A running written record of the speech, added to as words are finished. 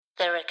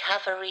The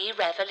Recovery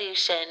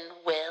Revolution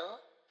will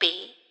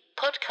be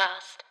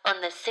podcast on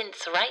the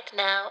Since Right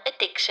Now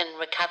Addiction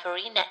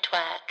Recovery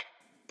Network.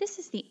 This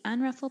is the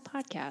Unruffled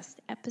Podcast,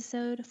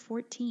 episode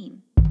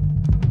 14.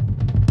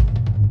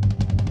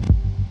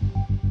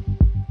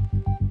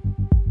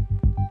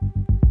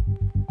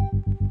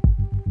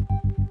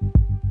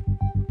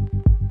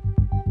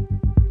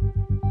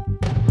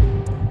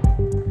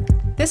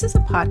 This is a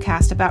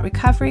podcast about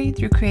recovery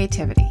through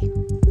creativity.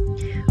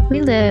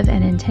 We live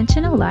an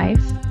intentional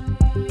life.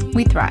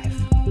 We thrive.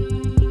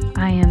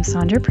 I am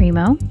Sandra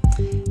Primo.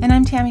 And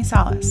I'm Tammy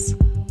Salas.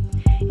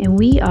 And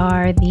we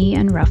are the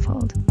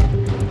Unruffled.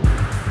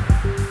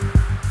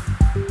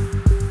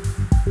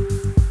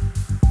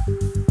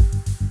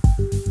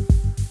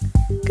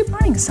 Good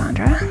morning,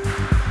 Sandra.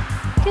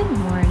 Good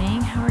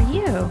morning. How are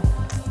you?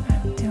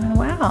 I'm doing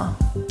well.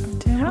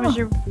 How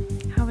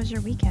was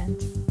your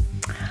weekend?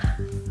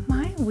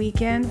 My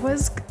weekend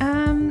was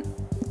good.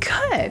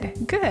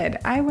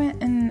 I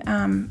went and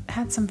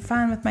had some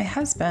fun with my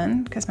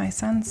husband because my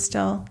son's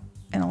still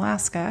in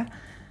Alaska.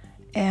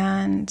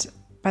 And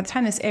by the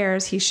time this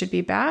airs, he should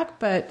be back.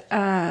 But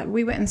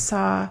we went and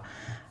saw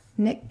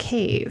Nick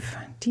Cave.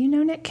 Do you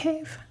know Nick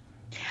Cave?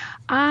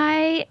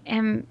 I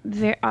am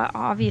very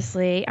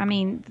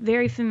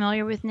very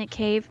familiar with Nick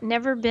Cave.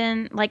 Never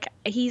been,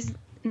 he's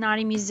not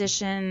a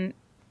musician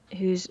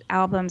whose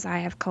albums I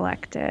have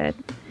collected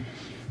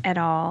at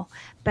all.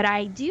 But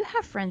I do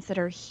have friends that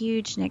are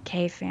huge Nick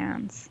Cave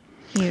fans.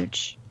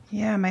 Huge.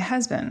 Yeah, my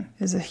husband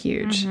is a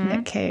huge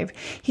Nick Cave.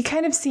 He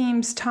kind of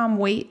seems Tom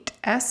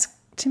Waits-esque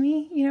to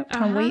me,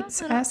 Tom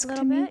Waits-esque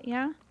to me. Bit,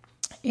 yeah.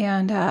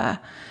 And I'd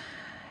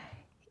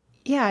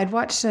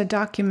watched a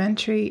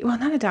documentary. Well,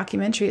 not a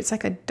documentary. It's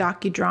like a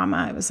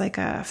docudrama. It was like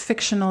a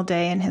fictional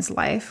day in his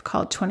life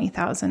called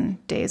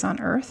 20,000 Days on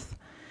Earth.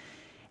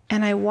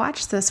 And I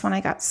watched this when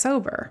I got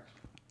sober.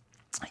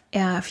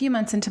 A few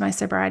months into my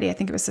sobriety, I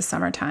think it was the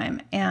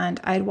summertime, and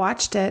I'd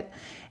watched it,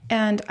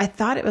 and I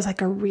thought it was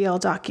like a real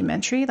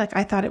documentary. Like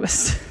I thought it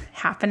was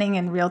happening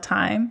in real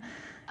time.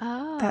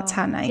 Oh, that's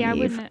how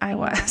naive I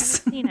was. I've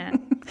seen it.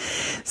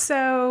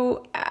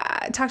 So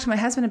I talked to my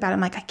husband about it.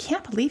 I'm like, I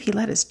can't believe he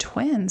let his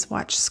twins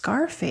watch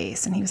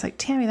Scarface, and he was like,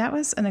 Tammy, that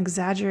was an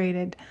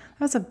exaggerated. That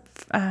was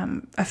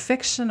a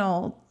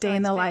fictional day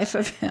in the life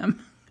of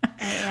him.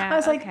 Yeah, I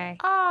was like, okay.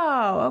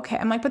 oh, okay.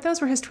 I'm like, but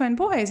those were his twin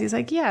boys. He's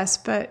like, yes,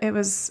 but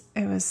he's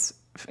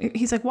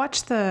like,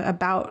 watch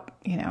about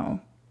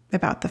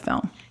the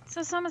film. So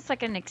it's almost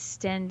like an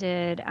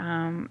extended,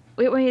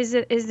 is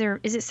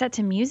it set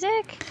to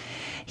music?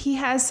 He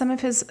has some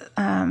of his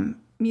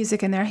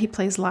music in there. He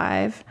plays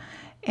live.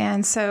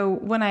 And so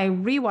when I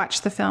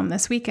rewatched the film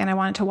this weekend, I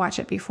wanted to watch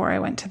it before I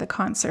went to the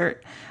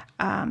concert.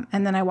 And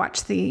then I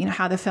watched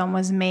how the film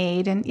was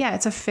made. And yeah,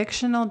 it's a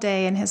fictional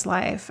day in his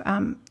life.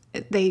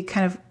 They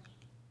kind of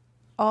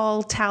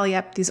all tally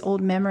up these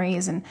old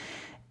memories and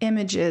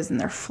images, and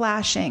they're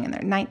flashing, and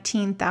they're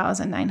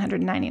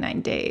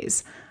 19,999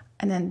 days.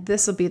 And then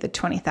this will be the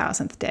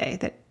 20,000th day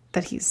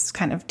that he's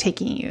kind of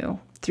taking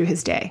you through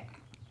his day.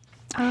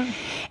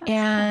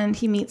 And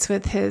he meets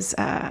with his,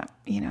 the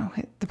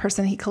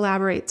person he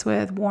collaborates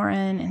with,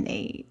 Warren, and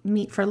they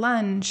meet for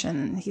lunch,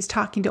 and he's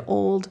talking to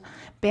old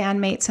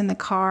bandmates in the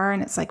car,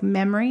 and it's like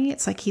memory.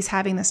 It's like he's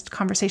having this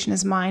conversation in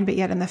his mind, but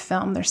yet in the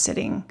film they're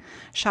sitting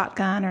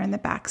shotgun or in the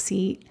back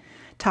seat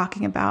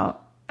talking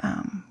about,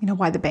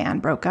 why the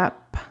band broke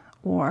up,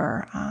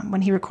 or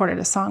when he recorded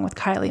a song with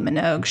Kylie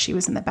Minogue, she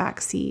was in the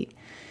back seat.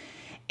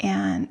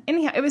 And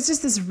anyhow, it was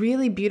just this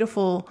really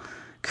beautiful,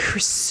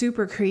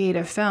 super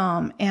creative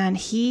film, and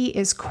he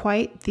is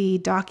quite the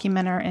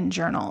documenter in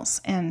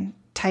journals and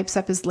types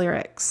up his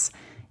lyrics,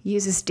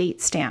 uses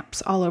date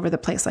stamps all over the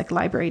place, like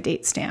library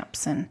date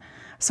stamps. And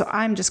so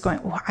I'm just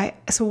going,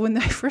 so when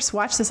I first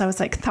watched this, I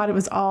was like, thought it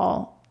was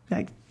all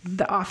like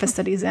the office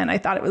that he's in. I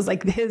thought it was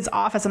like his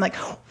office. I'm like,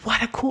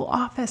 what a cool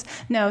office.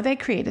 No, they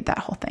created that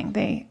whole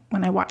thing.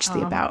 When I watched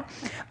the About,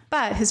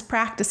 but his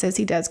practice is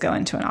he does go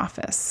into an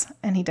office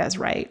and he does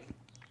write.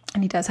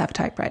 And he does have a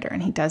typewriter,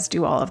 and he does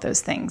do all of those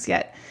things,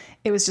 yet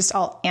it was just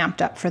all amped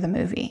up for the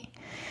movie.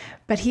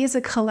 But he is a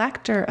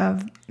collector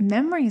of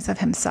memories of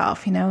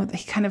himself. He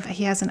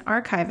has an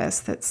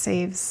archivist that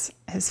saves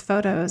his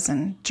photos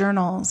and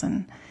journals,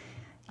 and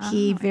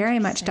he very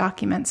much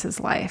documents his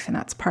life, and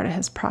that's part of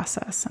his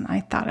process. And I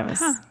thought it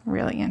was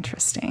really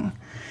interesting.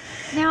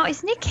 Now,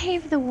 is Nick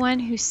Cave the one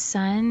whose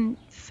son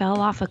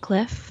fell off a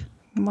cliff?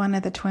 One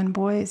of the twin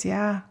boys,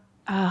 yeah.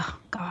 Oh,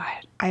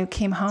 God. I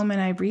came home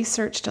and I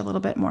researched a little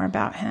bit more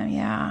about him.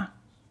 Yeah.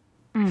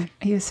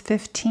 He was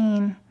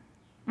 15.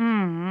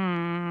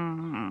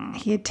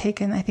 He had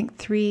taken, I think,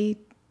 3,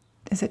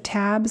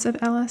 tabs of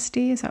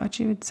LSD? Is that what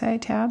you would say?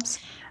 Tabs?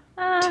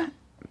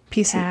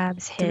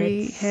 Tabs,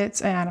 3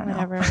 hits. I don't know.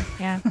 Whatever,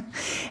 yeah.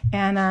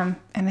 And I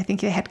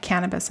think he had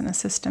cannabis in his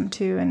system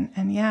too.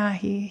 And yeah,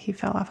 he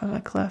fell off of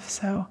a cliff.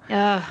 So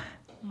oh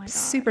my God.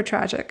 Super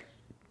tragic.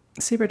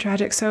 Super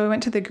tragic. So I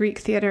went to the Greek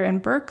Theater in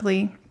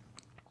Berkeley.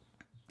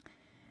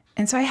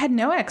 And so I had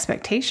no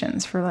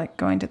expectations for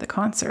going to the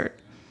concert.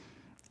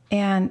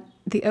 And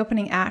the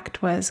opening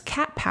act was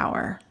Cat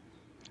Power.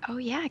 Oh,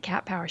 yeah,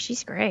 Cat Power.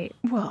 She's great.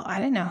 Well, I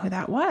didn't know who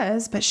that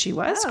was, but she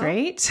was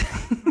great.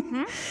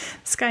 Mm-hmm.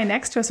 This guy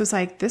next to us was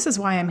like, this is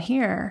why I'm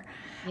here.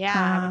 Yeah,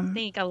 I would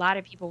think a lot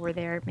of people were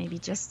there maybe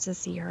just to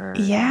see her.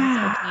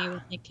 Yeah. Okay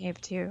with Nick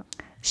Cave, too.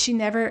 She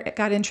never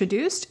got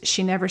introduced.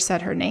 She never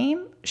said her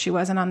name. She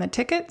wasn't on the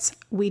tickets.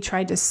 We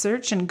tried to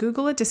search and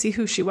Google it to see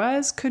who she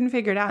was. Couldn't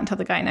figure it out until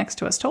the guy next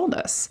to us told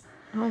us.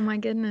 Oh, my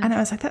goodness. And I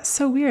was like, that's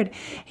so weird.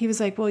 He was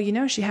like, well, you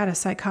know, she had a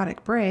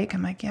psychotic break.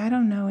 I'm like, yeah, I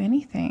don't know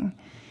anything.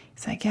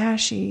 He's like, yeah,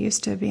 she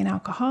used to be an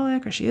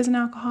alcoholic, or she is an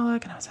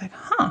alcoholic. And I was like,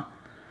 huh.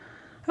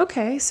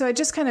 Okay. So it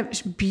just kind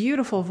of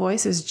beautiful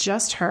voice is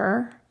just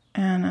her.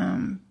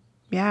 And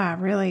yeah,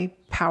 really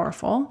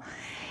powerful.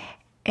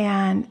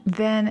 And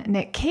then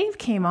Nick Cave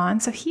came on.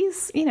 So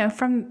he's, you know,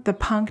 from the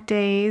punk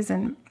days,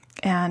 and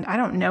I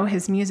don't know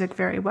his music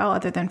very well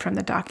other than from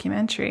the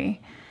documentary.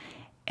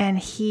 And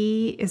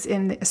he is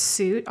in a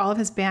suit. All of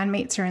his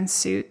bandmates are in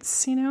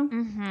suits, you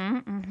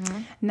know,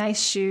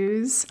 nice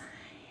shoes.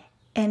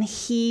 And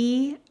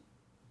he,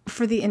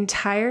 for the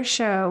entire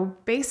show,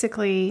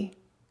 basically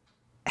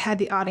had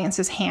the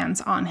audience's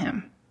hands on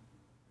him.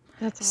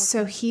 That's awesome.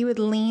 So he would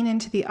lean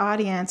into the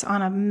audience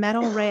on a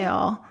metal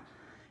rail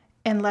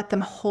and let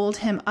them hold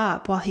him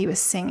up while he was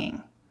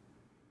singing.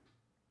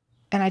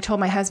 And I told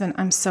my husband,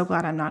 I'm so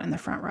glad I'm not in the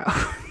front row.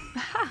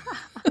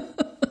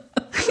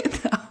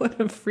 That would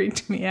have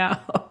freaked me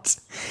out.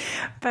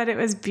 But it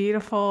was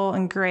beautiful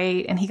and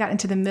great. And he got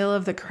into the middle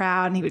of the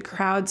crowd and he would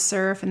crowd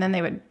surf, and then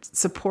they would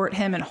support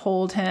him and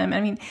hold him.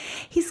 I mean,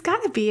 he's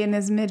got to be in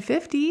his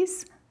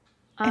mid-50s.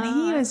 And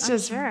he was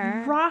just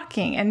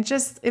rocking, and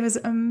just, it was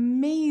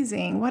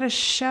amazing. What a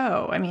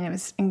show. I mean, it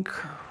was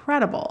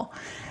incredible.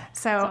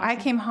 So awesome. I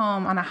came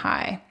home on a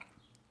high.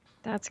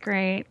 That's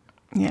great.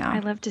 Yeah. I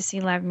love to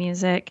see live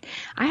music.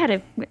 I had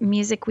a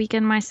music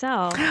weekend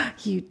myself.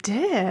 You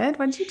did?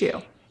 What did you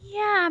do?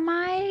 Yeah,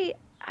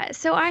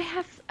 so I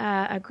have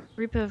a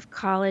group of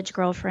college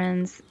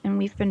girlfriends, and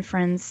we've been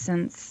friends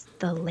since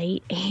the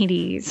late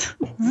 80s.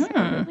 It's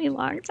a really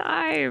long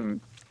time.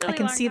 Really I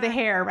can see the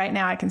hair right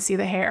now. I can see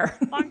the hair.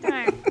 Long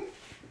time.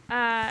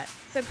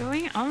 So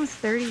going almost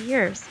 30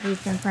 years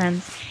we've been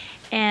friends.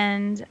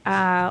 And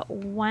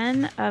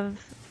one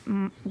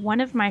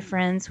of my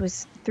friends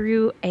was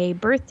threw a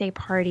birthday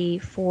party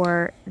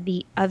for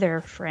the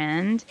other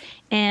friend,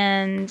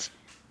 and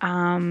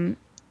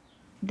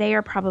they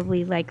are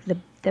probably like the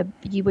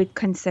you would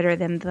consider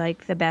them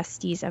like the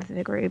besties of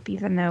the group,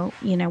 even though,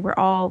 you know, we're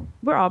all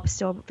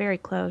still very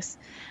close.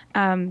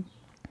 And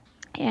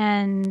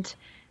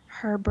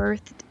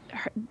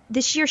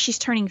this year she's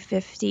turning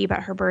 50,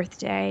 but her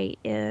birthday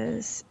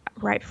is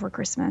right before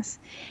Christmas.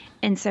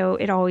 And so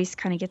it always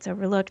kind of gets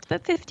overlooked,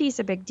 but 50 is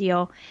a big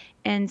deal.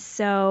 And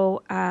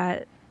so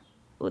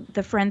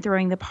the friend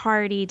throwing the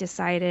party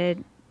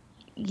decided,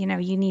 you know,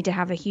 you need to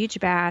have a huge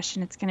bash,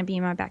 and it's going to be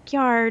in my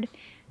backyard.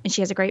 And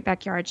she has a great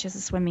backyard. She has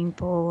a swimming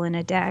pool and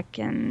a deck,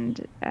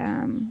 and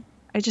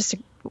just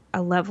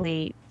a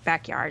lovely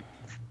backyard.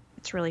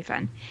 It's really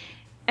fun,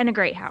 and a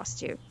great house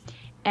too.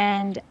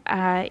 And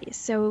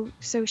so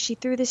she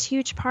threw this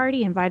huge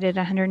party, invited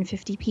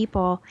 150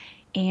 people,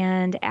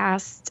 and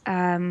asked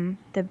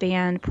the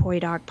band Poi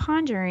Dog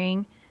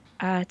Pondering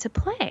to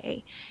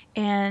play.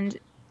 And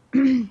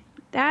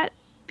that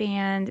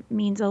band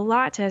means a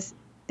lot to us.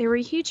 They were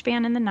a huge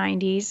band in the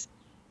 90s.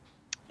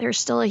 They're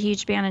still a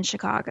huge band in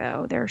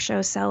Chicago. Their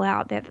shows sell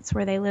out. That's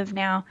where they live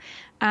now.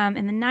 In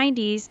the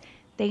 90s,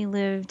 they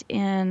lived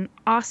in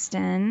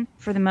Austin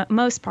for the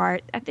most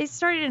part. They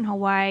started in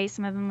Hawaii.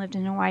 Some of them lived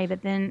in Hawaii,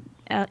 but then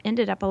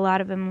ended up a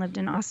lot of them lived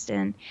in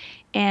Austin.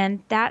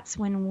 And that's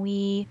when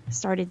we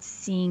started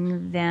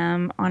seeing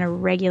them on a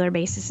regular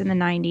basis in the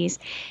 90s.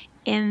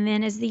 And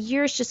then as the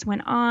years just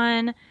went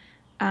on,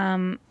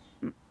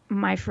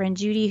 my friend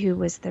Judy, who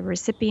was the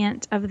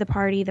recipient of the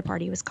party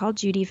was called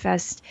Judy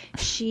Fest.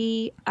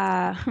 She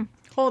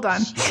hold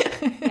on.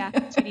 Yeah,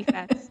 Judy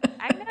Fest.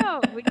 I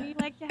know. Would you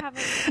like to have a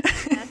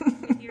fest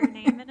with your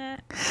name in it?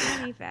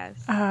 Judy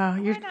Fest. Oh,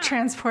 you're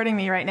transporting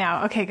me right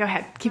now. Okay, go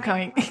ahead. Keep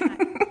going.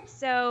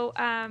 So,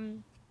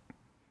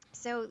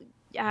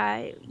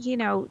 you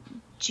know,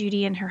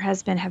 Judy and her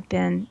husband have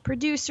been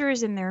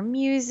producers in their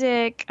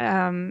music.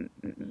 You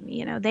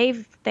know,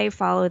 they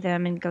follow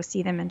them and go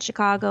see them in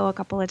Chicago a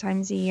couple of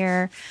times a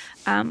year.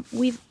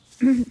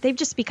 They've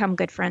just become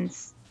good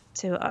friends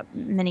to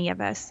many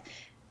of us.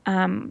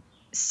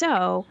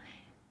 So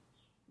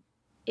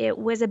it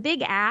was a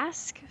big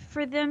ask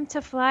for them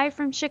to fly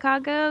from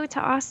Chicago to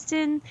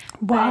Austin.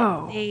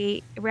 Wow.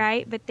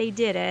 But they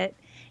did it.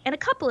 And a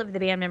couple of the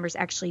band members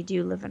actually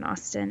do live in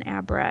Austin.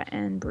 Abra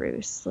and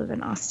Bruce live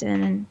in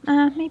Austin,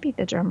 and maybe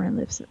the drummer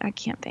lives. I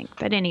can't think,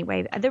 but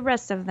anyway, the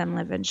rest of them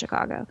live in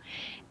Chicago.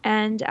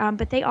 And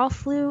but they all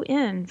flew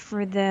in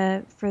for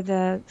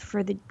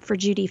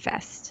Judy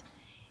Fest,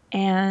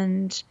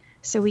 and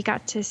so we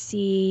got to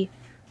see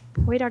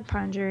Poi Dog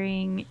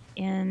Pondering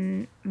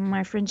in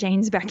my friend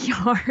Jane's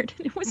backyard.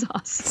 It was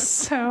awesome.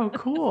 So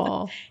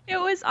cool.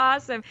 It was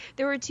awesome.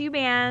 There were two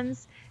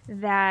bands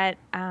that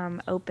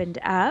opened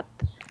up,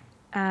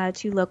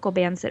 2 local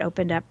bands that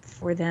opened up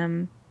for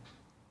them.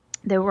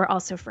 They were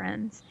also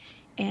friends.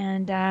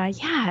 And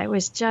it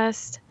was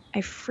just a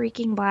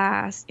freaking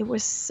blast. It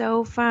was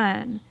so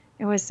fun.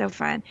 It was so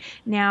fun.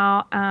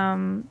 Now,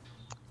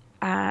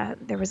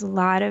 there was a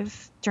lot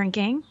of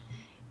drinking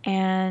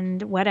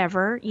and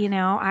whatever,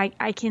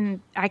 I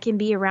can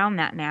be around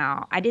that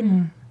now. I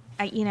didn't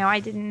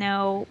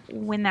know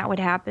when that would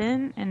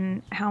happen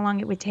and how long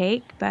it would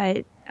take,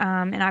 but,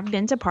 and I've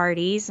been to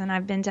parties and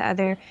I've been to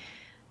other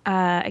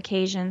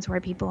occasions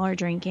where people are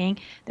drinking.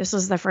 This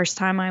was the first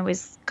time I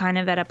was kind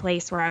of at a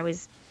place where I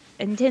was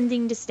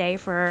intending to stay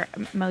for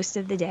most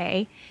of the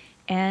day.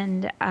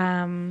 And,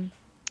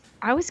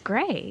 I was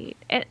great.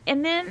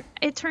 And then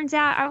it turns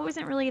out I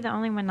wasn't really the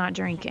only one not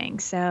drinking.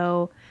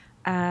 So,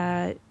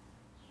 it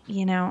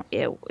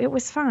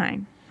was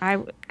fine.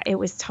 It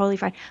was totally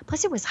fine.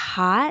 Plus it was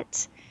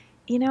hot.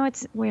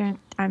 It's where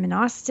I'm in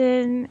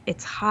Austin.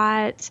 It's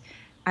hot.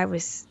 I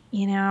was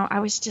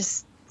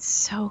just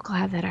so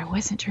glad that I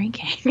wasn't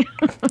drinking.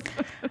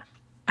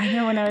 I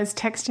know when I was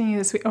texting you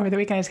this week over the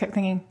weekend, I just kept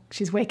thinking,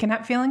 she's waking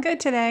up feeling good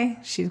today.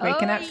 She's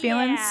waking up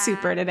feeling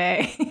super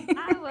today.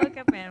 I woke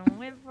up and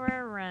went for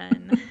a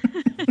run.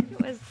 It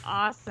was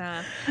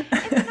awesome.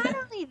 And not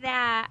only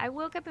that, I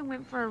woke up and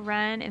went for a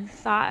run and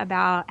thought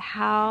about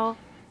how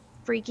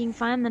freaking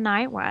fun the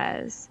night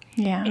was.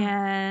 Yeah.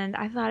 And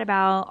I thought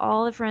about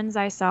all the friends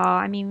I saw.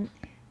 I mean,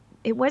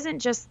 it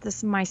wasn't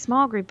just my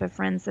small group of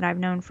friends that I've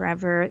known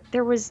forever.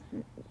 There was,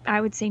 I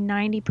would say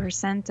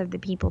 90% of the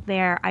people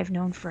there I've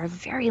known for a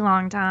very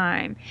long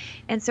time.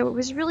 And so it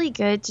was really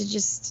good to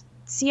just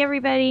see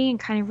everybody and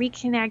kind of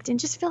reconnect and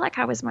just feel like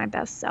I was my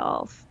best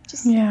self.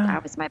 I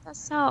was my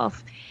best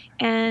self.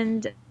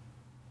 And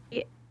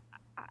I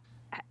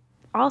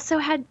also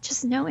had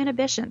just no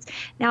inhibitions.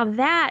 Now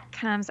that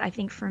comes, I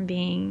think, from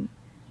being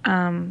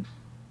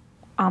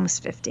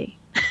almost 50.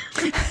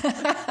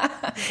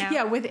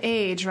 Yeah, with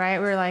age, right?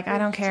 We're like, I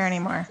don't care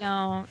anymore.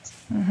 Don't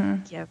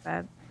give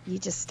up. You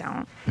just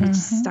don't. You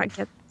just start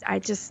the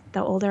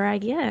older I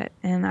get,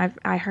 and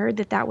I heard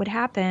that would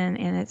happen,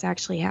 and it's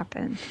actually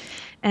happened.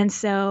 And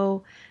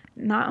so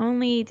not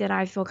only did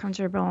I feel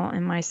comfortable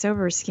in my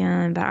sober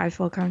skin, but I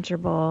feel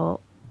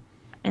comfortable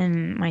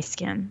in my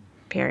skin,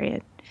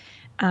 period.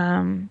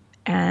 And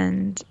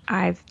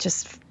I've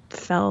just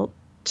felt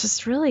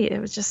it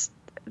was just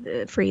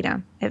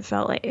freedom. It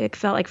felt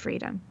like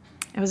freedom.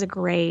 It was a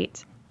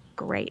great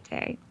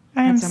day.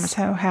 I'm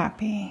so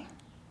happy.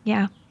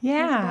 Yeah.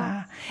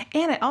 Yeah.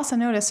 And I also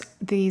noticed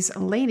these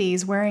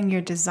ladies wearing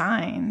your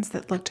designs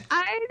that looked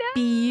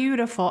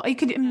beautiful. You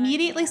could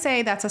immediately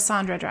say that's a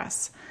Sandra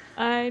dress.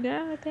 I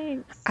know.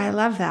 Thanks. I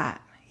love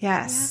that.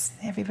 Yes.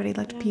 Yeah. Everybody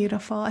looked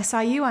beautiful. I saw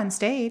you on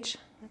stage.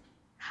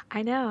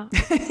 I know.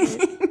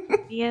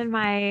 Me and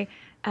my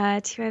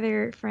 2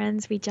 other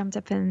friends, we jumped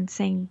up and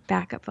sang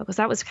backup vocals.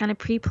 That was kind of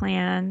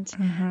pre-planned.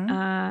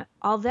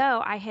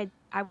 Although I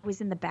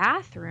was in the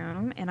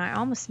bathroom and I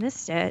almost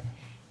missed it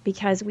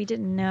because we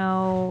didn't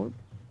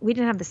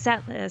have the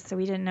set list, so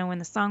we didn't know when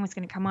the song was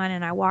going to come on.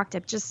 And I walked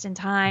up just in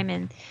time,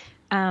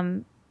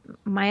 and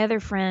my other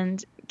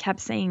friend kept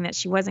saying that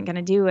she wasn't going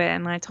to do it,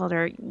 and I told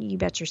her, "You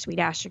bet your sweet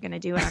ass you're going to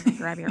do it. I'm going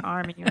to grab your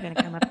arm and you're going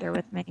to come up there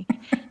with me."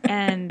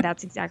 And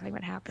that's exactly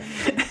what happened.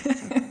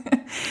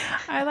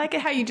 I like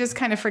it how you just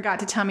kind of forgot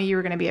to tell me you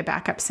were going to be a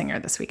backup singer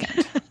this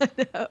weekend.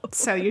 No.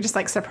 So you're just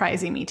like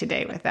surprising me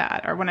today with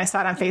that. Or when I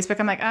saw it on Facebook,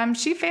 I'm like,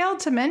 she failed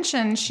to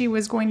mention she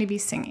was going to be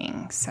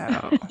singing.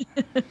 So,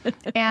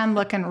 and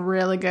looking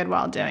really good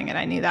while doing it.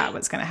 I knew that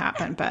was going to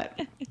happen, but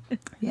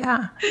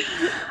yeah.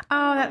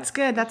 Oh, that's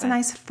good. That's a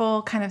nice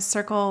full kind of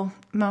circle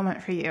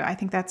moment for you. I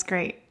think that's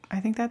great.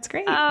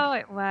 Oh,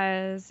 it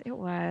was. It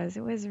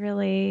was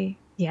really,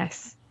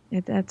 yes.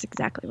 That's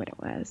exactly what it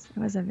was. It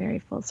was a very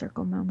full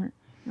circle moment.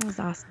 It was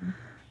awesome.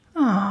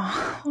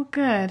 Oh, well,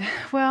 good.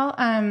 Well,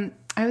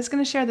 I was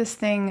going to share this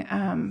thing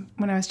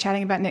when I was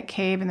chatting about Nick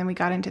Cave, and then we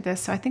got into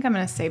this. So I think I'm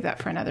going to save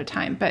that for another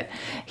time. But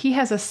he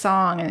has a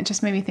song, and it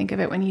just made me think of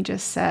it when you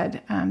just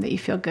said that you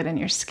feel good in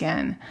your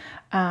skin.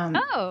 And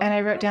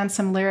I wrote down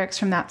some lyrics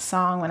from that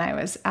song when I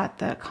was at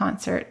the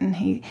concert. And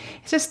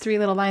it's just 3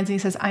 little lines. And he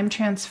says, "I'm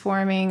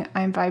transforming,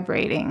 I'm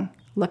vibrating,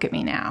 look at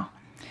me now."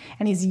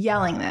 And he's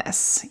yelling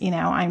this,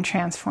 "I'm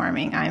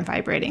transforming, I'm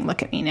vibrating,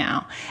 look at me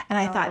now." And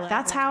I thought,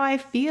 that's how I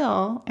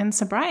feel in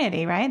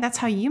sobriety, right? That's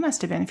how you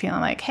must have been feeling,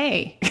 like,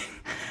 hey,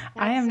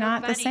 I am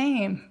not the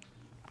same.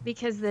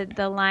 Because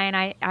the line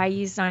I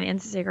used on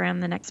Instagram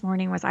the next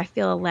morning was, "I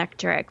feel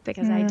electric,"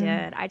 because I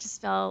did. I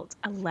just felt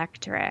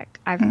electric.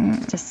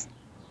 I've just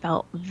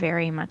felt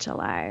very much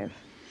alive.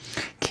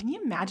 Can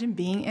you imagine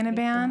being in a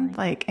band,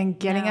 and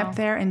getting up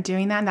there and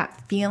doing that, and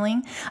that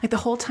feeling? Like the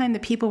whole time the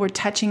people were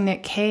touching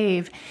Nick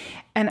Cave,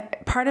 and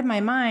part of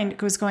my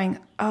mind was going,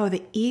 oh,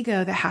 the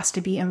ego that has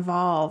to be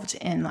involved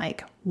in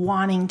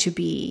wanting to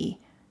be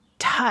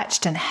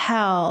touched and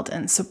held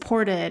and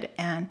supported.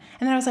 And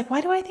then I was like, why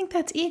do I think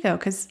that's ego?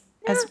 Because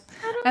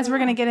as we're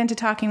going to get into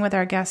talking with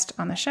our guest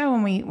on the show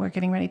when we're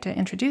getting ready to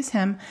introduce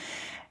him,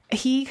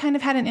 he kind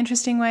of had an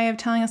interesting way of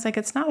telling us, like,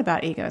 it's not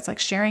about ego. It's like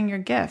sharing your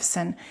gifts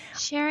and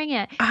sharing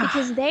it,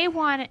 because they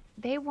want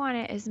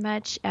it as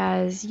much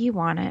as you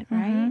want it,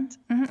 right?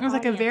 It was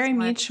like a very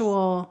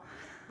mutual,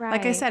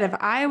 like I said, if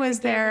I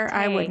was there,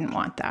 I wouldn't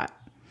want that.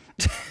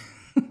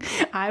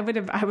 I would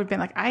have been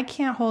like, I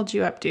can't hold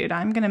you up, dude.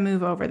 I'm going to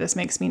move over. This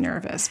makes me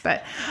nervous.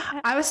 But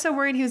I was so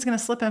worried he was going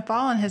to slip and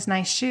fall in his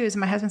nice shoes.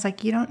 And my husband's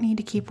like, you don't need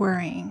to keep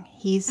worrying.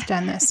 He's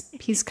done this.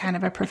 He's kind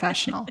of a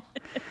professional.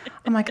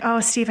 I'm like,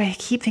 oh, Steve, I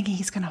keep thinking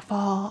he's going to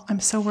fall. I'm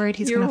so worried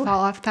he's going to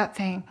fall off that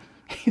thing.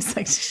 He's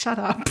like, shut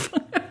up.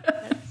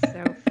 That's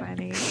so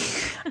funny.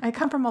 I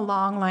come from a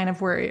long line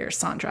of worriers,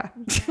 Sandra.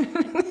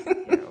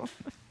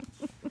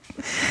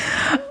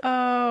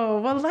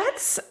 Oh, well,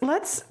 let's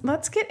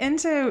get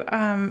into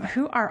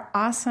who our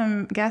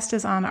awesome guest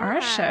is on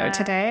our show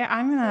today.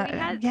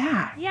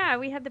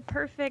 We had the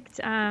perfect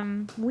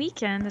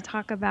weekend to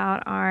talk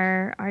about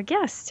our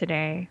guest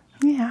today.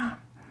 Yeah.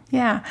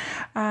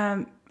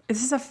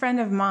 This is a friend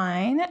of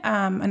mine,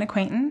 an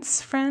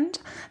acquaintance friend.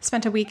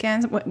 Spent a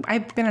weekend.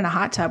 I've been in a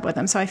hot tub with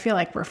him, so I feel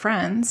like we're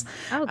friends.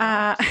 Oh,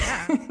 gosh,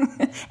 yeah.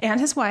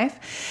 And his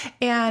wife,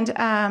 and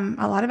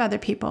a lot of other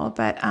people.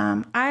 But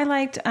I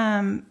liked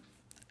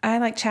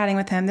chatting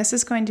with him. This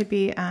is going to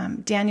be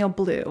Daniel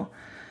Blue,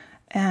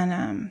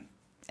 and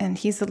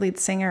he's the lead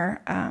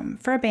singer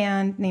for a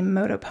band named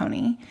Moto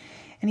Pony,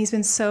 and he's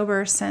been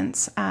sober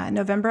since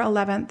November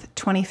 11th,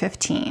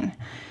 2015.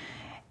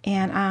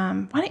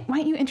 And why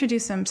don't you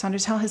introduce him, Sandra?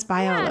 Tell his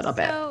bio a little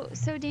bit.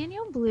 So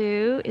Daniel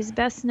Blue is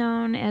best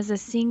known as a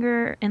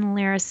singer and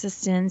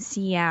lyricist in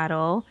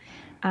Seattle,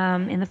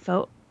 in the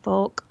folk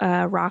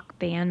rock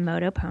band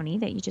Moto Pony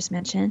that you just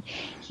mentioned.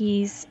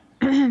 He's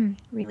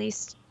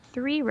released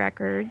 3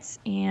 records,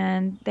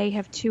 and they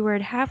have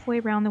toured halfway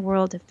around the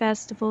world to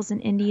festivals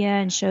in India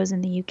and shows in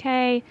the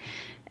UK,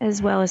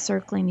 as well as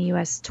circling the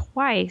US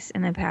twice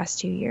in the past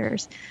 2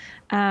 years.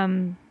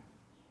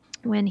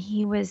 When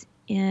he was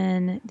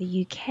in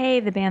the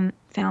UK, the band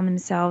found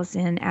themselves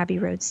in Abbey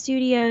Road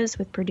Studios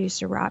with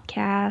producer Rob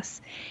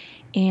Cass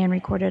and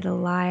recorded a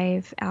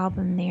live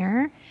album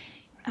there.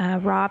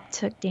 Rob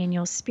took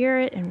Daniel's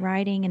spirit and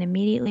writing and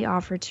immediately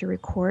offered to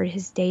record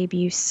his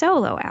debut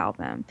solo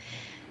album.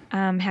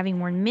 Having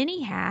worn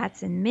many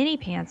hats and many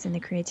pants in the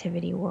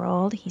creativity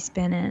world, he's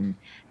been in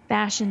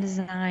fashion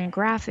design,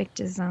 graphic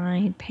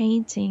design,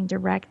 painting,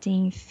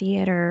 directing,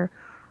 theater,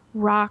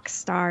 rock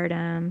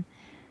stardom.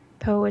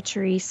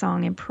 Poetry,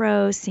 song, and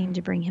prose seem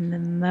to bring him the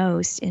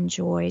most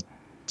enjoy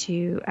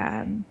to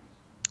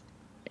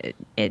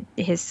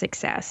his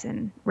success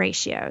and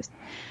ratios,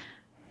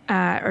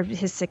 or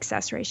his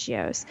success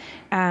ratios.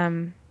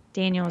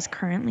 Daniel is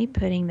currently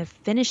putting the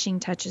finishing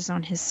touches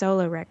on his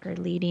solo record,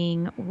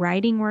 leading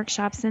writing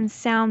workshops and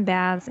sound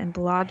baths and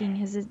blogging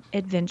his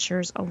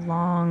adventures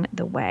along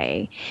the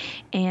way.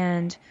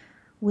 And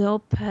we'll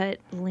put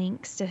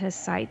links to his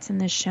sites in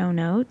the show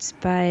notes,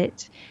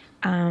 but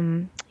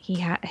he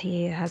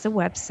has a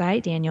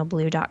website,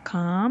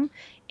 danielblue.com,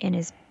 and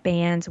his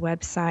band's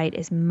website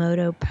is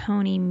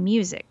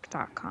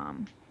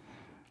motoponymusic.com.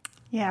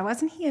 Yeah,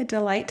 wasn't he a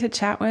delight to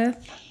chat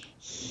with?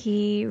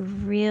 He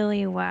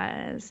really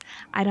was.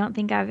 I don't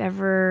think I've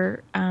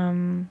ever,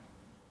 other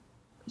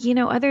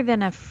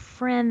than a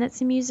friend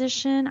that's a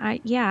musician,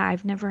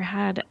 I've never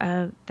had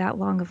that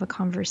long of a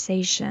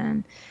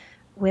conversation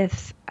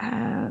with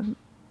a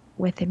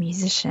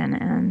musician,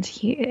 and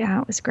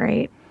it was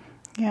great.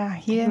 Yeah,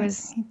 he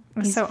was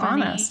so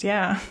funny. Honest.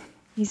 Yeah,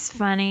 he's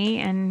funny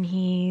and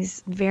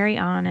he's very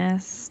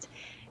honest,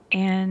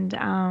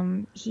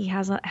 and he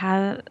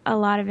had a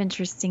lot of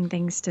interesting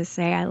things to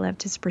say. I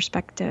loved his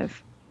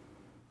perspective.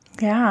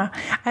 Yeah,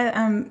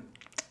 I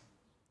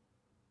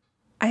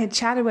had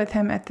chatted with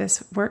him at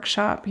this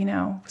workshop,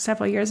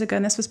 several years ago,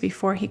 and this was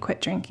before he quit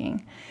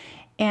drinking.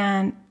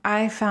 And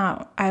I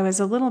found I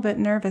was a little bit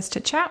nervous to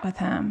chat with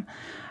him.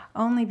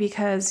 Only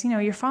because,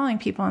 you're following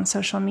people on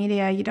social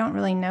media. You don't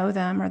really know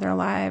them or their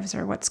lives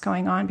or what's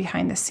going on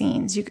behind the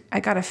scenes. I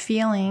got a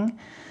feeling.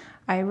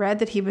 I read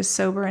that he was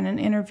sober in an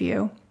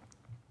interview.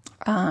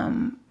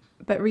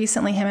 But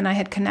recently him and I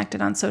had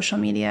connected on social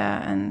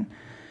media, and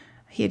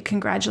he had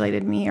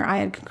congratulated me, or I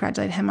had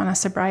congratulated him on a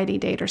sobriety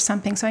date or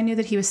something. So I knew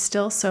that he was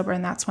still sober,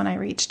 and that's when I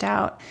reached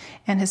out,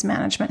 and his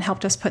management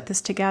helped us put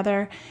this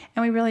together,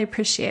 and we really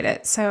appreciate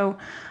it. So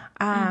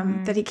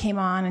that he came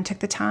on and took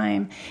the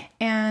time.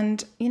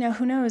 And,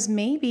 who knows,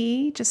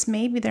 maybe, just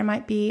maybe, there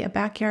might be a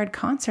backyard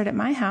concert at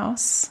my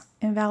house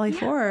in Valley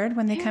Forge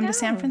when they come to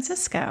San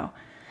Francisco.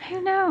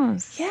 Who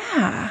knows?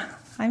 Yeah.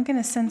 I'm going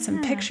to send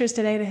some pictures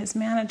today to his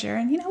manager,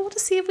 and, we'll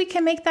just see if we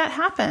can make that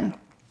happen.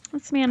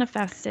 Let's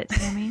manifest it,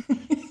 Tammy.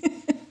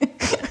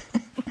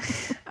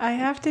 I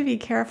have to be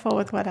careful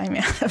with what I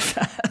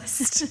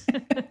manifest.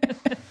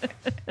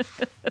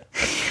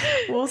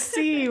 We'll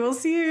see. We'll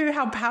see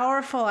how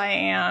powerful I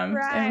am.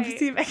 Right. And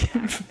see if I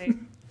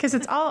can. Because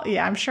it's all,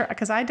 I'm sure,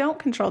 because I don't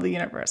control the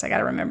universe. I got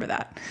to remember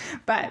that.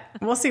 But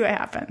we'll see what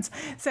happens.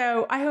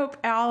 So I hope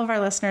all of our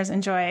listeners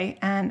enjoy.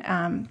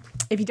 And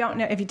if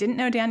you didn't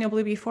know Daniel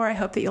Blue before, I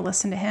hope that you'll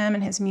listen to him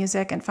and his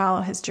music and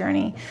follow his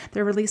journey.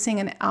 They're releasing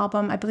an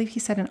album, I believe he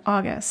said in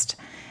August,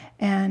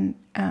 and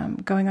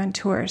going on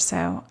tour.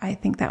 So I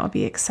think that will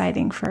be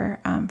exciting for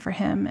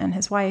him and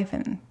his wife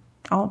and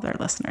all of their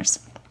listeners.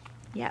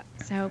 Yep.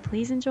 So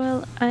please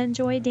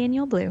enjoy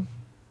Daniel Blue.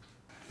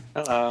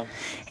 Hello.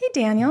 Hey,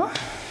 Daniel.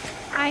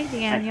 Hi,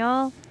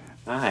 Daniel.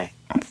 Hi.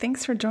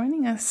 Thanks for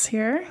joining us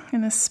here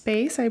in this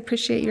space. I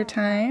appreciate your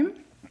time.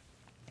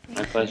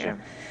 My pleasure.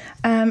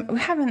 I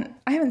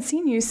haven't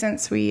seen you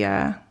since we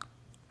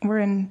were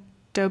in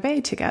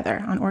Dobe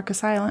together on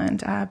Orcas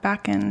Island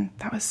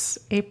that was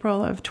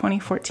April of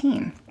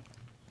 2014.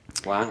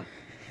 Wow.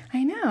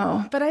 I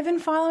know, but I've been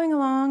following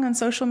along on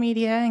social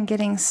media and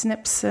getting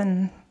snips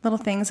and little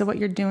things of what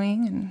you're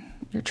doing and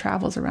your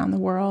travels around the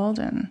world.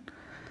 And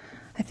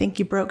I think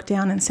you broke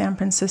down in San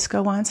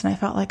Francisco once, and I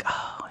felt like,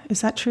 oh, is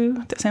that true?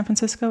 That San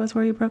Francisco is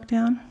where you broke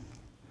down?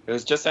 It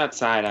was just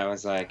outside. I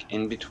was like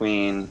in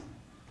between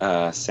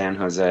San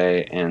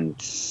Jose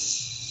and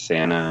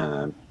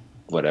Santa,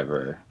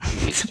 whatever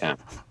beach town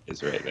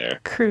is right there.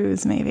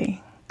 Cruz,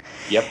 maybe.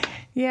 Yep.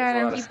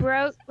 Yeah.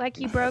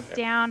 You broke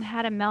down,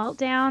 had a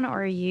meltdown,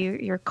 or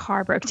your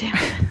car broke down?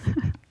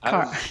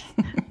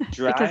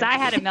 Because I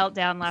had a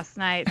meltdown last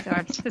night, so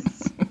I'm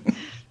just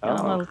a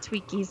little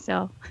tweaky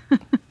still.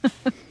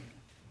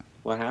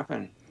 What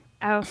happened?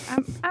 Oh,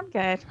 I'm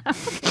good. I'm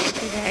okay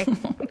today.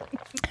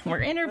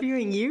 We're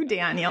interviewing you,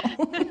 Daniel.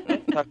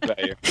 Talk about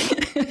you.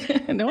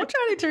 Don't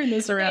try to turn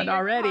this around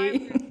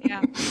already.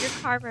 Your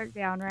car broke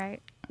down,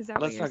 right? Is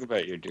that Let's talk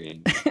about your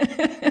dream.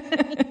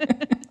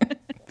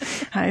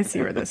 I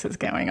see where this is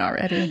going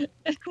already.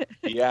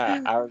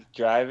 Yeah, I was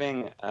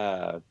driving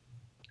a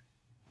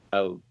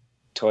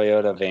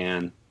Toyota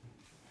van,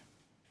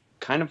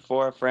 kind of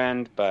for a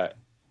friend, but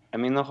I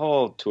mean, the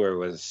whole tour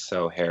was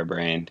so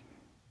harebrained.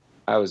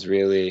 I was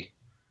really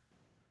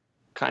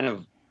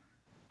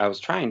I was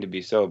trying to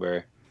be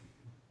sober,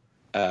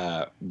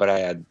 but I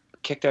had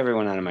kicked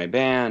everyone out of my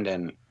band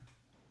or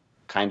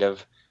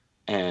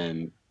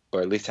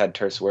at least had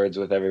terse words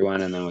with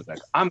everyone, and then was like,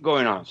 I'm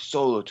going on a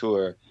solo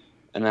tour.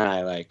 And then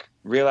I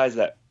realized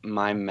that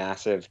my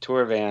massive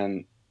tour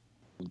van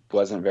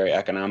wasn't very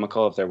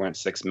economical if there weren't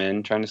 6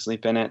 men trying to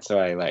sleep in it. So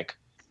I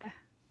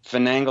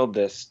finagled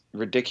this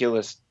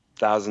ridiculous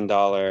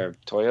 $1,000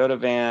 Toyota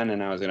van,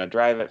 and I was going to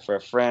drive it for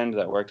a friend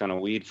that worked on a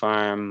weed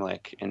farm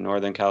in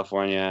Northern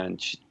California.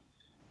 And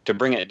to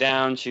bring it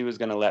down, she was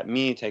going to let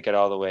me take it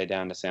all the way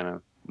down to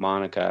Santa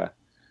Monica,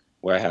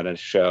 where I had a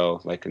show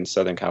in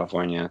Southern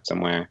California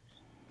somewhere.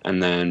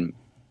 And then,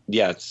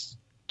 it's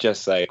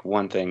just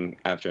one thing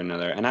after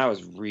another. And I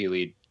was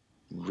really,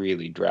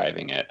 really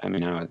driving it. I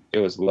mean, it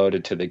was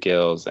loaded to the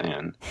gills,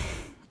 and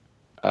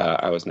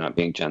I was not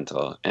being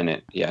gentle. And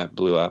it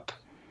blew up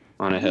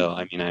on a hill.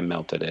 I mean, I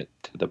melted it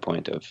to the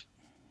point of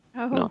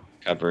no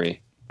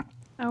recovery.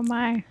 Oh,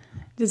 my.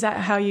 Is that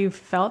how you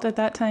felt at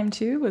that time,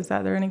 too? Was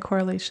there any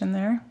correlation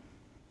there?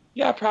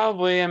 Yeah,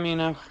 probably. I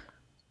mean,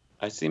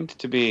 I seemed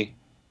to be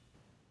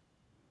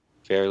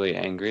fairly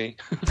angry.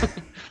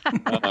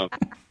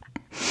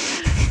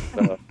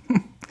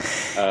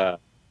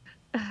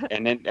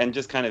 And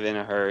just kind of in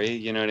a hurry,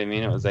 you know what I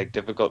mean? It was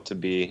difficult to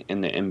be in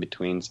the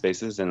in-between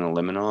spaces in the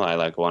liminal.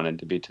 I wanted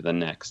to be to the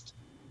next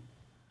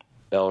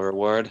bell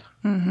reward.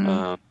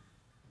 Mm-hmm.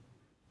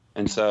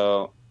 And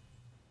so,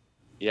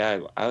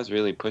 I was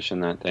really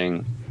pushing that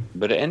thing,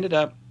 but it ended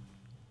up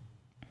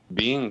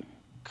being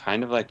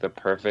kind of the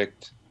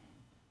perfect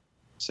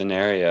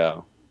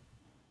scenario.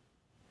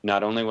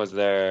 Not only was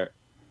there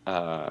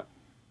an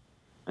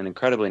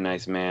incredibly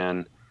nice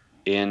man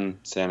in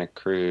Santa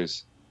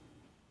Cruz.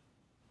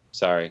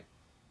 Sorry.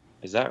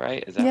 Is that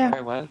right? Is that where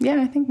I was?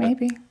 Yeah, I think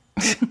maybe.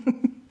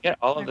 Yeah,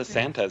 all of the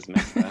Santas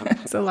messed up.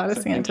 There's a lot of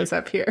Santas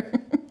up here.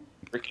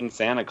 Freaking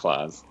Santa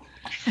Claus.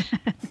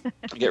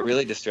 I get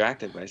really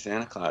distracted by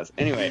Santa Claus.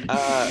 Anyway,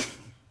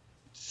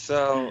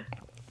 so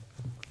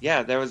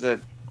there was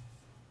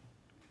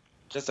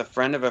just a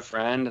friend of a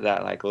friend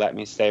that let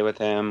me stay with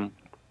him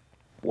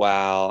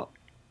while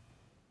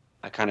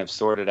I kind of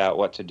sorted out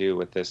what to do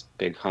with this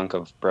big hunk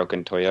of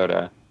broken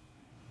Toyota.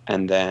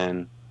 And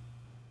then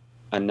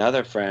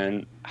another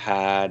friend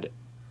had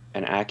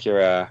an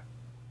Acura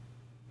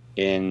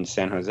in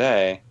San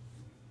Jose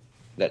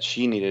that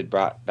she needed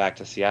brought back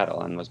to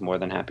Seattle, and was more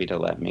than happy to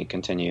let me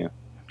continue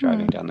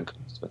driving down the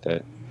coast with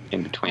it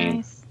in between.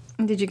 Nice.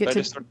 And did you get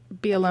to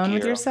be alone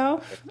with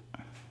yourself?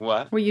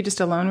 What? Were you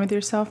just alone with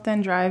yourself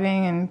then,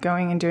 driving and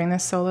going and doing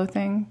this solo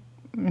thing?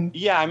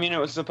 Yeah, I mean, it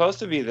was supposed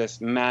to be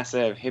this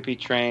massive hippie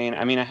train.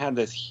 I mean, I had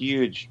this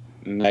huge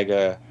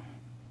mega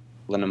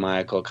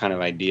Linamaical kind of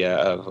idea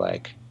of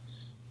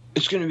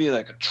it's going to be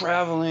a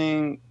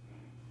traveling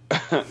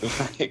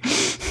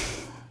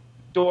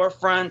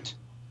storefront,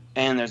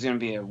 and there's going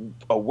to be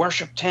a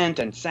worship tent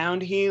and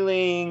sound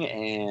healing,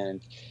 and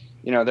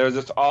there was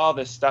just all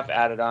this stuff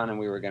added on, and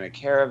we were going to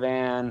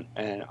caravan,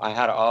 and I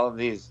had all of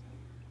these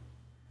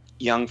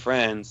young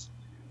friends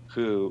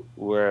who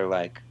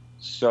were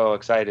so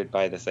excited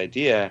by this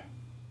idea,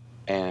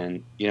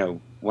 and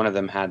one of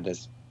them had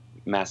this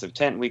massive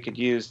tent we could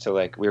use to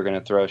like, we were going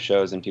to throw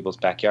shows in people's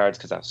backyards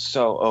because I was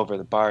so over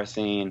the bar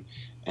scene.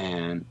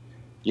 And,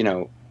 you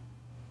know,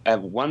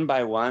 one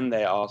by one,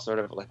 they all sort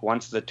of like,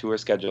 once the tour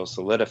schedule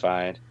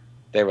solidified,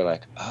 they were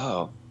like,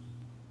 oh,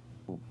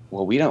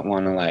 well, we don't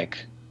want to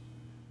like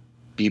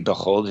be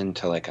beholden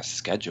to like a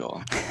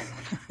schedule.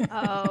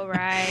 Oh,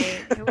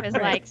 right. It was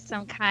like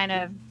some kind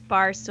of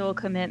barstool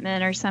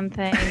commitment or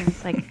something.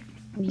 It's like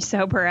when you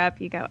sober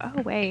up, you go,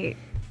 oh, wait.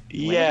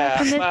 Yeah.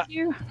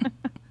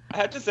 I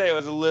have to say it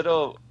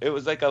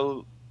was like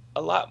a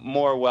lot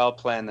more well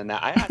planned than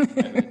that. I had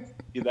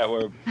that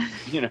were,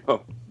 you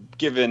know,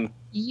 given.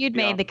 You'd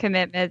made the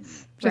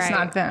commitments. Just right.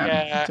 not them.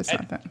 Yeah. Just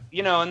not them.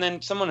 You know, and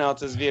then someone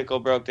else's vehicle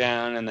broke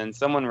down, and then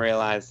someone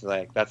realized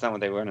like that's not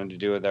what they wanted to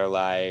do with their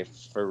life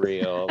for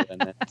real.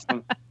 And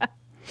then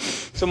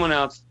someone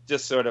else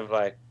just sort of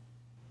like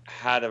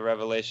had a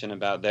revelation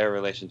about their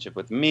relationship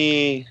with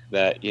me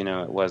that, you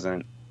know, it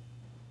wasn't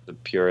the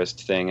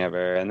purest thing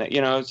ever. And that,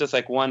 you know, it was just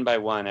like one by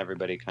one,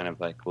 everybody kind of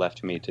like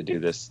left me to do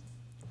this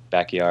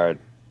backyard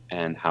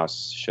and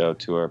house show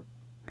tour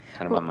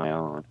kind of on my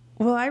own.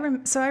 Well, I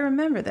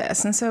remember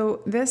this, and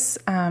so this.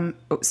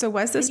 So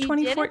was this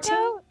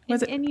 2014?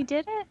 Was it? And you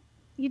did it?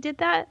 You did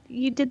that?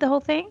 You did the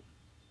whole thing?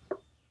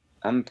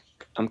 I'm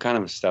kind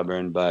of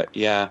stubborn, but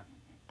yeah.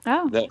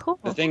 Oh, cool.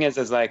 The thing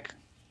is like,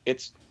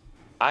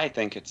 I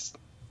think it's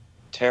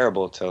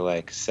terrible to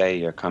like say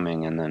you're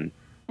coming and then.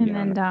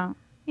 And don't.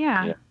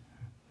 Yeah.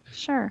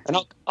 Sure. And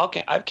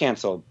I've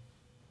canceled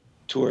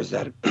tours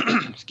that,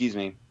 excuse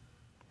me,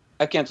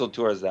 I've canceled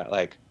tours that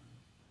like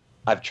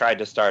I've tried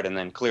to start and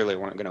then clearly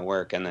weren't going to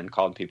work, and then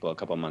called people a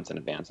couple months in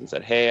advance and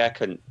said, hey, I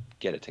couldn't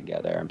get it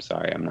together. I'm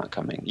sorry, I'm not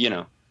coming, you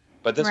know.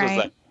 But this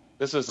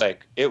was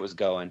like, it was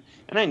going,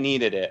 and I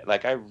needed it.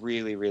 Like I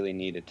really, really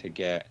needed to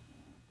get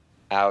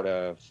out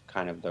of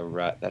kind of the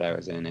rut that I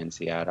was in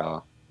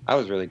Seattle. I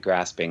was really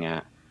grasping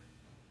at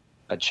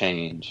a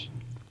change.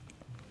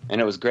 And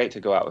it was great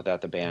to go out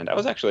without the band. I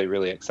was actually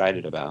really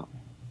excited about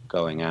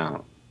going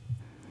out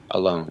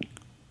alone.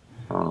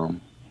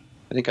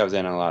 I think I was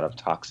in a lot of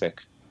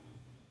toxic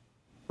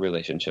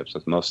relationships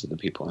with most of the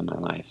people in my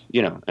life,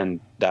 you know,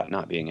 and that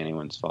not being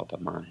anyone's fault but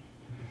mine.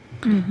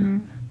 Mm-hmm.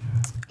 Can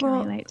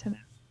Well, relate to that.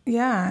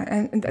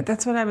 Yeah, and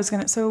that's what I was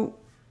going to... So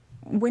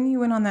when you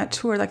went on that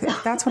tour, like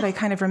that's what I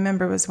kind of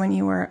remember was when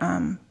you were...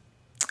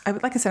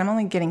 like I said, I'm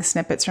only getting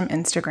snippets from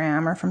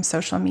Instagram or from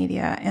social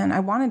media, and I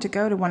wanted to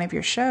go to one of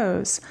your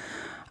shows,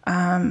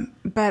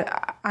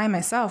 but I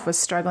myself was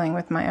struggling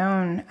with my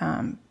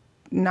own,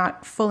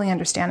 not fully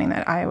understanding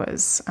that I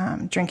was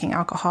drinking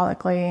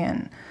alcoholically.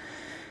 And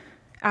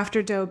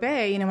after Doe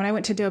Bay, you know, when I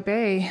went to Doe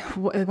Bay,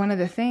 one of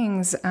the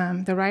things,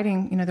 the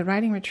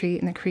writing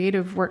retreat and the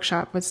creative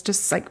workshop was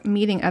just like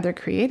meeting other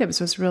creatives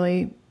was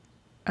really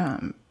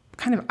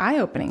kind of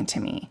eye-opening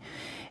to me.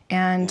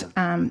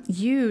 And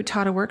you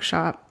taught a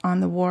workshop on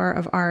The War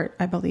of Art,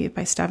 I believe,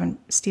 by Steven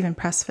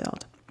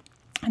Pressfield.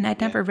 And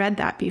I'd never read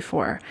that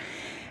before.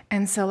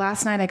 And so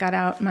last night I got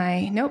out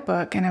my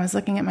notebook and I was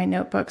looking at my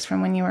notebooks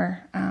from when you were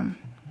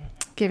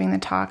giving the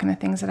talk and the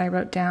things that I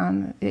wrote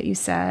down that you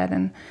said.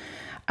 And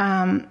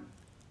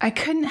I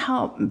couldn't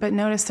help but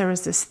notice there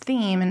was this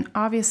theme. And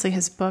obviously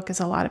his book is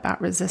a lot about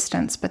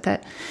resistance, but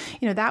that,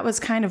 you know, that was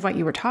kind of what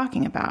you were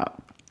talking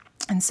about.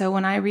 And so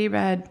when I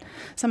reread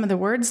some of the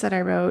words that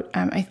I wrote,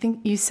 I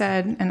think you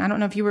said, and I don't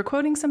know if you were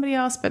quoting somebody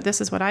else, but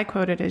this is what I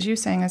quoted as you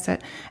saying, is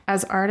that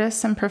as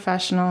artists and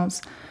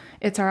professionals,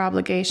 it's our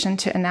obligation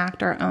to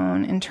enact our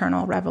own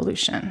internal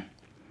revolution.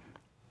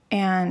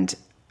 And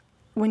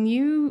when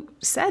you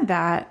said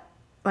that,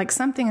 like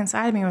something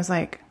inside of me was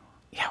like,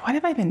 yeah, what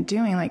have I been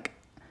doing? Like,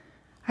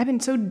 I've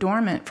been so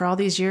dormant for all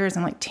these years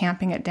and like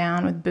tamping it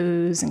down with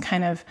booze and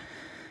kind of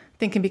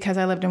thinking because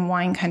I lived in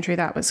wine country,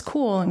 that was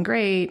cool and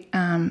great.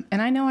 And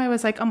I know I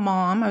was like a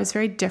mom. I was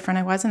very different.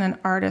 I wasn't an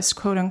artist,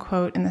 quote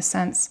unquote, in the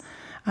sense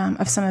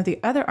of some of the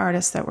other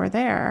artists that were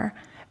there.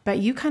 But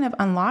you kind of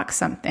unlock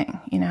something,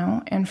 you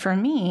know. And for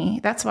me,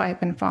 that's why I've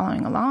been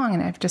following along.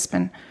 And I've just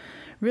been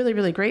really,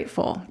 really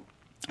grateful.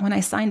 When I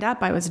signed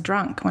up, I was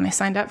drunk. When I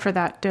signed up for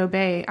that Doe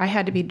Bay, I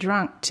had to be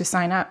drunk to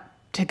sign up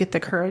to get the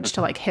courage to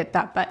like hit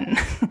that button.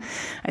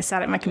 I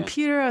sat at my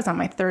computer, I was on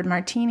my third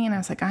martini, and I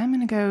was like, I'm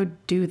going to go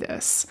do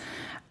this.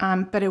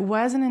 But it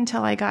wasn't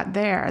until I got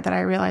there that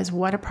I realized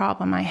what a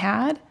problem I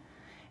had.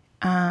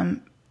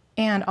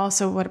 And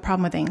also what a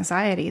problem with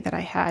anxiety that I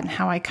had and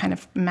how I kind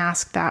of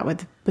masked that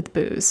with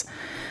booze.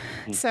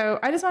 So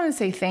I just wanted to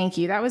say thank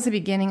you. That was the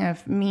beginning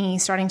of me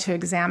starting to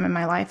examine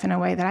my life in a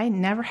way that I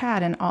never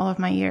had in all of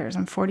my years.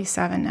 I'm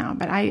 47 now,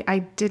 but I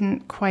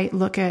didn't quite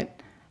look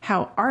at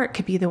how art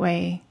could be the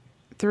way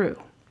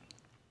through.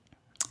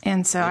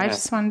 And so I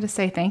just wanted to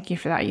say thank you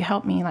for that. You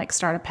helped me like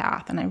start a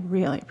path, and I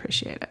really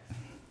appreciate it.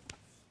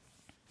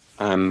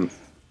 I'm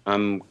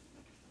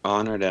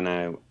honored, and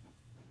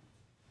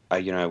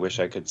I wish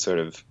I could sort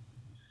of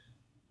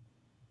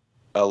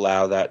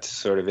allow that to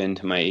sort of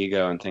into my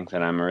ego and think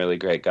that I'm a really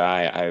great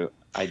guy.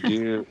 I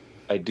do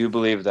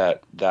believe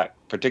that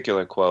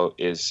particular quote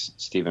is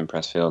Steven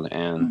Pressfield,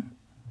 and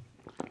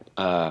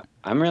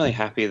I'm really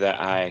happy that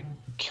I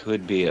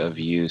could be of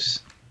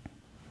use,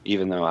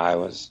 even though I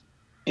was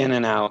in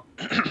and out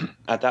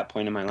at that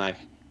point in my life.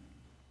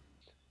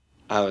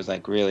 I was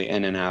like really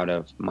in and out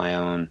of my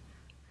own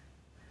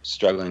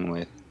struggling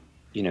with,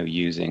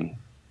 using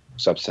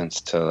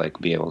substance to like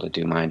be able to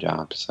do my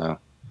job. So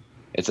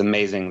it's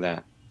amazing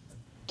that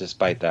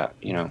despite that,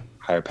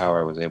 higher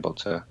power was able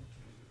to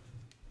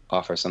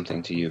offer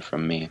something to you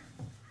from me.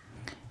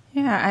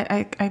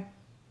 Yeah, I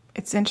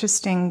it's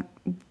interesting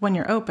when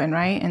you're open,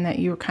 right? And that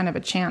you're kind of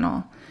a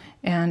channel.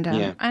 And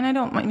and I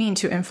don't mean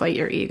to inflate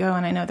your ego,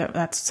 and I know that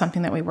that's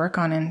something that we work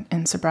on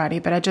in sobriety,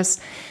 but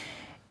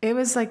it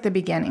was like the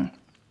beginning.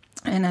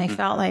 And I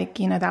felt like,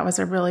 that was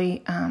a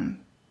really,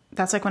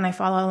 that's like when I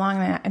follow along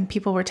that and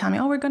people were telling me,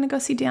 oh, we're going to go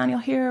see Daniel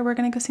here. We're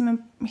going to go see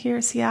him here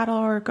in Seattle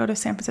or go to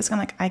San Francisco. I'm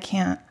like, I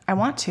can't. I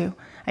want to.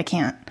 I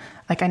can't.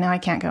 Like, I know I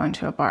can't go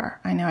into a bar.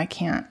 I know I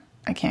can't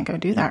go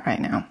do that right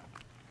now.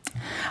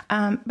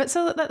 But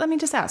so let me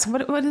just ask,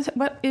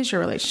 what is your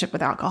relationship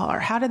with alcohol, or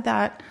how did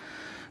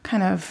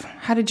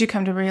you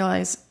come to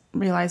realize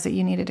that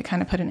you needed to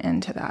kind of put an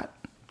end to that?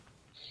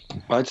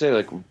 Well, I'd say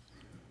like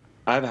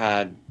I've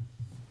had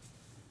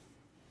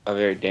a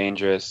very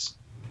dangerous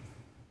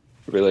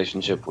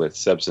relationship with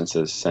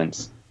substances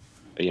since,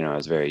 I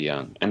was very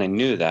young, and I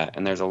knew that.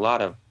 And there's a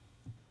lot of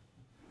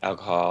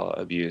alcohol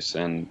abuse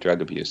and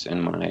drug abuse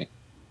in my,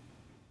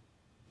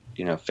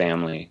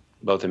 family,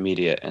 both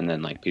immediate and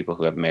then like people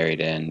who have married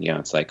in,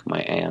 it's like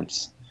my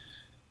aunts.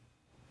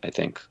 I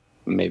think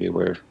maybe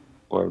or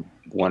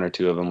one or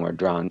two of them were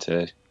drawn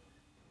to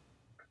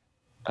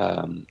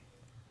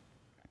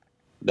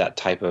that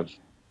type of,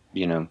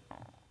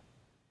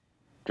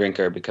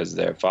 drinker because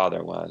their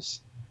father was.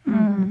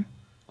 Mm-hmm.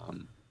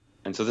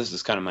 And so this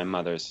is kind of my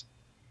mother's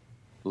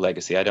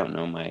legacy. I don't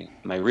know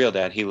my real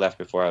dad. He left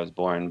before I was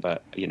born,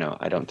 but,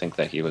 I don't think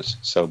that he was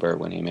sober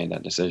when he made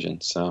that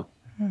decision. So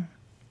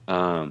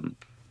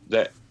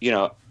that,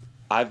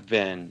 I've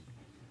been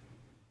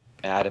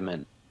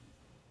adamant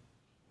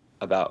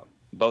about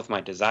both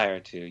my desire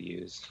to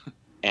use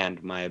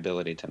and my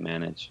ability to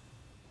manage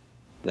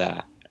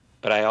that.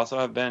 But I also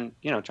have been,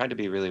 tried to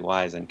be really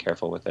wise and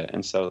careful with it.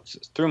 And so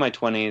through my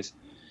 20s,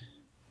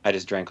 I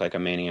just drank like a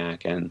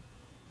maniac. And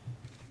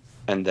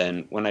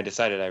then when I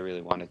decided I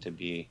really wanted to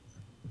be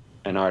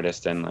an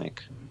artist and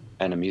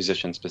a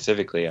musician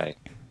specifically, I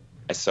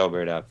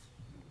sobered up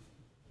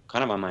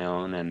kind of on my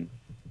own. And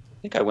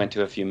I think I went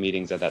to a few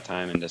meetings at that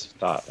time and just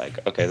thought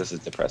like, okay, this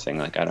is depressing.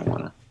 Like, I don't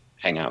want to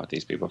hang out with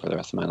these people for the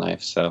rest of my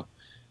life. So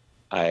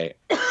I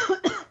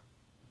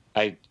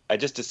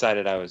just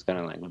decided I was going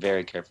to like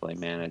very carefully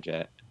manage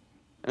it.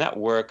 And that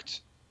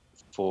worked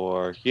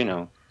for,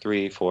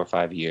 3, 4,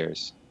 5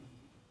 years.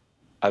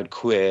 I would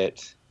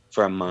quit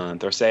for a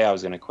month, or say I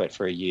was going to quit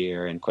for a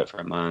year and quit for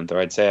a month, or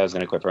I'd say I was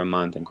going to quit for a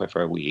month and quit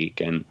for a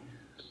week. And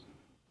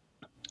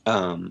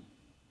I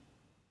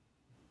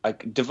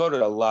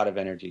devoted a lot of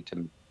energy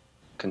to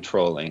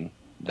controlling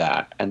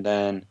that. And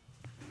then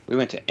we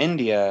went to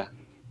India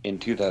in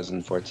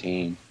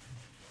 2014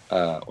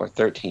 or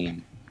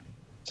 13.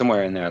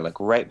 Somewhere in there, like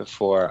right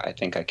before I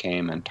think I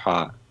came and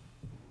taught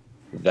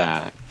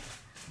that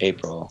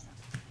April,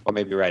 or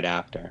maybe right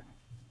after.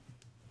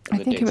 I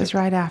think it was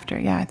right after.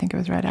 Yeah, I think it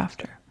was right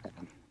after.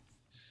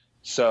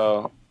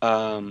 So,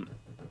 and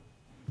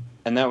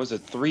that was a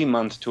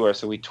 3-month tour.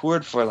 So we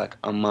toured for like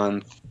a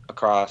month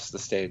across the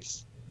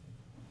States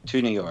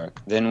to New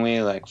York. Then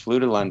we like flew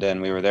to London.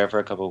 We were there for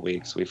a couple of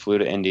weeks. We flew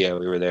to India.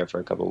 We were there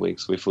for a couple of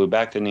weeks. We flew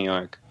back to New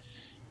York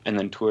and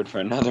then toured for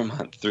another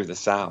month through the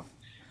South.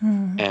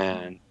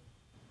 And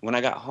when I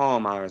got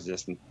home, I was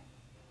just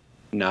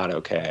not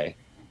okay.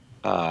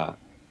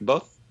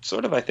 Both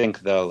sort of, I think,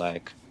 though,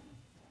 like,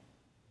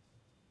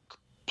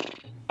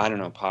 I don't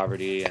know,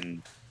 poverty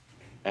and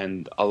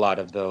a lot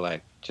of the,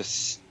 like,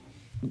 just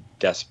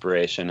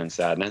desperation and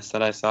sadness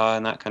that I saw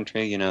in that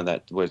country,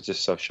 that was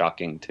just so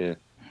shocking to,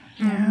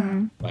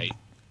 like,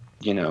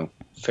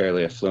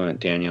 fairly affluent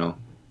Daniel.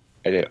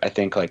 I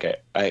think, like,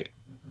 it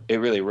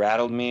really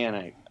rattled me, and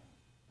I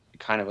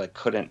kind of, like,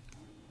 couldn't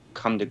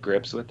come to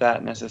grips with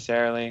that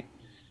necessarily.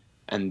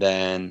 And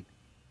then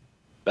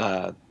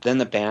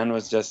the band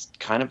was just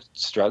kind of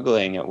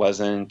struggling. It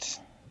wasn't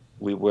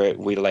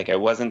it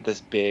wasn't this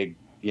big,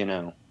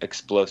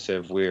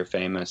 explosive, we're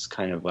famous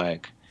kind of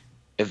like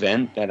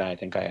event that I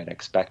think I had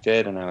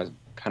expected, and I was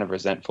kind of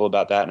resentful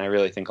about that. And I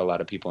really think a lot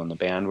of people in the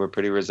band were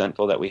pretty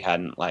resentful that we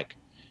hadn't like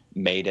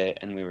made it,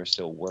 and we were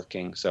still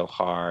working so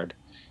hard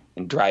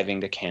and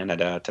driving to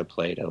Canada to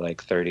play to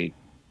like 30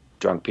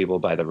 drunk people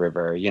by the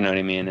river, you know what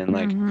I mean? And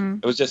like,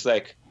 it was just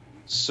like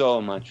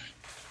so much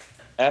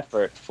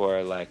effort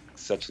for like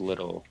such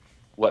little,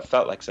 what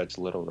felt like such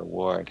little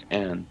reward.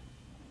 And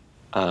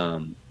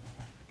I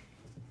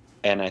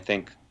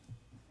think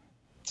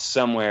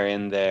somewhere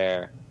in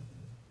there,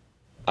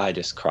 I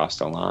just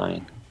crossed a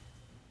line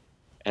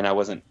and I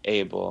wasn't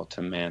able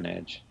to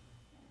manage.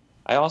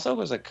 I also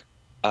was like,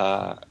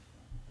 I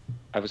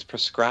was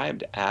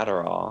prescribed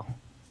Adderall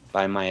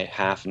by my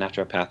half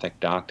naturopathic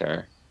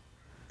doctor.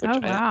 Which Oh,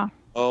 I wow. had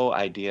no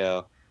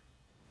idea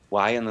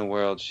why in the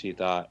world she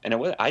thought, and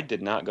I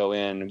did not go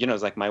in, it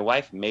was like my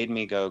wife made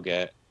me go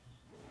get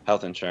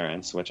health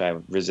insurance, which I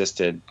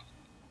resisted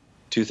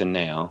tooth and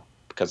nail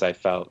because I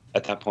felt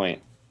at that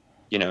point,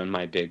 in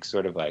my big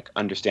sort of like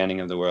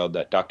understanding of the world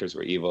that doctors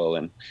were evil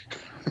and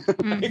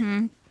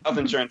Mm-hmm. health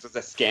insurance was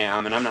a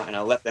scam and I'm not going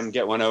to let them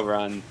get one over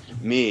on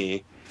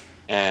me.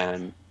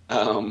 And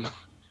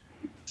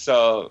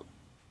so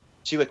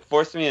she like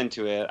forced me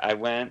into it.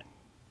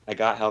 I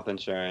got health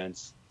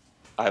insurance.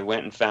 I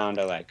went and found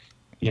a like,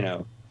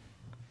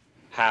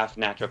 half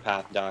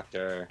naturopath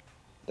doctor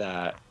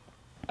that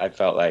I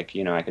felt like,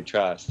 I could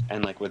trust.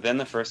 And like within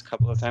the first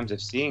couple of times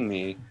of seeing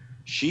me,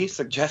 she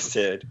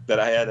suggested that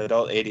I had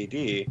adult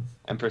ADD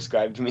and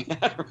prescribed me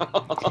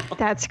Adderall.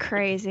 That's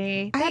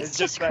crazy. That's It's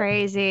just just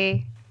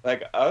crazy.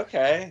 Like,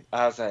 okay.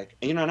 I was like,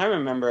 and I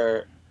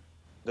remember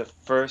the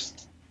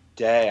first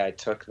day I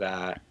took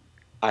that,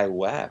 I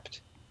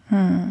wept.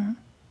 I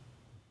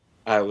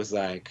was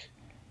like,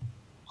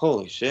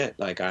 holy shit.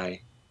 Like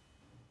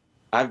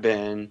I've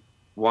been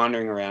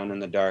wandering around in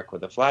the dark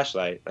with a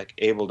flashlight, like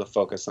able to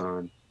focus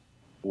on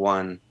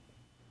one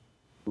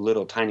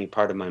little tiny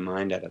part of my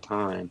mind at a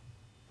time.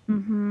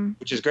 Mm-hmm.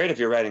 Which is great if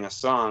you're writing a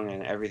song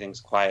and everything's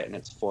quiet and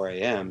it's 4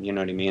 a.m., you know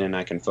what I mean? And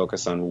I can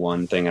focus on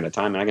one thing at a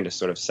time and I can just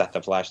sort of set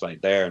the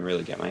flashlight there and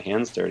really get my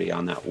hands dirty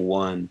on that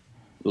one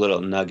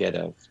little nugget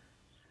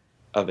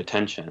of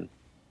attention.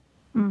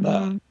 Mm-hmm.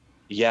 But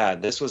yeah,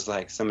 this was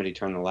like somebody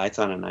turned the lights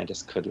on and I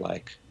just could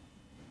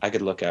I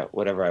could look at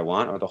whatever I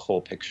want or the whole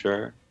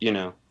picture,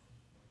 It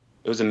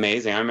was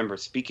amazing. I remember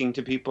speaking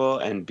to people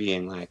and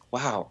being like,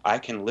 wow, I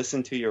can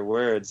listen to your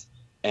words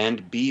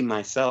and be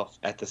myself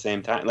at the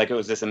same time. Like it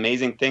was this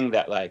amazing thing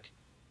that like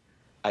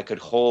I could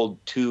hold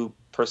two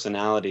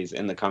personalities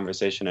in the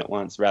conversation at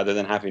once rather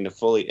than having to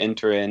fully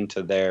enter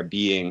into their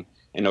being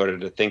in order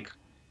to think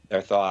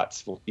their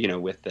thoughts,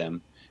 with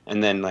them,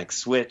 and then like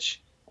switch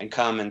and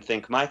come and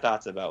think my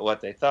thoughts about what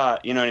they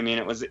thought. You know what I mean?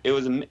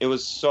 It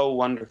was so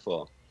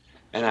wonderful.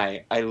 And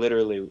I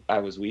literally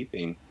was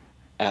weeping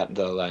at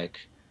the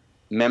like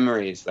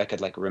memories. I could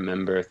like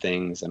remember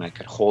things and I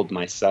could hold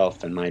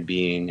myself and my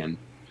being and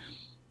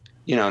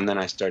and then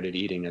I started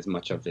eating as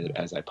much of it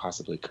as I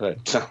possibly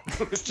could. So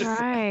it was just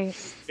Right.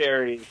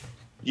 very,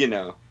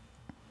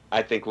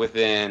 I think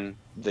within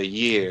the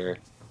year,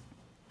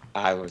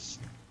 I was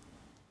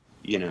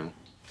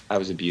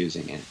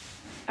abusing it.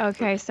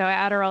 Okay, so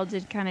Adderall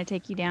did kind of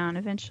take you down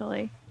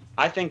eventually.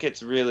 I think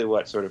it's really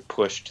what sort of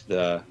pushed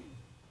the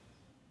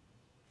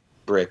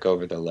brick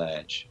over the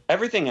ledge.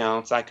 Everything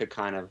else I could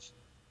kind of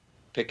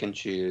pick and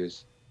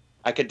choose.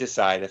 I could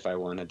decide if I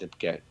wanted to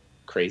get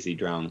crazy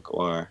drunk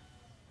or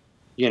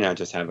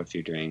just have a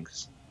few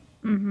drinks.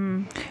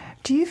 Mm-hmm.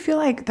 Do you feel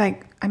like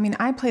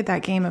I played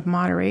that game of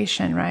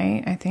moderation,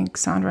 right? I think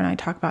Sandra and I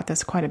talk about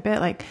this quite a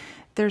bit. Like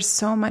there's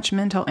so much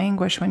mental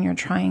anguish when you're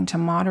trying to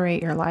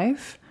moderate your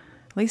life.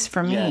 At least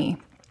for me,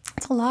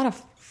 it's a lot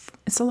of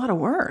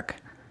work.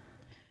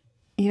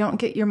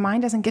 Your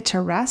mind doesn't get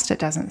to rest. It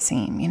doesn't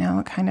seem,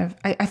 it kind of,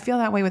 I feel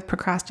that way with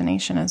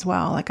procrastination as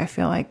well. Like I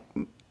feel like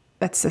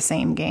that's the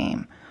same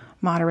game,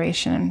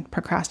 moderation and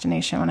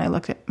procrastination. When I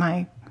looked at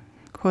my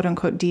quote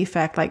unquote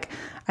defect, like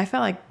I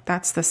felt like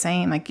that's the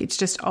same. Like it's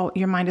just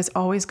your mind is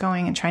always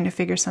going and trying to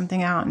figure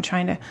something out and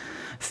trying to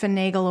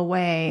finagle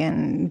away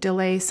and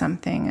delay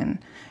something.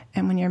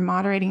 And when you're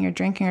moderating your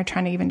drinking or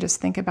trying to even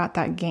just think about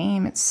that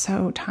game, it's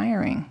so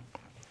tiring.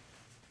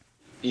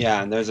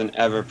 Yeah, and there's an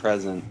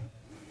ever-present,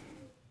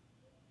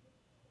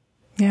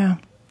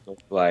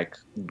 like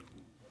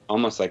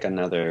almost like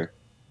another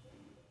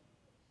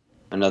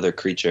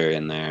creature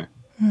in there.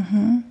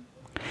 Mm-hmm.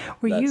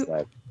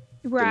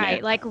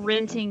 Right, like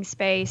renting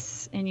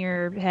space in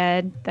your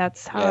head.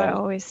 That's how I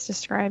always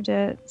described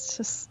it. It's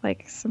just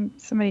like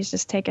somebody's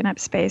just taking up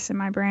space in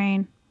my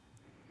brain.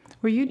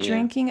 Were you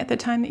drinking at the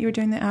time that you were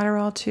doing the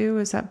Adderall too?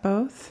 Was that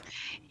both?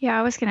 Yeah,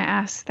 I was going to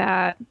ask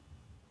that.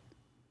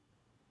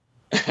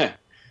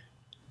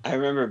 I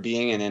remember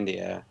being in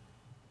India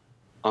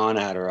on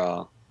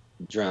Adderall,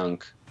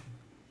 drunk,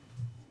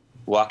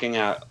 walking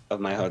out of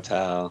my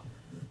hotel,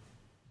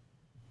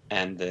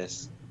 and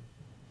this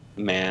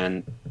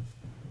man,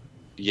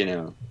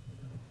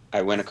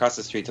 I went across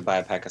the street to buy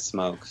a pack of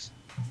smokes,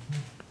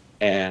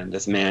 and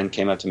this man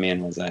came up to me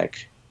and was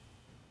like,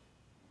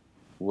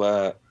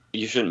 "What?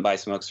 You shouldn't buy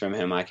smokes from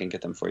him. I can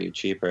get them for you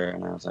cheaper."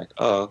 And I was like,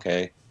 "Oh,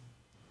 okay.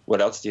 What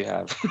else do you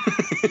have?"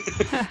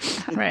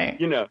 Right.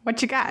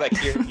 What you got? Like,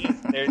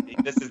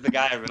 this is the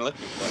guy I've been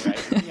looking for,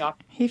 right?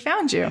 He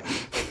found you.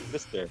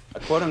 Sister, a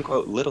quote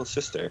unquote little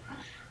sister,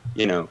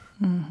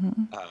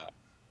 Mm-hmm.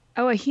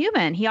 A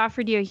human. He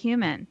offered you a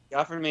human. He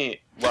offered me,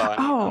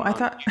 I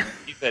thought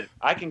he said,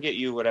 "I can get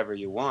you whatever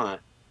you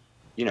want,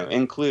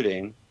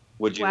 including,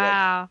 would you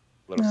like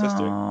little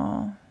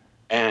sister?"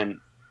 And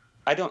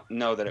I don't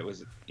know that it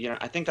was,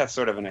 I think that's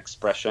sort of an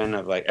expression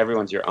of like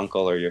everyone's your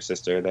uncle or your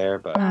sister there,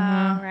 but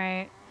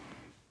right.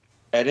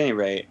 At any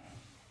rate,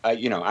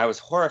 I was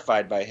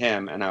horrified by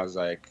him, and I was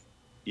like,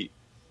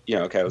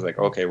 okay, I was like,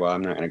 okay, well,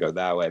 I'm not going to go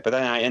that way. But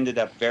then I ended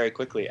up very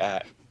quickly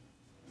at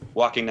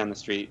walking down the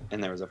street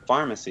and there was a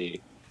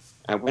pharmacy.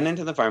 I went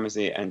into the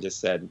pharmacy and just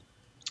said,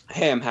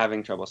 hey, I'm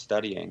having trouble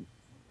studying.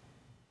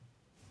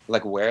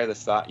 Like, where are the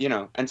thought, you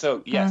know? And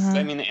so, yes,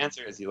 I mean, the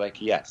answer is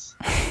like, yes.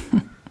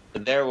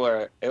 There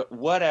were,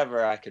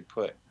 whatever I could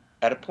put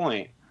at a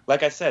point,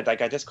 like I said,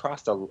 like I just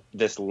crossed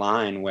this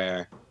line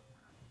where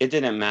it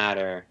didn't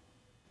matter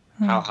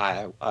how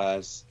high I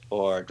was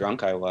or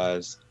drunk I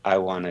was. I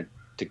wanted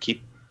to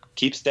keep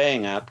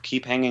staying up,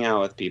 keep hanging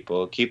out with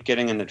people, keep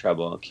getting into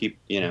trouble, keep,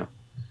 you know,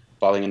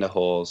 falling into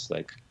holes,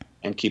 like,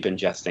 and keep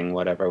ingesting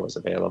whatever was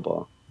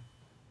available.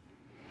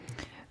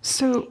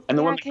 So, and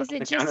the woman on the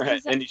counter,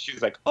 and she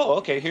was like, oh,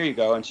 okay, here you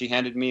go. And she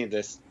handed me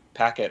this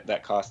packet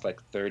that cost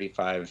like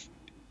 35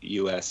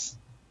 US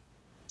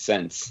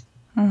cents.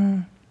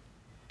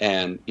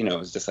 And, you know, it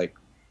was just like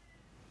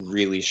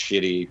really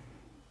shitty,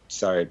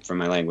 sorry for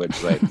my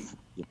language, like,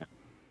 you know,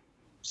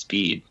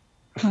 speed.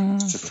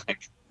 It's just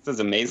like, this is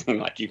amazing.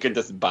 Like, you could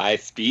just buy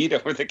speed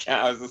over the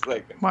counter. I was just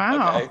like,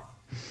 wow. Okay.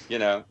 You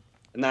know,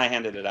 and then I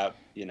handed it out,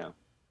 you know.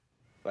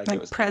 Like it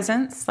was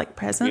presents? Like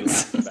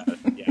presents?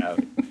 Yeah.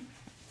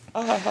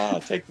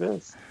 Take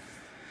this.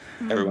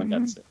 Everyone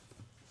got sick.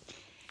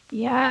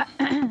 Yeah.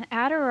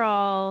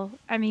 Adderall,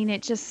 I mean,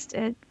 it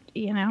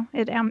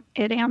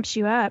amps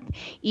you up,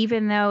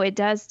 even though it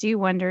does do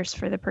wonders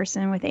for the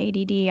person with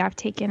ADD. I've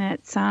taken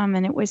it some,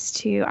 and it was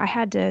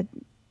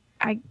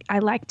I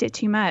liked it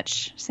too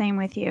much. Same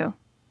with you.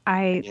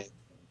 I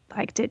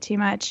liked it too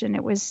much, and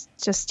it was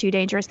just too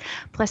dangerous.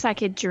 Plus, I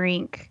could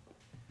drink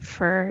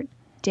for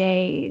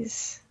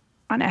days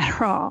on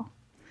Adderall.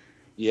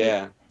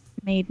 Yeah.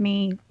 It made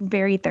me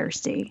very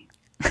thirsty.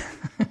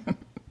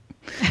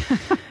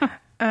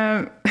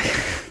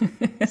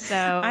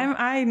 So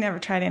I never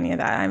tried any of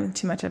that. I'm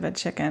too much of a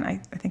chicken. I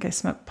think I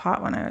smoked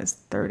pot when I was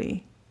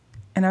 30,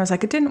 and I was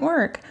like, it didn't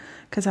work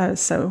because I was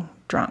so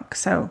drunk.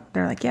 So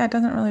they're like, yeah, it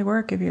doesn't really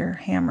work if you're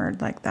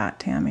hammered like that,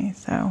 Tammy.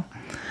 So,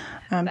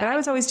 but I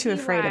was always too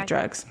afraid of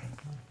drugs.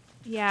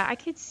 Yeah, I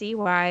could see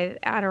why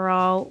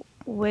Adderall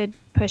would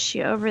push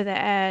you over the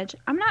edge.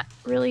 I'm not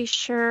really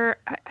sure.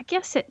 I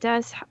guess it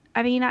does.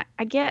 I mean,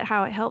 I get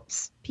how it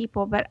helps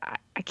people, but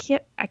I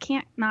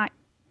can't not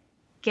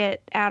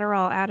get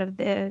Adderall out of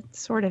the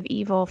sort of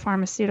evil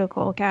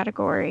pharmaceutical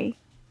category.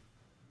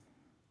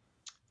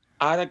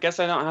 I guess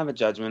I don't have a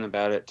judgment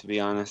about it, to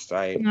be honest.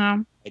 I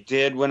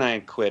did when I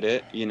quit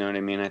it, you know what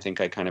I mean? I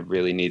think I kind of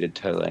really needed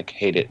to like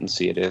hate it and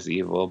see it as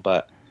evil,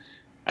 but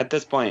at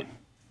this point,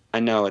 I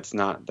know it's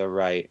not the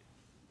right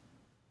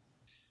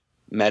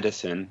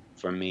medicine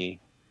for me.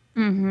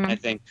 I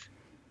think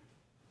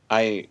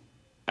I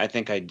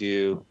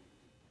do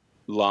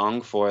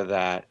long for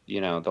that,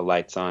 you know, the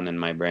lights on in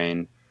my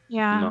brain.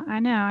 Yeah, I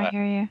know. I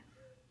hear you.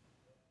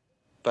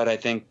 But I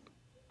think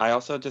I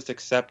also just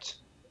accept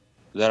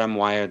that I'm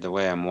wired the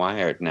way I'm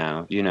wired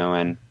now, you know,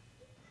 and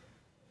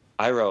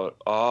I wrote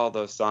all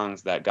those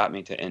songs that got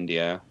me to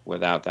India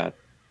without that.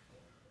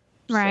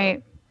 Right.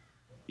 So,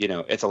 you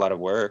know, it's a lot of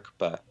work,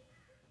 but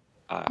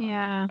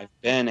yeah,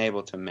 I've been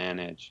able to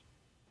manage.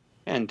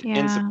 And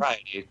in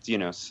sobriety, it's, you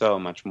know, so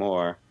much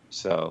more.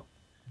 So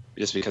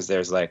just because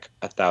there's like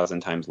 1,000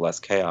 times less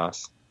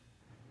chaos.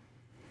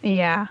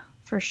 Yeah,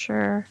 for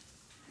sure.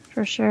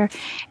 For sure.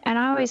 And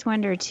I always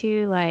wonder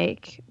too,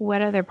 like,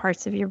 what other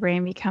parts of your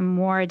brain become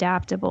more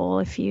adaptable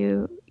if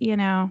you've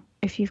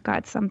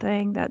got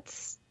something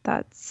that's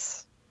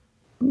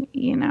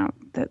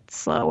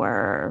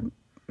slower,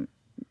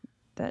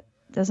 that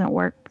doesn't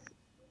work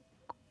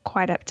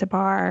quite up to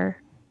par.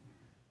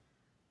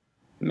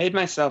 Made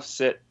myself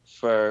sit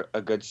for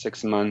a good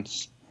 6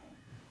 months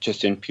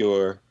just in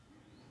pure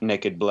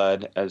naked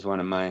blood, as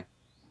one of my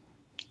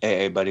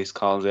AA buddies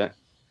calls it.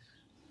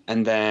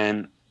 And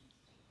then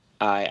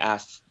I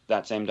asked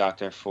that same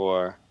doctor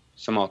for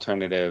some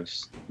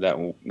alternatives that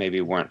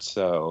maybe weren't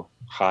so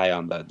high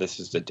on the this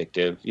is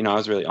addictive. You know, I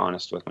was really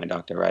honest with my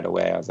doctor right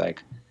away. I was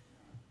like,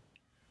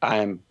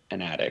 I'm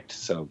an addict,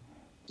 so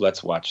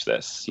let's watch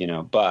this, you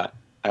know. But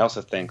I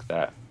also think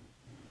that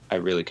I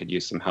really could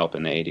use some help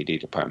in the ADD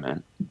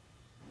department.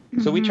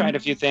 So we tried a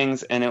few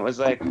things, and it was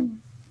like,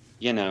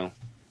 you know,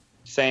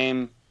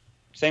 same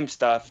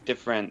stuff,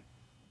 different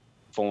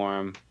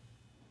form.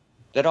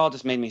 That all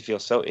just made me feel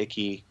so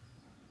icky,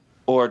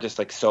 or just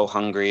like so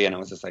hungry, and I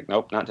was just like,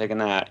 nope, not taking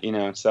that, you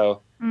know.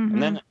 So and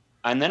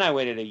then I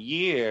waited a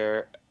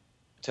year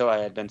till I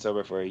had been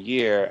sober for a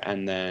year,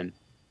 and then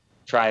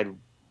tried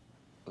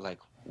like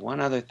one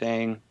other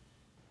thing,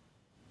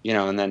 you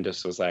know, and then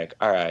just was like,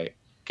 all right,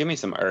 give me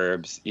some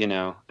herbs, you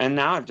know. And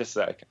now I've just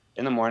like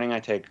in the morning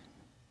I take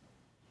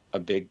a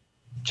big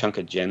chunk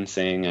of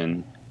ginseng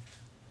and,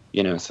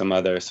 you know, some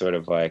other sort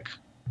of like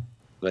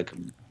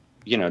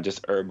you know,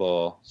 just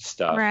herbal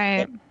stuff.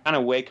 Right. That kind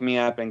of wake me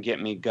up and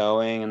get me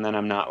going, and then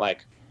I'm not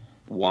like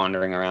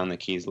wandering around the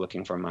keys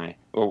looking for my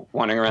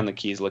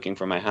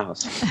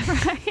house.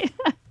 Right.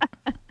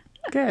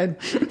 Good.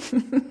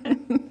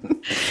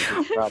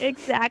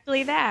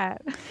 Exactly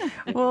that.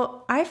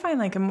 Well, I find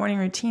like a morning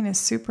routine is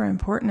super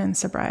important in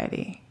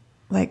sobriety.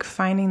 like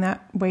finding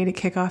that way to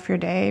kick off your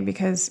day,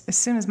 because as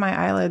soon as my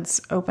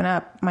eyelids open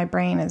up, my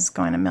brain is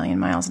going a million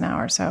miles an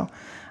hour. So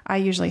I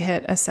usually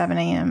hit a 7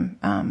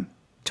 a.m.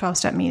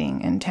 12-step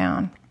meeting in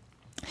town.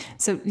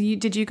 So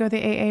did you go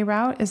the AA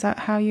route? Is that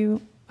how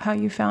you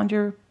found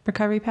your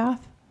recovery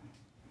path?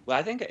 Well,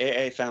 I think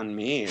AA found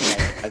me.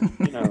 Like,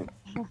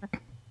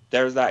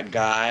 there was that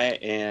guy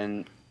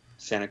in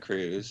Santa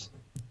Cruz,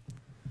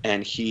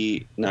 and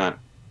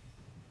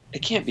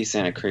it can't be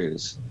Santa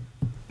Cruz.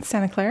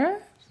 Santa Clara?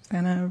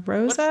 Santa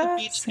Rosa?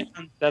 What's the beach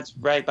town that's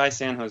right by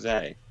San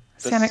Jose?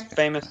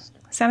 Famous.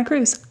 Santa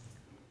Cruz.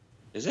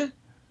 Is it?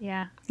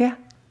 Yeah. Yeah.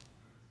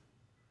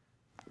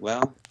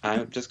 Well,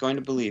 I'm just going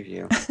to believe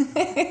you.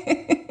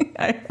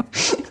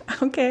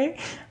 Okay.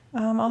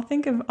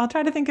 I'll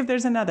try to think if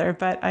there's another,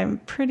 but I'm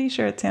pretty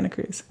sure it's Santa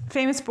Cruz.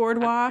 Famous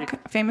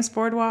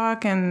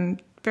boardwalk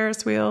and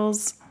Ferris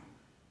wheels.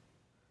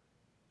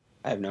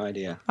 I have no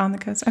idea. On the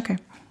coast. Okay.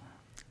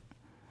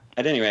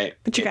 At any rate.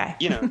 But your guy.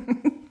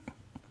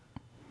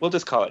 We'll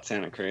just call it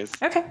Santa Cruz.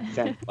 Okay.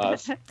 Santa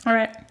Claus. All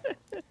right.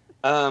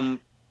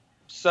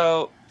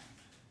 So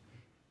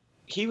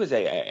he was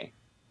AA.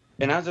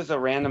 And I was just a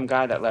random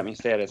guy that let me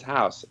stay at his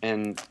house.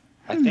 And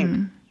I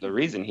think the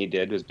reason he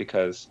did was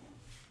because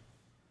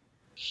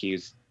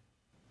he's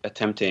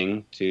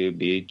attempting to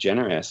be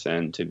generous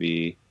and to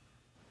be,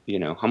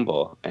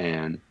 humble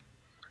and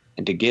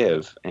to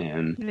give.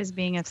 And He was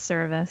being of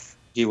service.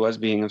 he was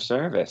being of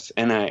service.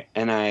 And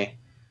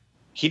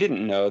he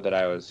didn't know that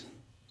I was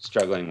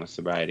struggling with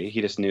sobriety.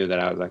 He just knew that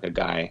I was like a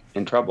guy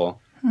in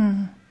trouble.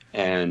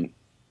 And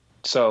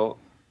so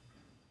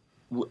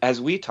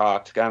as we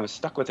talked, I was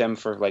stuck with him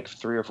for like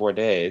 3 or 4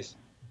 days.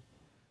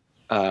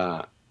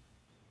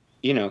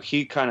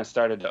 He kind of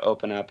started to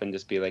open up and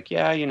just be like,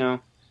 yeah,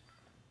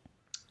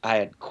 I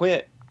had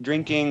quit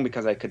drinking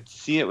because I could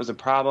see it was a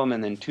problem.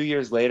 And then 2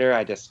 years later,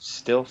 I just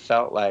still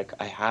felt like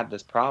I had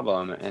this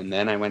problem. And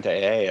then I went to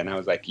AA and I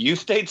was like, you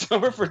stayed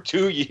sober for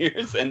 2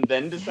 years and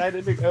then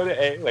decided to go to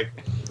AA? Like,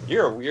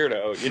 you're a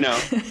weirdo,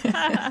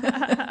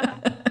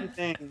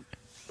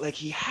 Like,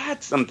 he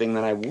had something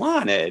that I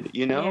wanted,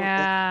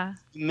 Yeah. Like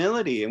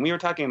humility. And we were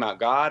talking about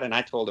God, and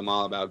I told him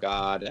all about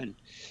God. And,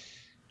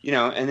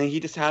 and then he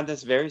just had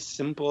this very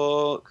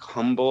simple,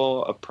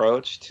 humble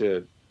approach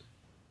to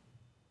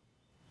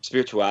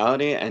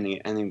spirituality. And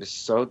he was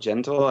so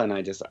gentle. And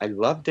I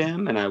loved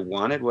him, and I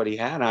wanted what he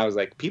had. I was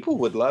like, people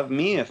would love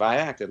me if I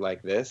acted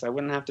like this. I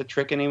wouldn't have to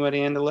trick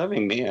anybody into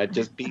loving me. I'd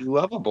just be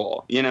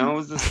lovable. He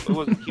was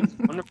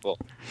wonderful.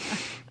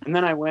 And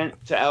then I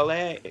went to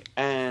LA,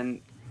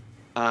 and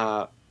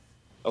a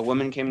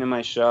woman came to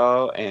my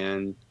show,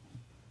 and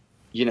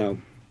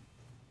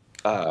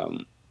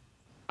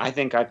I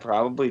think I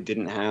probably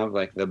didn't have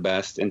like the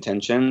best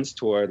intentions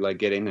toward like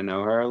getting to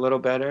know her a little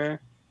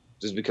better,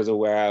 just because of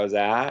where I was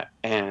at,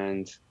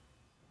 and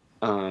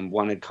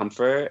wanted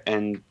comfort.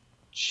 And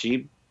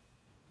she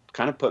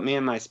kind of put me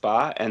in my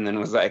spot, and then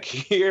was like,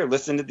 here,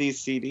 listen to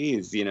these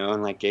CDs,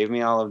 and like gave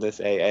me all of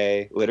this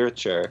AA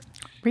literature.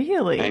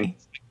 Really? And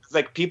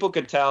like people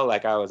could tell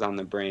like I was on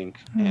the brink,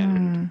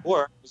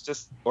 or it was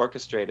just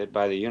orchestrated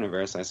by the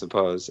universe, I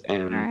suppose.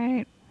 And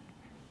Right.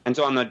 And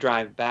so on the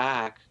drive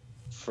back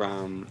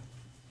from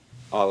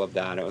all of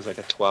that, it was like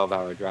a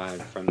 12-hour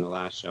drive from the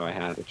last show I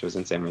had, which was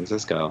in San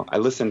Francisco. I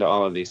listened to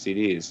all of these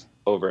CDs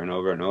over and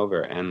over and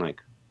over, and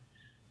like,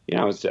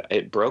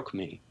 it broke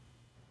me.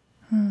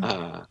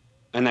 And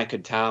I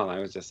could tell. I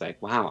was just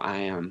like, wow,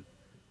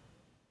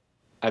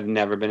 I've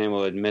never been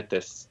able to admit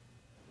this,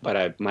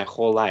 but my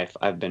whole life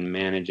I've been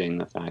managing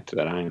the fact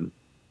that I am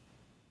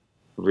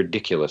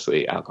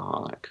ridiculously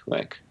alcoholic.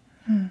 Like,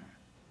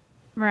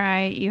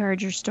 Right. You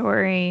heard your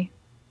story.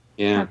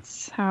 yeah.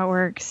 That's how it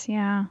works.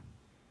 Yeah.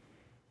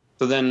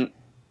 So then,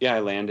 I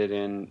landed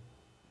in.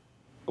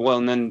 Well,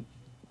 and then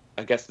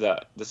I guess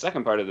the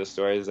second part of the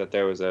story is that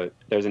there's an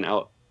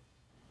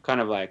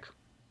kind of like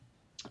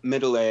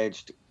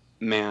middle-aged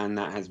man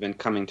that has been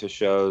coming to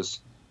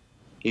shows.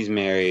 He's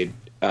married,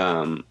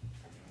 and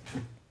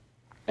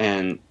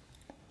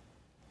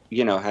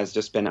has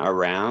just been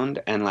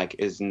around, and like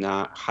is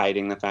not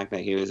hiding the fact that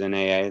he was in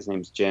AA. His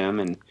name's Jim,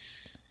 and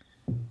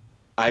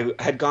I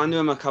had gone to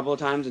him a couple of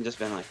times and just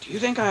been like, do you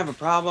think I have a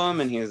problem?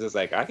 And he was just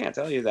like, I can't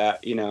tell you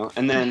that,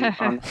 And then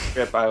on the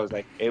trip, I was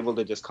like able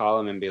to just call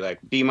him and be like,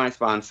 be my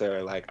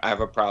sponsor. Like, I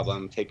have a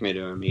problem. Take me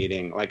to a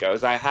meeting. Like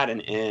I had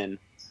an in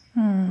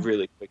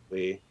really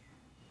quickly,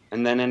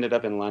 and then ended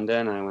up in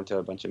London. And I went to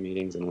a bunch of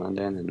meetings in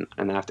London.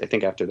 And I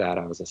think after that,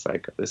 I was just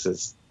like, this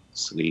is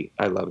sweet.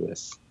 I love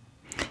this.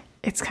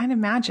 It's kind of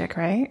magic,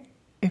 right?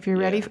 If you're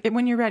ready,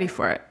 when you're ready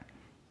for it,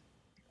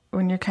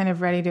 when you're kind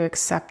of ready to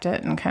accept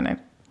it and kind of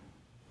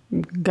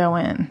go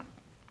in.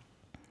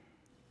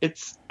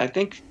 I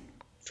think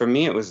for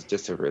me, it was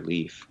just a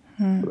relief.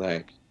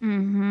 Like,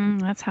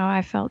 That's how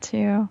I felt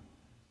too.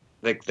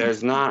 like I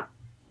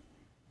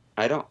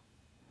don't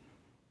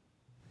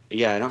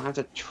have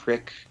to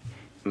trick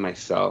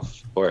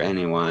myself or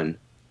anyone.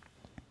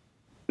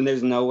 And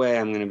there's no way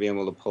I'm going to be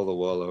able to pull the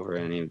wool over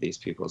any of these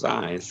people's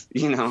eyes,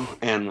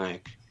 and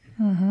like,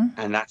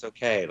 And that's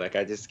okay. Like,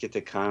 I just get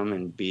to come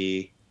and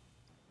be,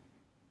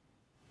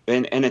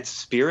 and it's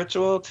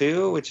spiritual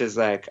too, which is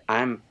like,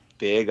 I'm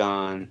big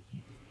on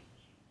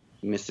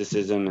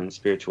mysticism and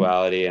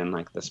spirituality and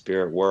like the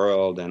spirit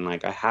world. And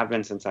like, I have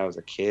been since I was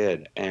a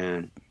kid.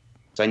 And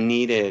so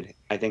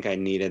I think I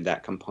needed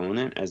that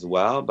component as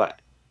well.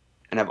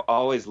 And I've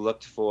always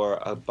looked for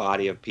a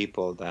body of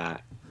people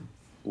that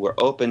were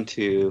open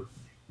to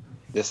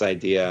this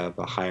idea of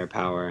a higher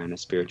power and a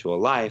spiritual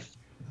life,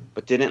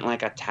 but didn't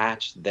like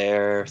attach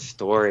their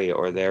story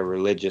or their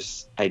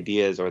religious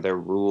ideas or their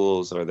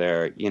rules or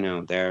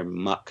their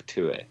muck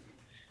to it.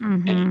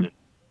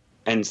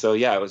 And so,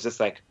 yeah, it was just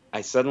like,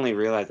 I suddenly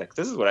realized like,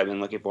 this is what I've been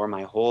looking for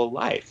my whole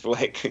life.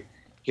 Like,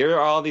 here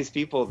are all these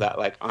people that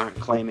like aren't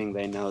claiming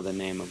they know the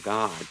name of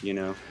God,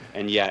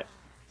 and yet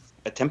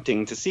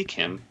attempting to seek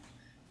him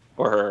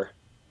or her.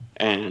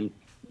 And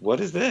what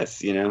is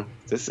this?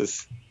 This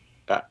is,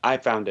 I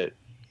found it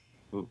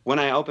when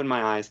I opened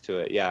my eyes to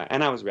it. Yeah.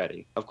 And I was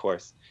ready, of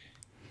course.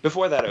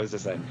 Before that, it was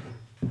just like,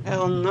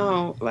 hell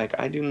no. Like,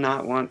 I do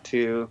not want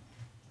to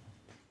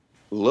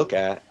look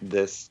at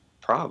this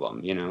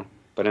problem,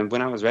 but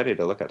when I was ready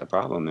to look at the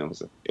problem,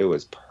 it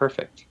was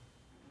perfect.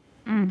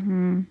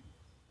 Yeah.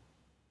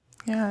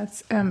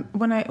 It's,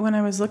 when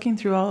I was looking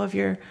through all of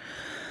your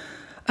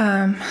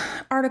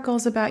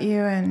articles about you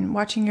and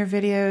watching your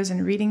videos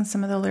and reading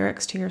some of the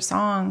lyrics to your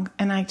song,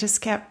 and I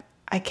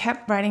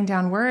kept writing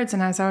down words,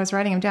 and as I was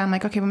writing them down, I'm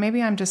like, okay, well,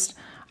 maybe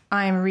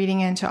I'm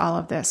reading into all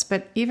of this.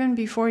 But even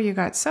before you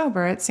got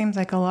sober, it seems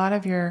like a lot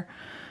of your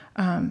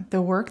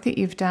the work that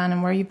you've done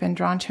and where you've been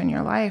drawn to in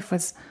your life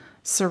was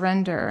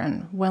surrender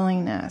and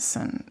willingness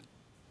and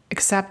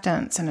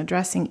acceptance and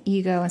addressing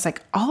ego. It's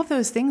like all of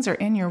those things are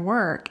in your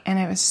work, and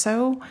it was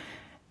so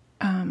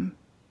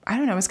I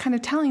don't know, it was kind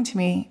of telling to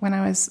me when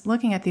I was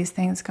looking at these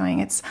things going,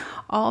 it's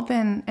all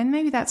been, and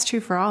maybe that's true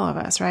for all of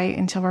us, right?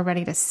 Until we're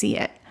ready to see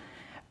it.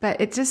 But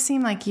it just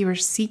seemed like you were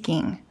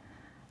seeking,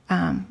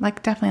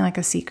 definitely like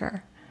a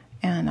seeker.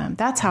 And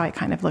that's how I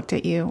kind of looked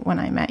at you when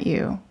I met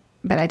you,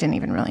 but I didn't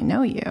even really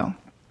know you.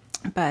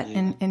 But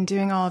in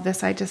doing all of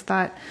this, I just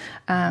thought,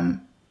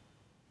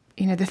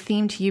 the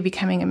theme to you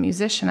becoming a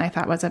musician, I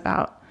thought was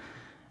about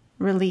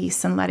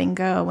release and letting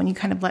go. When you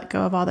kind of let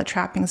go of all the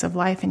trappings of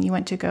life and you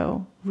went to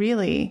go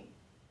really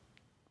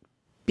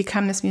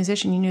become this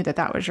musician, you knew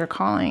that was your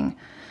calling.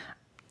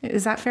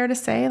 Is that fair to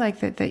say, like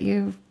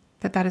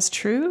that is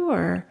true,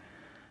 or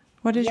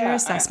what is your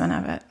assessment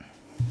of it?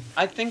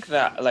 I think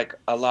that like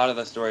a lot of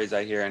the stories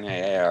I hear in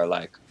AA are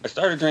like, I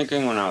started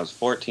drinking when I was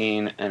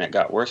 14 and it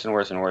got worse and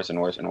worse and worse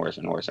and worse and worse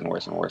and worse and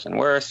worse and worse and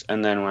worse.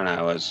 And then when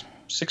I was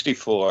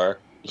 64,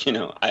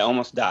 I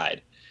almost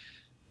died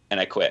and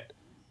I quit.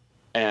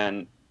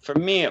 And for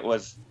me, it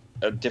was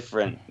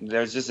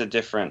there's just a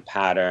different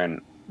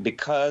pattern.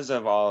 Because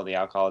of all of the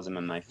alcoholism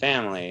in my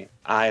family,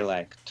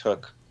 I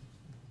took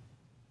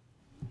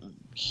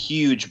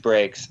huge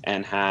breaks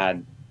and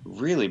had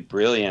really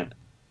brilliant,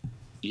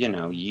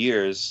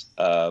 years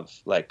of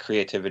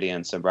creativity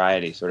and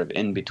sobriety sort of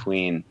in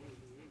between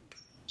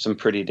some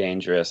pretty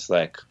dangerous,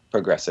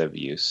 progressive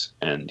use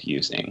and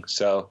using.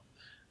 So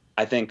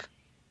I think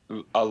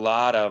a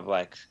lot of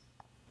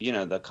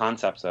the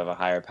concepts of a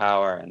higher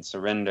power and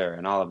surrender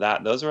and all of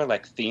that, those were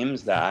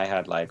themes that I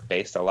had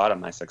based a lot of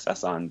my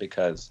success on,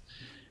 because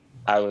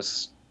I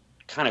was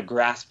kind of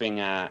grasping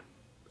at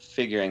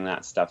figuring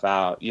that stuff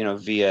out,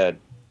 via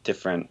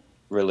different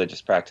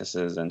religious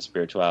practices and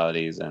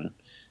spiritualities and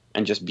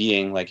just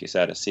being, like you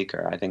said, a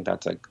seeker. I think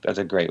that's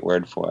a great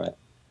word for it.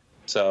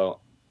 So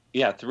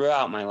yeah,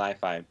 throughout my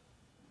life, I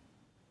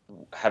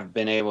have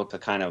been able to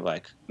kind of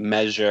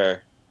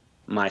measure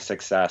my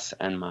success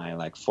and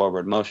my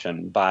forward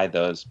motion by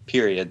those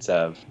periods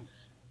of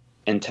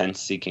intense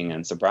seeking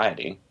and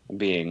sobriety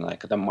being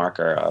the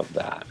marker of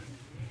that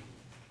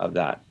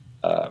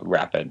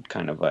rapid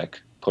kind of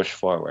push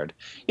forward,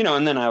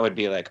 and then I would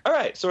be all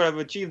right, so I've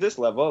achieved this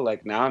level,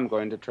 now I'm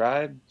going to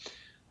try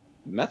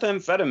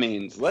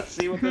methamphetamines, let's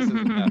see what this is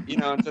about.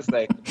 It's just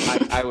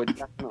I would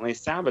definitely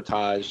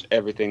sabotage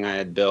everything I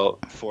had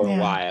built for a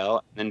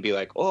while and then be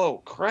oh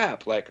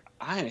crap,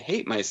 I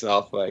hate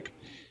myself,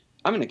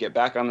 I'm going to get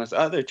back on this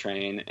other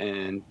train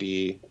and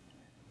be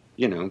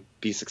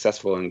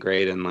successful and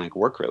great and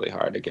work really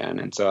hard again.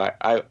 And so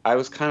I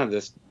was kind of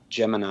this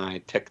Gemini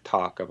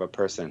TikTok of a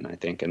person, I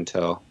think,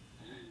 until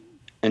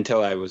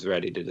I was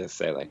ready to just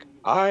say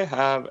I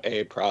have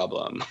a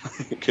problem.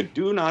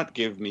 Do not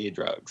give me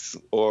drugs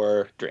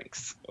or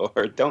drinks,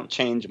 or don't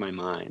change my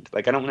mind.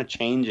 I don't want to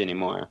change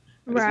anymore.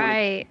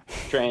 Right.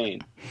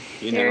 Train.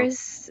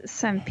 There's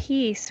some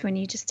peace when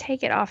you just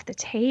take it off the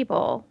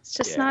table. It's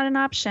just not an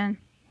option.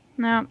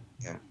 No.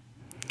 Yeah.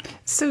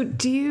 So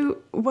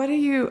what do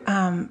you,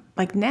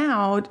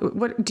 now,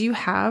 what do you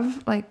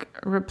have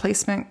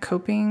replacement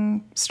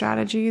coping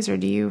strategies, or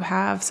do you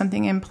have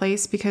something in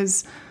place?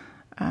 Because,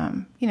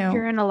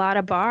 you're in a lot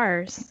of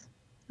bars,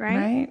 right?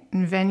 Right.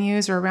 And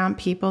venues or around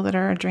people that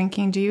are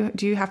drinking. Do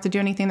you have to do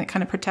anything that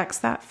kind of protects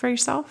that for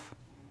yourself?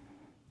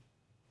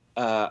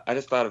 I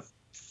just thought of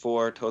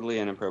 4 totally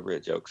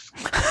inappropriate jokes.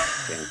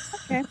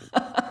 thinking.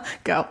 Okay.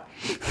 Go.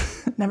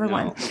 Number No.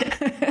 one.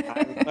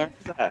 I learned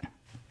that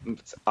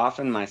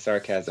often my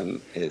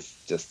sarcasm is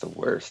just the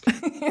worst.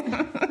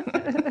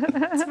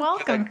 It's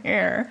welcome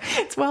here.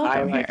 It's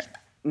welcome here.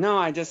 No,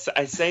 I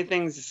say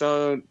things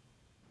so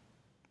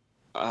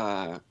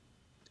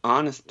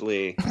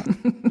honestly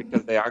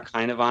because they are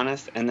kind of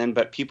honest,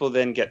 but people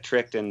then get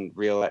tricked and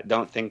realize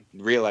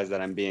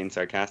that I'm being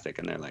sarcastic,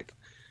 and they're like,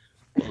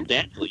 well,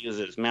 Daniel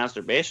uses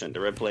masturbation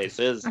to replace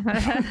his.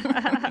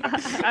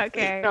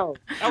 Okay. No,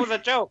 that was a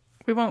joke.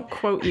 We won't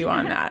quote you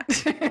on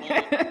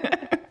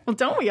that. Well,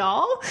 don't we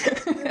all?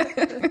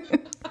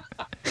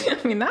 I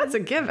mean, that's a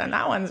given.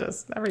 That one's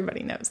just,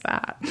 everybody knows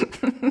that.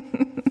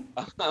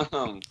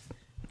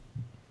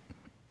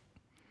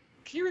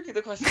 Can you repeat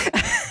the question?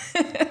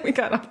 We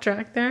got off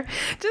track there.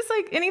 Just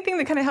like anything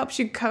that kind of helps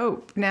you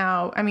cope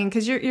now. I mean,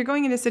 because you're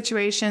going into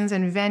situations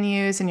and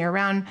venues and you're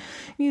around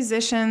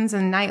musicians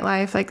and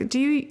nightlife. Like,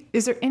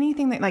 is there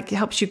anything that like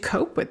helps you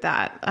cope with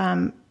that?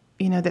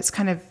 That's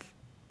kind of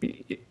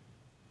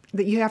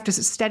that you have to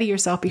steady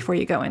yourself before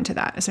you go into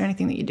that. Is there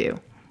anything that you do?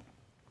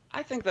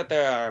 I think that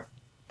there are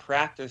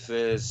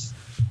practices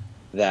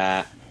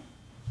that,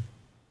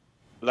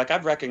 like,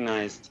 I've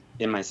recognized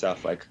in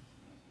myself, like,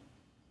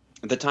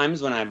 the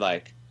times when I've,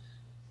 like,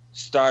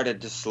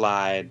 started to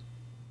slide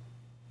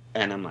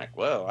and I'm like,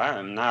 whoa,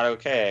 I'm not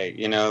okay.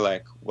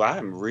 Well,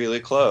 I'm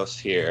really close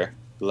here.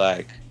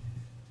 Like,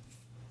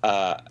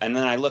 and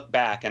then I look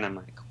back and I'm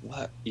like,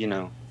 what,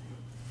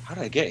 how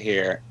did I get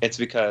here? It's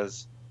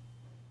because,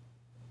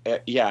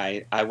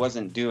 I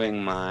wasn't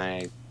doing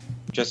my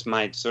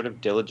sort of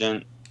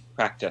diligent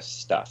practice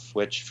stuff,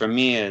 which for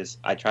me is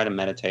I try to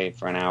meditate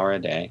for an hour a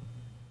day.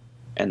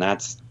 And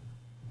that's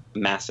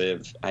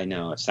massive. I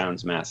know it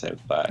sounds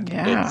massive, but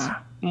it's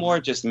more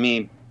just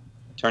me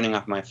turning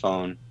off my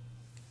phone,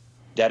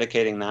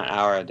 dedicating that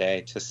hour a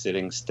day to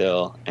sitting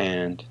still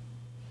and,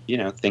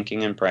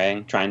 thinking and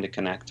praying, trying to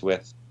connect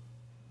with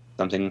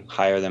something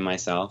higher than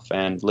myself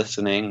and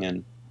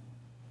listening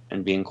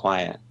and being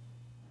quiet.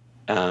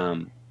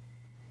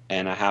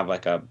 And I have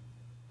like a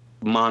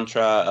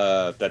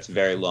mantra that's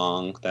very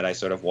long that I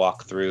sort of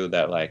walk through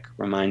that like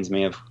reminds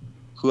me of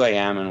who I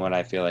am and what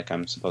I feel like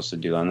I'm supposed to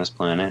do on this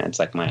planet. It's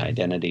like my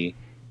identity,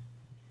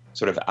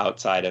 sort of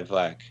outside of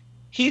like,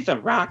 he's a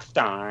rock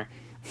star,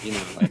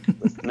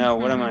 no,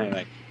 what am I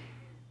like?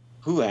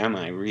 Who am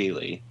I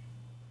really?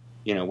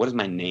 What does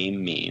my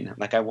name mean?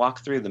 Like I walk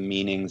through the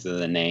meanings of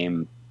the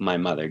name my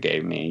mother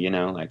gave me,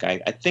 like I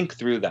think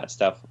through that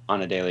stuff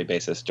on a daily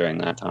basis during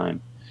that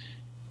time.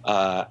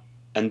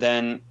 And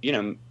then,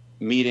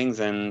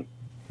 meetings and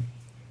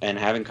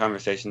having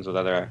conversations with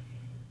other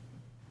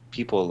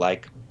people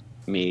like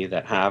me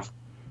that have,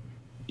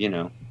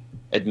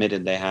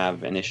 admitted they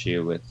have an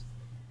issue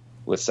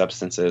with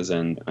substances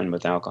and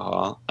with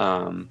alcohol.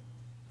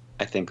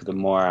 I think the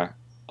more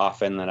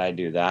often that I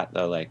do that,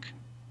 the like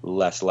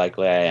less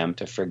likely I am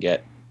to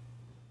forget,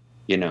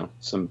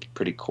 some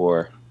pretty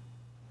core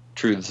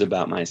truths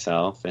about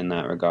myself in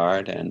that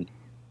regard. And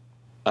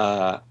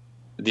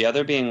the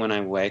other being when I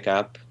wake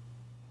up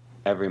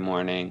every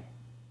morning,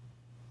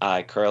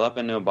 I curl up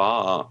into a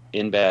ball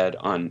in bed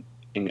on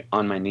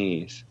my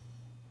knees,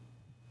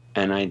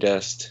 and I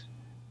just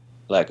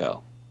let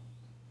go.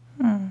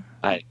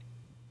 I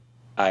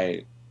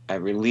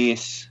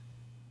release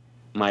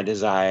my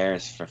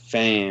desires for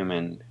fame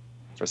and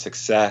for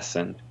success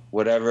and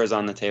whatever is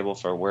on the table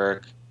for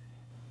work.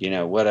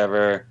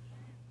 Whatever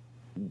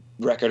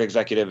record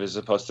executive is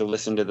supposed to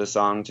listen to the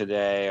song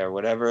today, or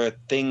whatever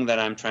thing that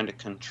I'm trying to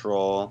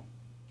control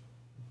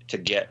to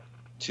get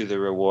to the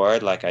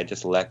reward, like I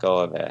just let go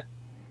of it.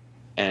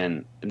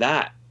 And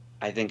that,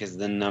 I think, is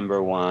the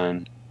number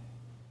one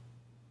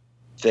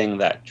thing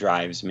that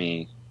drives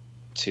me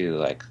to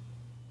like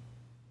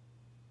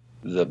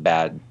the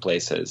bad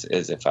places,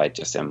 is if I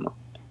just am,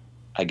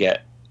 I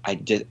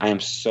am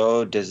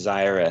so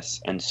desirous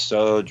and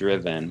so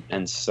driven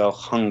and so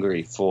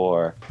hungry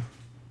for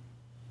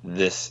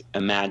this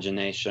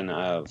imagination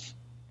of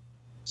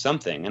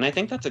something. And I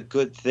think that's a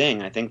good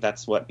thing. I think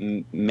that's what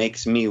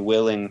makes me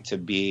willing to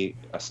be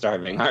a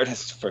starving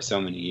artist for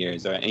so many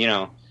years. Or,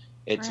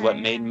 it's what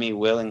made me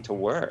willing to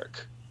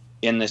work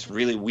in this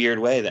really weird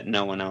way that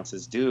no one else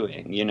is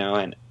doing,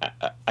 and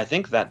I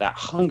think that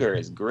hunger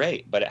is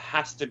great, but it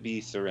has to be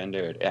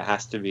surrendered. It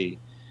has to be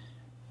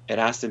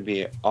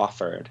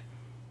offered,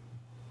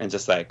 and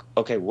just like,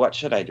 okay, what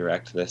should I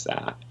direct this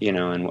at,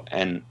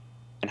 and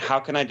how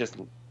can I just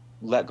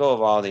let go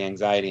of all the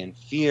anxiety and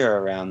fear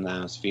around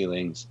those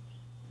feelings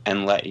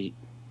and let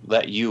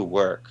you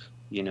work,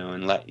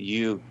 and let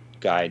you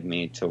guide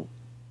me to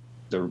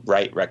the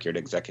right record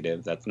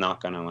executive that's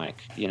not going to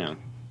like,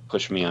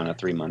 push me on a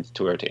 3-month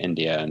tour to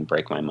India and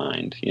break my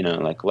mind,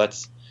 like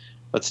let's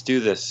do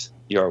this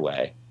your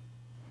way.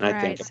 And I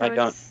think if so I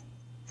don't, it's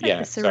like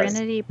the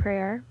serenity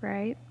prayer,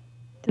 right?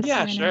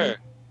 Serenity. Sure.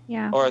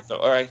 Yeah. Or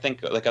I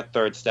think like a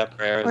third step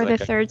prayer. Or like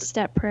the third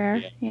step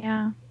prayer.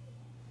 Yeah.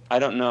 I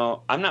don't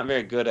know. I'm not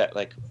very good at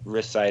like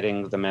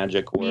reciting the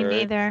magic word Me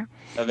neither.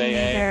 of Me AA.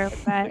 neither,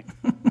 but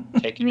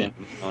Take it in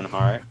my own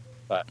heart.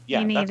 But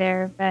yeah, Me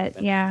neither,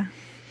 but yeah.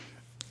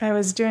 I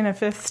was doing a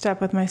 5th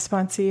step with my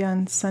sponsee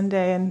on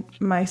Sunday, and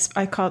I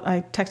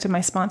texted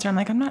my sponsor. I'm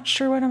like, I'm not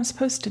sure what I'm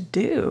supposed to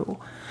do,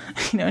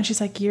 and she's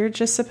like, you're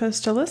just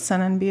supposed to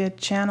listen and be a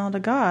channel to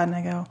God. And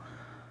I go,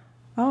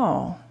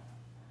 oh,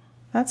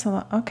 that's a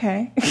lot.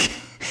 Okay.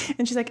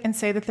 And she's like, and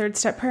say the 3rd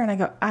step prayer. And I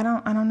go, I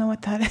don't know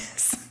what that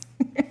is.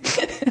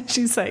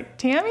 She's like,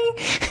 Tammy?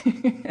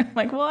 I'm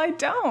like, well, I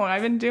don't.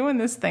 I've been doing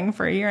this thing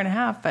for a year and a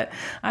half, but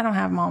I don't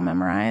have them all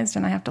memorized,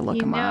 and I have to look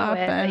them up.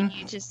 But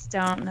you just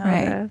don't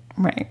know.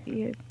 Right.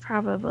 You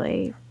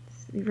probably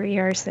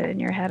rehearse it in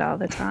your head all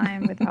the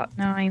time without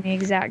knowing the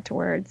exact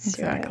words.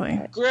 Exactly.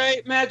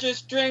 Great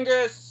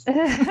Magistringus!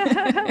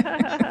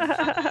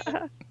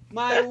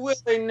 My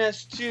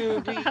willingness to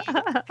be.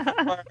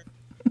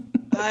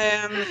 I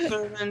am the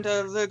servant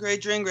of the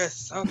great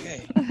Dringus.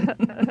 Okay.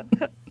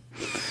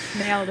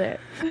 Nailed it.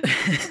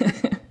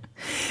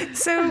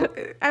 So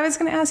I was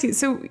going to ask you,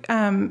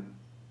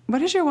 what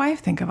does your wife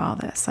think of all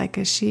this? Like,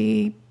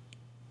 she's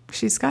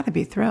got to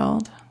be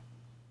thrilled.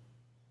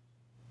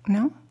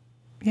 No?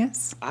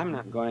 Yes? I'm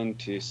not going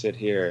to sit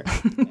here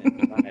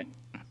and try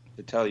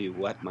to tell you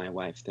what my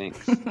wife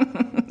thinks.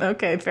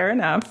 Okay, fair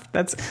enough.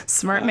 That's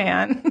smart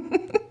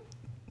man.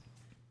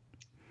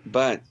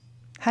 But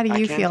how do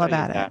you feel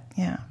about it?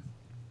 Yeah.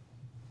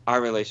 Our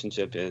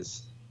relationship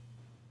is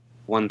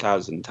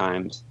 1,000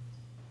 times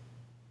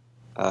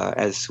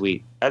as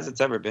sweet as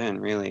it's ever been,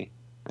 really.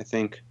 I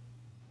think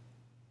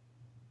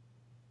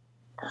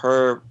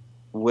her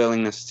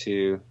willingness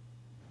to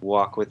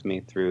walk with me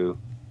through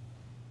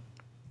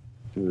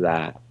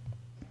that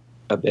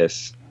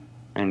abyss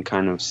and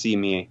kind of see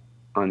me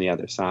on the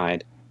other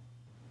side,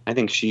 I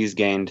think she's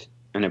gained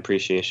an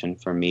appreciation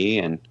for me,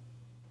 and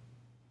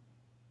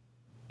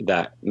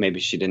that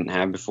maybe she didn't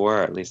have before,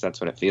 or at least that's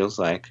what it feels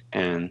like.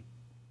 And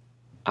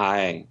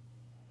I'm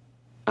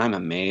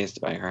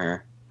amazed by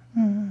her.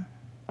 Mm.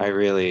 I'm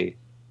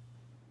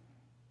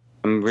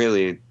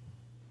really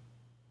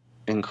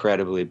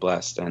incredibly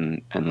blessed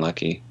and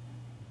lucky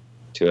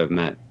to have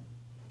met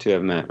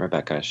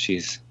Rebecca.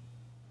 She's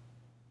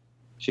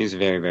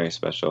very, very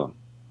special,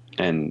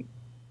 and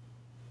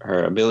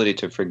her ability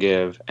to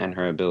forgive and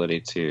her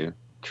ability to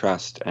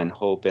trust and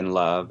hope and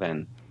love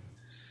and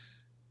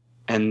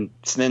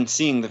then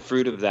seeing the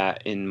fruit of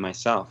that in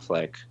myself.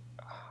 Like,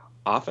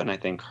 often I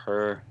think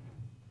her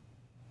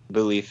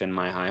belief in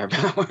my higher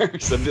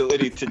power's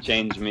ability to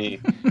change me,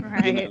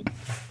 right,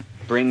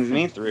 brings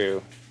me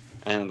through,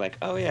 and like,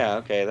 oh yeah,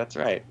 okay, that's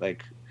right.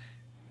 Like,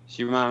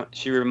 she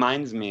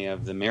reminds me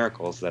of the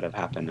miracles that have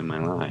happened in my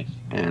life,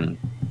 and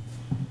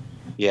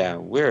yeah,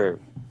 we're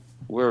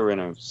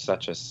in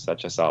such a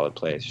solid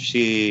place.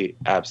 She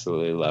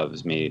absolutely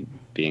loves me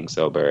being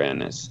sober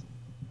and is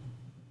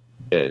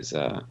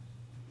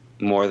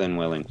more than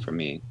willing for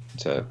me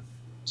to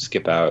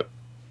skip out,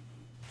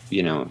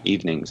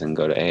 evenings and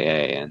go to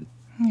AA and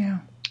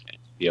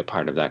be a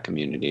part of that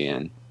community.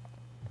 And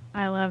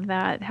I love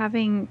that.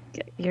 Having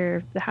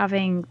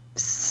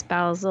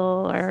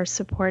spousal or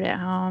support at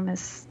home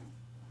is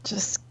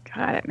just,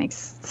 God, it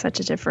makes such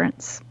a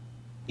difference.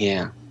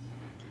 Yeah.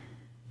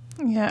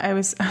 Yeah, I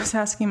was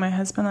asking my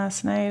husband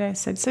last night. I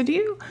said, so do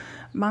you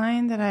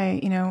mind that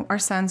our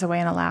son's away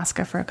in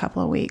Alaska for a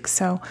couple of weeks.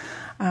 So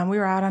we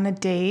were out on a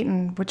date,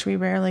 which we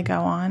rarely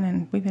go on,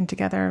 and we've been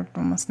together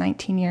almost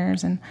 19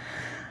 years. And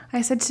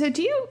I said, so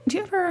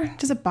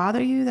does it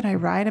bother you that I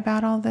write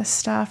about all this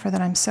stuff, or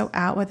that I'm so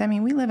out with? I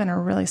mean, we live in a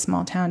really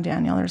small town,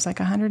 Daniel. There's like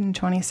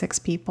 126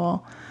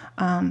 people.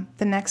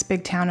 The next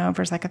big town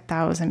over is like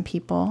 1,000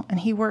 people, and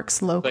he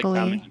works locally. Like,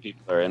 how many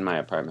people are in my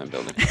apartment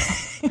building?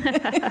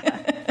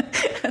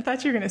 I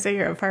thought you were going to say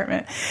your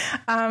apartment.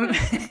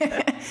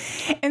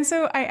 And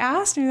so I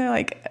asked him, they're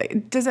like,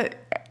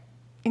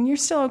 and you're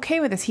still okay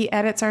with this? He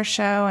edits our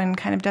show and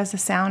kind of does the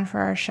sound for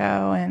our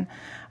show.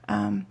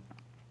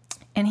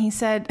 And he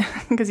said,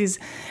 because he's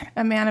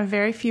a man of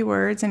very few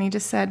words, and he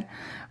just said,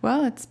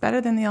 well, it's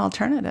better than the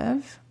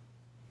alternative.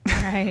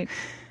 Right.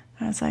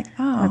 I was like,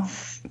 oh,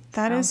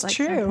 that is like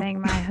true.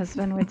 Something my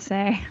husband would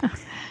say.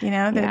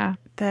 That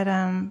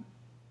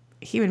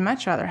he would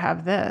much rather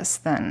have this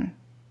than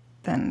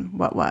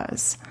what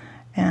was.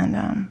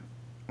 And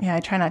I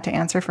try not to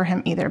answer for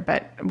him either.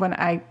 But when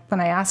I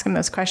ask him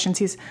those questions,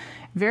 he's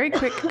very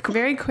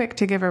quick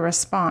to give a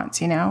response.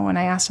 When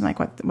I asked him like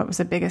what was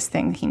the biggest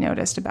thing he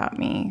noticed about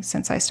me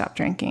since I stopped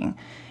drinking,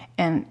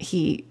 and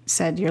he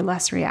said, "You're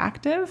less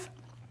reactive."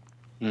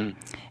 Mm.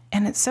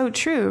 And it's so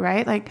true,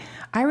 right? Like,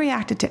 I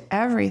reacted to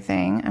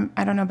everything.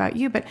 I don't know about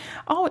you, but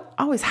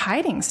always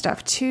hiding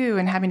stuff too,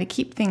 and having to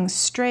keep things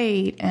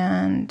straight,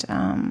 and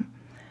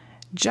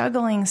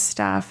juggling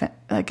stuff.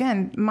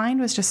 Again,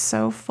 mind was just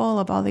so full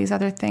of all these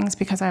other things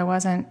because I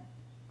wasn't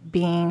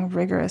being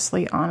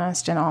rigorously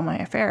honest in all my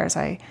affairs.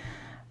 I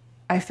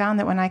found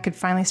that when I could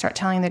finally start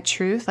telling the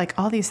truth, like,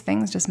 all these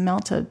things just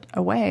melted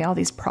away, all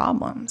these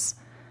problems,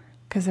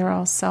 because they're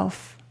all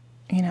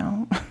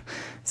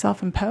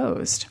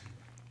self-imposed.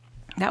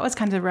 That was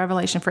kind of the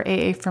revelation for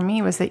AA for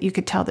me, was that you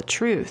could tell the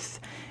truth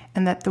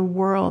and that the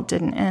world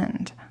didn't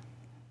end.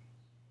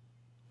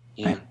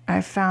 Yeah.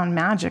 I found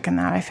magic in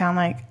that. I found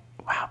like,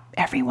 wow,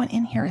 everyone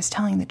in here is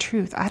telling the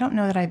truth. I don't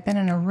know that I've been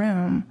in a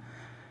room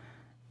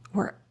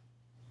where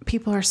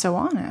people are so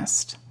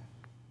honest.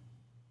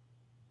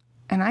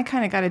 And I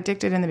kind of got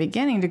addicted in the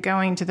beginning to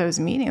going to those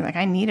meetings. Like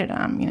I needed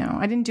them, you know.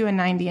 I didn't do a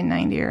 90 and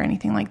 90 or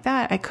anything like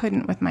that. I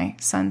couldn't with my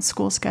son's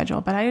school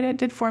schedule, but I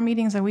did 4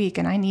 meetings a week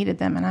and I needed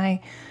them. And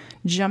I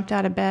jumped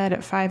out of bed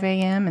at 5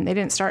 a.m. and they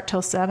didn't start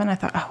till 7. I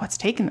thought, oh, what's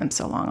taking them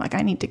so long? Like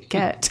I need to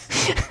get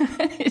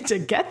to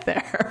get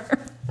there.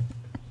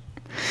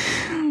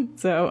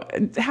 So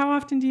how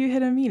often do you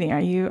hit a meeting?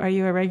 Are you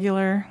a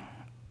regular,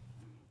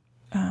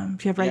 do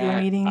you have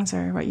regular meetings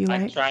or what you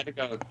like? I try to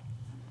go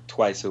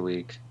twice a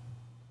week.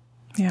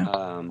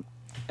 Yeah.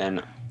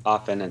 And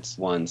often it's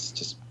once,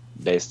 just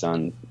based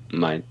on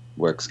my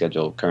work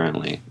schedule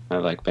currently.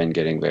 I've like been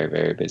getting very,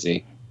 very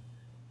busy.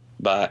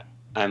 But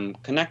I'm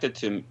connected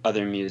to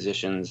other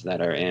musicians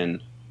that are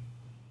in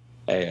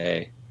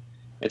AA.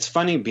 It's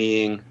funny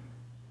being,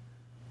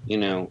 you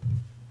know,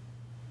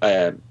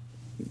 I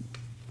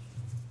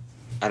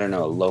don't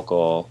know,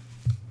 local,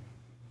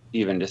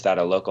 even just at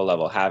a local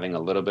level, having a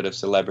little bit of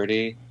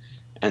celebrity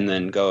and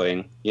then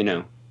going, you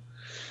know,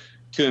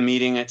 to a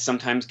meeting. It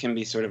sometimes can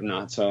be sort of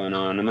not so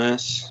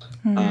anonymous.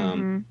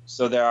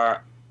 So there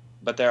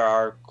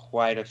are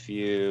quite a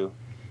few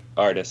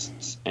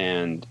artists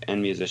and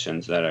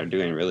musicians that are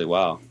doing really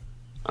well.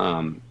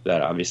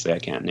 That obviously I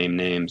can't name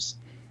names,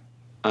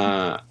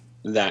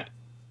 that,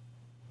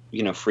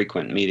 you know,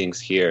 frequent meetings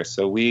here.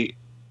 So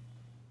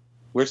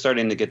we're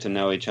starting to get to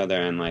know each other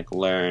and like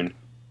learn,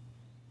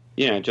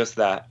 you know, just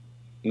that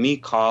me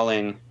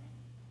calling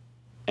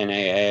an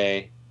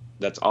AA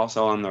that's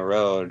also on the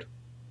road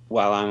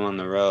while I'm on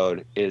the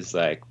road is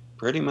like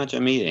pretty much a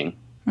meeting.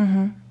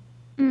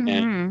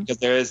 And because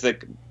there is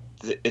like,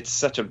 it's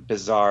such a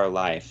bizarre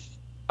life.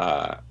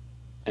 And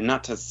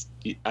not to,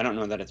 I don't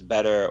know that it's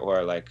better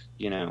or like,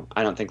 you know,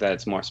 I don't think that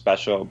it's more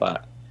special,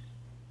 but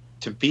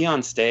to be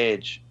on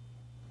stage,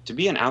 to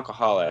be an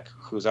alcoholic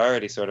who's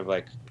already sort of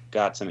like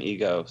got some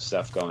ego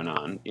stuff going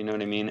on, you know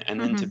what I mean? And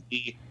then to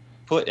be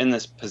put in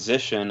this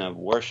position of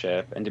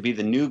worship and to be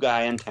the new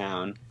guy in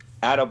town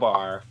at a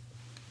bar,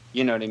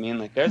 you know what I mean?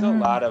 Like there's a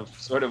lot of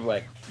sort of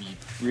like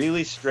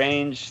really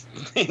strange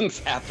things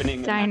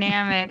happening.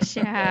 Dynamics,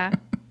 yeah.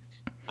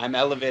 I'm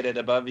elevated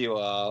above you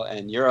all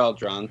and you're all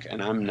drunk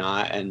and I'm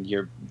not, and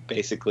you're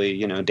basically,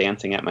 you know,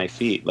 dancing at my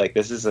feet. Like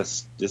this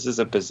is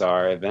a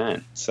bizarre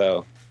event.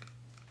 So,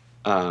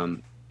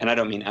 and I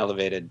don't mean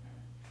elevated,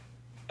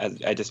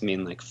 I just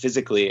mean like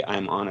physically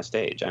I'm on a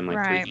stage. I'm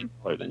like 3 feet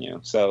taller than you.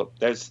 So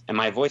and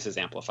my voice is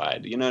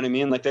amplified. You know what I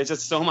mean? Like there's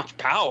just so much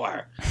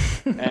power.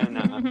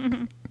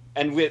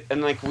 And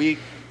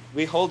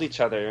we hold each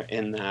other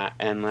in that,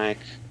 and like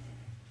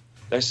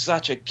there's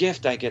such a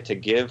gift I get to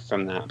give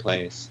from that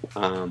place.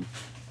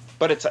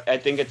 But I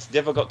think it's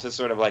difficult to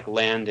sort of like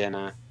land in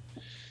I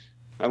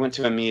went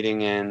to a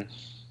meeting in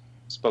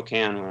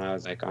Spokane when I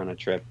was like on a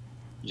trip,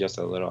 just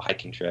a little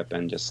hiking trip,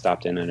 and just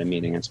stopped in at a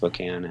meeting in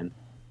Spokane. And,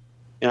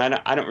 you know,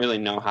 I don't really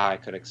know how I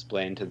could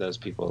explain to those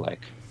people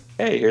like,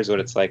 hey, here's what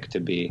it's like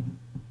to be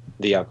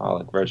the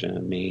alcoholic version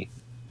of me.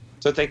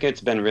 So I think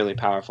it's been really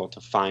powerful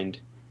to find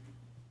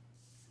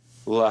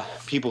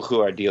people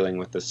who are dealing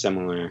with a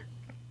similar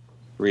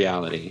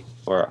reality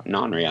or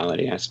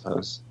non-reality, I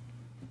suppose.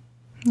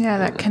 Yeah,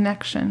 that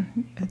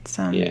connection. It's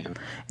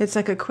it's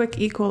like a quick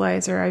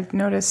equalizer. I've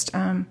noticed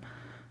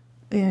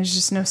there's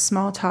just no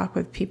small talk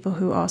with people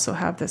who also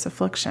have this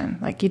affliction.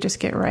 Like you just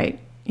get right.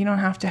 You don't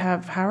have to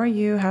have, how are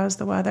you? How's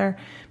the weather?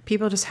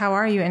 People just, how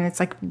are you? And it's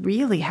like,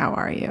 really, how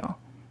are you?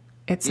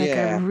 It's like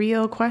a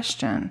real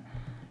question.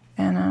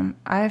 And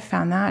I've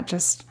found that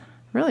just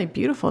really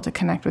beautiful to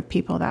connect with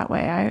people that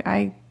way.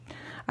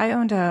 I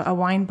owned a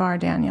wine bar,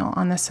 Daniel,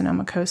 on the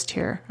Sonoma coast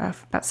here,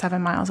 about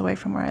 7 miles away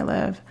from where I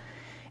live.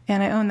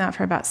 And I owned that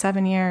for about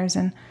 7 years.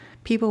 And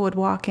people would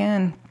walk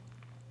in,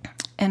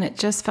 and it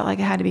just felt like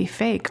it had to be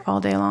fake all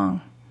day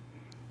long.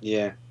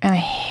 Yeah. And I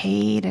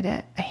hated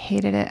it. I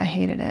hated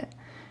it.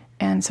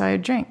 And so I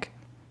would drink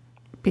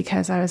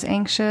because I was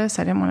anxious.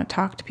 I didn't want to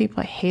talk to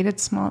people. I hated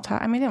small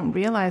talk. I mean, I didn't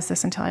realize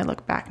this until I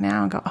look back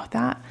now and go, oh,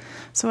 that.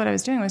 So what I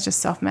was doing was just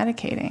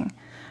self-medicating.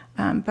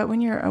 But when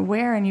you're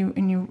aware and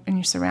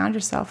you surround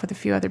yourself with a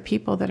few other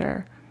people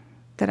that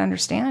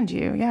understand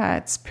you, yeah,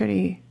 it's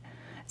pretty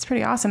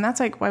awesome. That's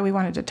like why we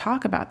wanted to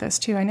talk about this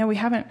too. I know we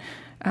haven't.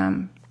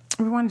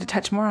 We wanted to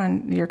touch more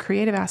on your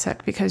creative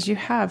aspect because you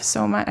have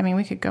so much. I mean,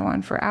 we could go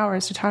on for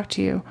hours to talk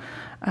to you,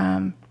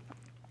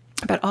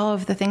 but all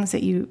of the things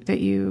that you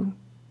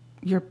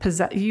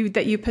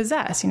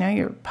possess. You know,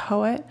 you're a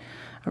poet,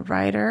 a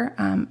writer.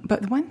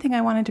 But one thing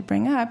I wanted to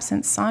bring up,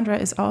 since Sandra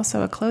is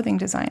also a clothing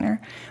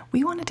designer,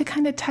 we wanted to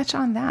kind of touch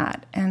on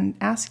that and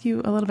ask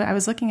you a little bit. I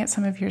was looking at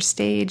some of your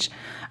stage,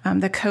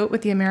 the coat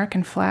with the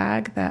American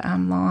flag, the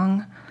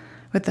long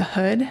with the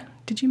hood.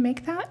 Did you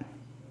make that?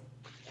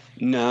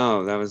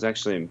 No, that was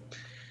actually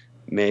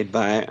made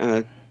by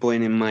a boy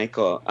named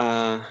Michael.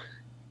 Tell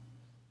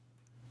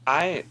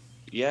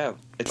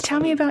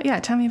me about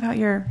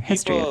your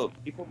history.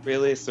 People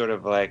really sort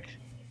of like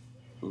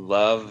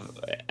love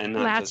and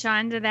not latch just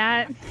on to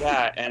that.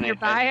 yeah, and Your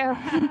bio.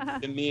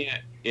 to me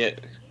it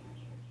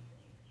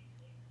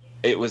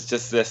was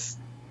just this.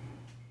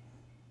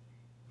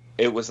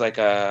 It was like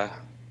it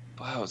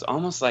was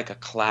almost like a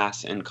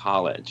class in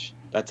college.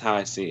 That's how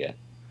I see it.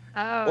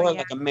 Oh, Or yeah.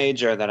 like a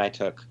major that I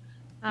took.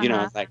 You know,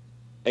 Uh-huh. it's like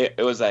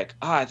it was like,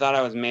 oh, I thought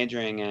I was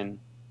majoring in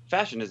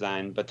fashion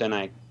design, but then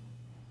I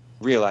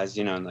realized,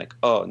 you know, like,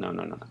 oh,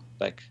 no.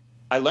 Like,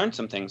 I learned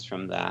some things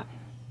from that,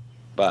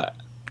 but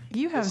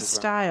You have this is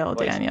style,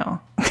 where-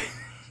 Daniel.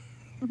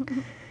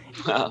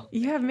 well,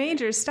 You have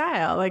major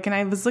style. Like, and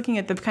I was looking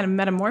at the kind of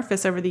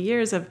metamorphosis over the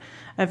years of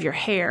your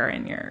hair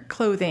and your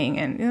clothing,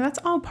 and you know, that's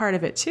all part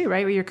of it too,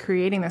 right? Where you're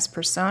creating this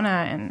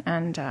persona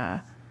and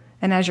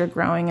as you're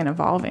growing and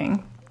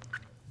evolving.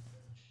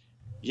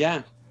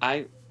 yeah,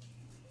 I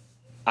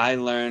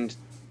learned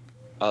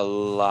a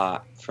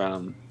lot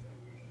from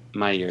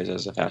my years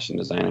as a fashion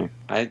designer.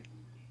 I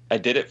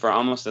did it for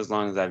almost as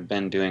long as I've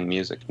been doing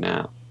music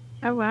now.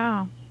 Oh,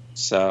 wow.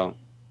 So,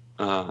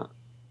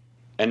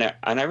 and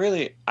I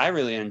really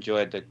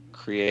enjoyed the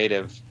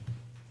creative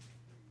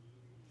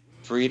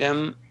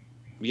freedom,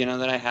 you know,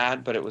 that I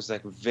had, but it was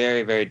like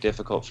very, very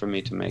difficult for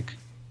me to make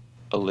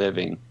a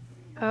living.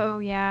 Oh,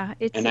 yeah.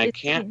 And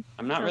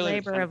I'm not a really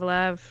labor of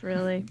love,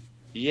 really.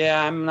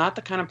 Yeah, I'm not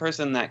the kind of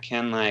person that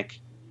can like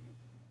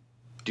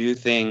do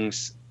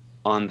things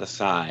on the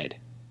side.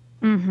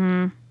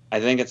 Mm-hmm. I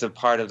think it's a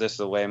part of this,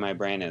 the way my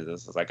brain is.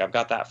 It's like I've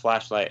got that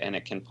flashlight and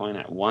it can point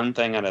at one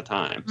thing at a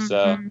time. Mm-hmm.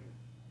 So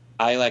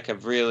I like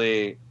have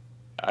really,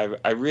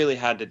 I really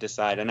had to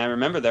decide. And I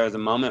remember there was a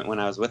moment when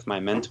I was with my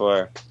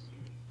mentor,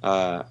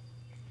 a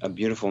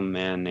beautiful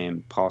man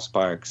named Paul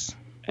Sparks,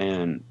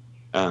 and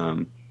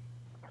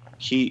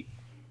he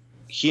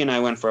and I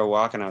went for a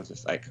walk, and I was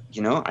just like,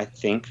 you know, I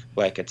think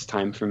like it's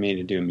time for me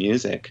to do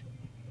music.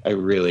 I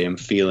really am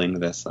feeling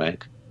this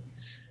like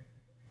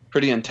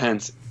pretty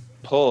intense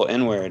pull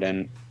inward,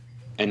 and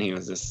he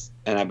was just,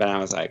 and I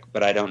was like,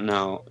 but I don't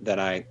know that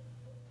I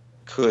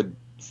could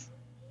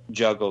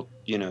juggle,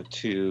 you know,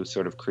 two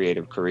sort of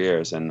creative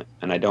careers, and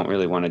I don't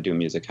really want to do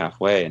music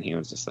halfway. And he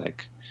was just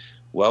like,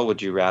 well,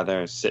 would you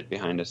rather sit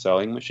behind a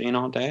sewing machine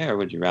all day, or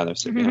would you rather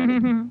sit behind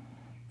it?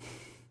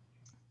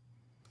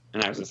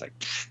 And I was just like,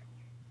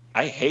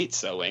 I hate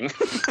sewing.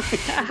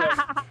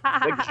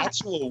 The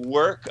actual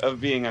work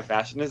of being a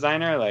fashion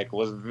designer like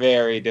was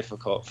very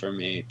difficult for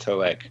me to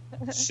like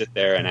sit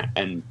there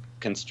and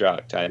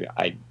construct.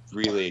 I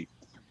really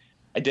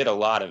did a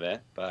lot of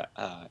it, but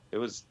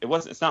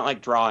it's not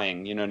like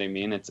drawing, you know what I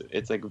mean?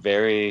 It's like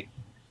very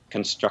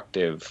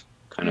constructive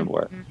kind of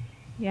work.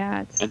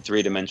 Yeah, and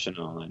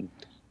three-dimensional. And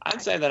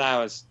I'd say that I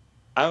was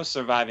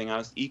surviving. I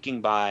was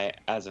eking by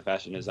as a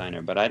fashion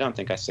designer, but I don't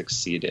think I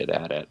succeeded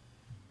at it.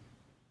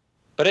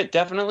 But it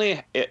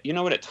definitely, you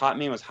know what it taught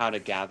me was how to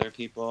gather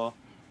people,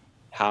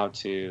 how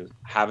to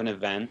have an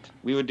event.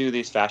 We would do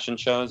these fashion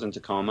shows in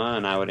Tacoma,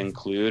 and I would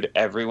include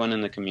everyone in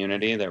the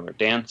community. There were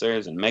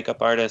dancers and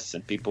makeup artists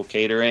and people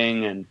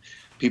catering and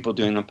people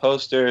doing the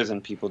posters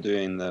and people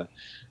doing the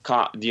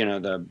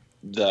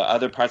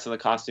other parts of the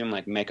costume,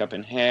 like makeup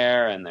and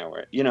hair. And there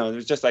were, you know, it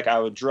was just like I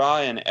would draw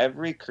in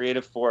every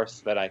creative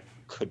force that I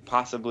could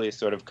possibly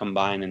sort of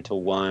combine into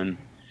one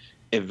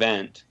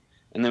event.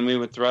 And then we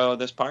would throw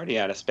this party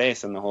out of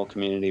space, and the whole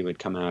community would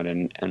come out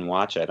and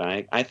watch it.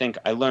 And I think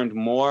I learned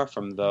more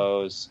from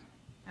those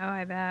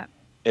I bet.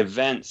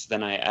 events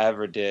than I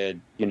ever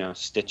did, you know,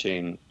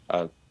 stitching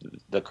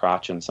the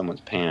crotch in someone's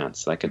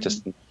pants. Like it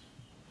just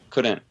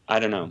couldn't, I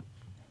don't know.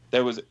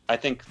 I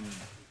think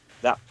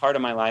that part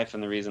of my life,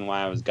 and the reason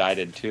why I was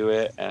guided to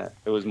it,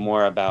 it was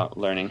more about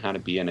learning how to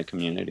be in a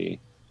community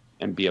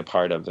and be a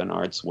part of an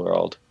arts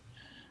world.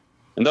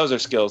 And those are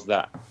skills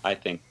that I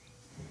think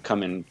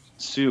come in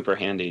super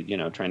handy, you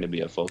know, trying to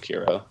be a folk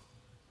hero.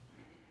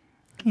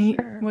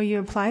 Well, you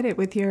applied it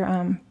with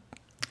your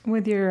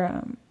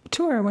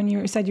tour when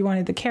you said you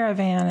wanted the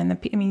caravan and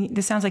I mean,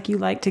 this sounds like you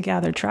like to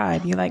gather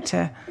tribe. You like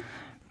to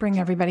bring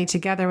everybody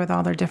together with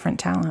all their different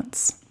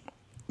talents.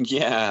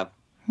 Yeah.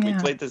 We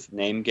played this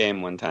name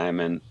game one time,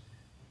 and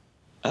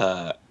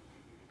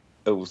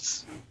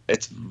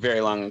it's very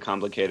long and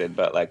complicated,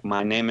 but like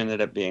my name ended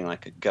up being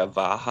like a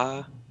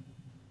Gavaha,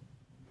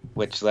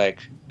 which like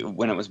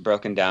when it was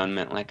broken down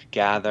meant like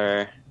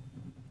gather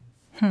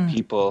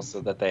people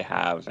so that they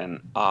have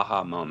an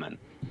aha moment.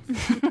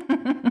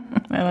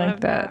 I like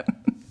that.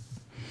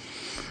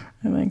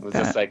 It was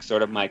just like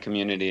sort of my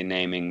community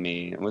naming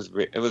me. It was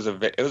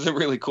a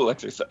really cool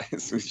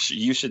exercise.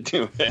 You should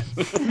do it.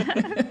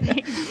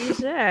 You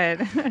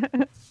should.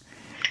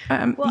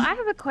 Well, I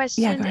have a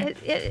question. Yeah, go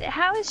ahead.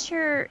 How is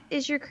your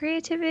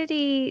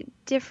creativity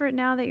different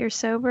now that you're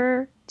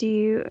sober?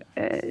 Do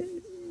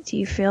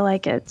you feel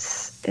like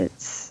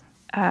it's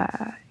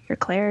your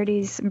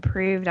clarity's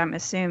improved? I'm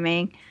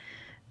assuming,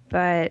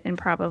 and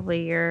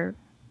probably you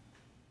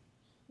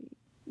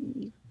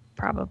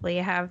probably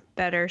have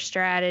better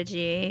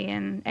strategy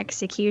and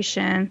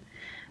execution.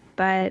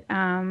 But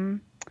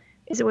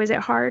was it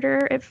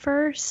harder at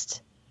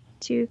first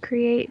to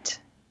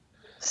create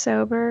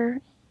sober?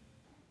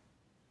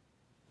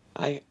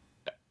 I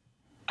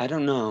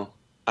don't know.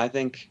 I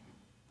think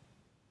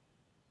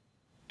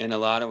in a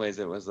lot of ways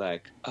it was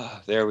like,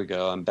 oh, there we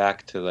go. I'm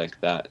back to like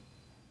that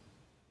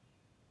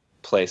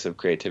place of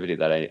creativity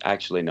that I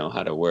actually know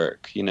how to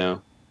work, you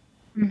know?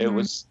 Mm-hmm.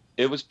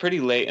 It was pretty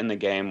late in the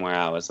game where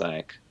I was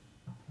like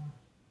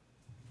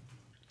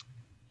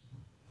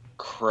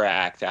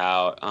cracked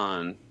out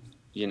on,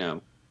 you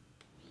know,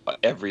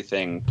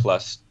 everything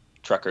plus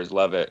truckers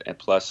love it and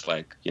plus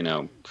like, you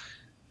know,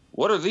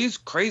 what are these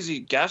crazy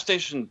gas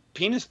station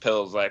penis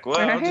pills? Like,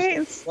 well, Right?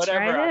 just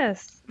whatever. Try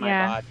this. My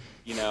Yeah. body,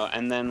 you know,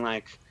 and then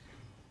like,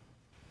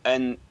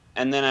 and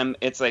then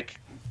it's like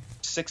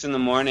 6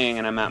 a.m.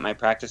 and I'm at my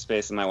practice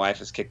space and my wife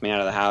has kicked me out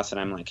of the house and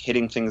I'm like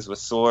hitting things with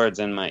swords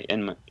and my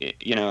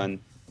you know,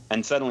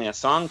 and suddenly a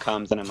song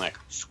comes and I'm like,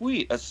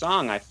 sweet, a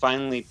song. I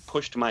finally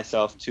pushed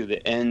myself to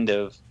the end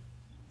of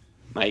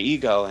my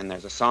ego and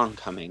there's a song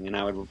coming and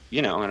I would,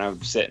 you know, and I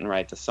would sit and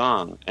write the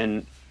song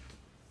and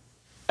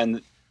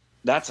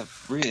that's a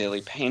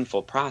really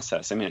painful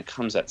process. I mean, it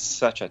comes at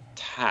such a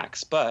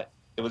tax, but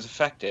it was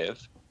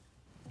effective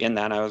in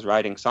that I was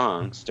writing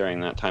songs during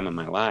that time of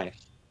my life.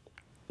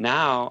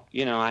 Now,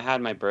 you know, I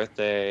had my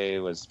birthday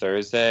was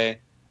Thursday.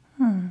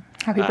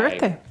 Happy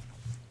birthday.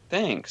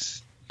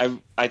 Thanks.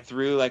 I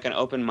threw like an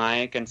open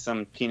mic and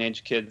some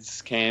teenage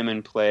kids came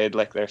and played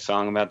like their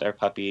song about their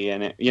puppy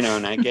and it, you know,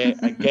 and I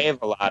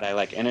gave a lot. I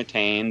like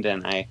entertained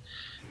and I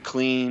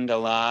cleaned a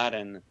lot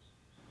and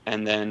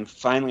then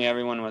finally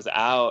everyone was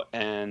out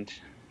and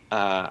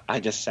I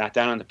just sat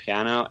down on the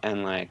piano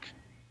and like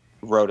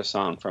wrote a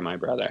song for my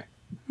brother.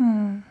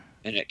 And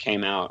it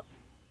came out,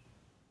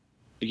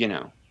 you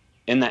know,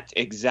 in that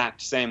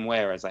exact same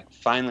way where it's like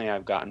finally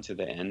I've gotten to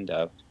the end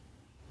of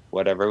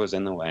whatever was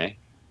in the way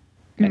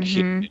and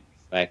here,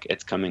 like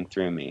it's coming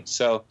through me.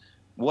 So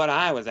what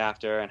I was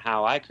after and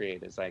how I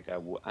create is like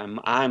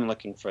I'm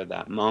looking for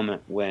that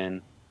moment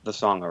when the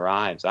song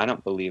arrives. I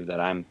don't believe that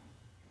I'm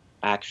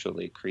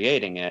actually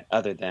creating it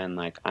other than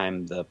like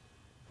I'm the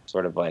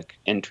sort of like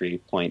entry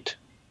point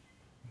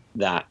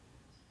that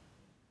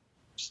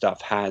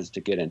stuff has to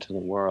get into the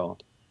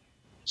world.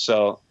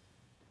 So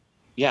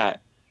yeah,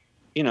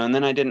 you know, and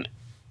then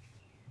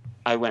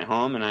I went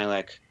home and I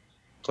like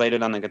played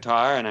it on the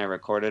guitar and I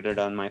recorded it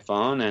on my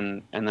phone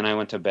and then I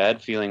went to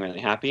bed feeling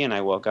really happy and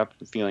I woke up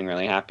feeling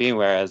really happy.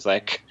 Whereas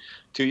like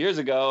 2 years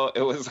ago,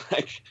 it was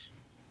like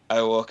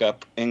I woke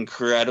up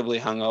incredibly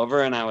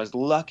hungover and I was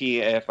lucky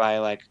if I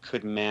like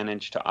could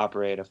manage to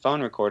operate a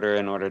phone recorder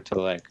in order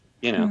to like,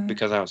 you know,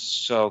 because I was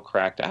so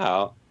cracked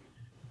out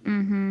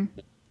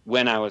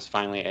when I was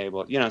finally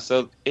able, you know,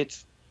 so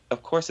it's,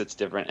 of course it's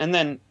different. And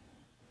then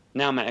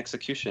now my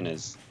execution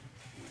is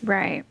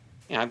Right.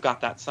 yeah, I've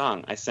got that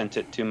song. I sent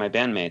it to my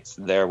bandmates.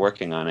 They're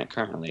working on it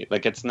currently.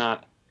 Like it's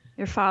not.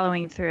 You're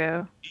following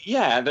through.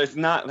 Yeah, there's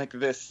not like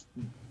this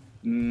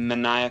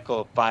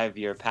maniacal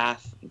 5-year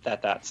path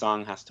that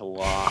song has to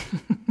walk,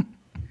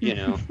 you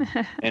know,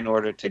 in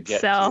order to get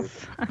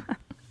Itself. to.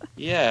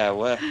 Yeah,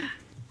 well,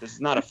 this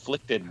is not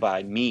afflicted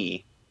by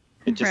me.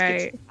 It just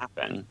gets to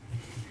happen.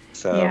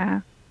 So.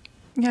 Yeah.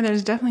 Yeah,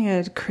 there's definitely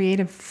a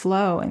creative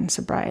flow in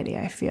sobriety.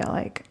 I feel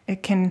like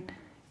it can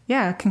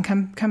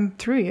come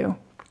through you.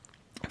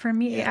 For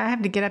me, I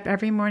have to get up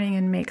every morning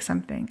and make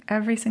something.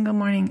 Every single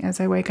morning as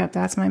I wake up,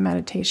 that's my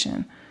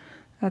meditation.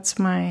 That's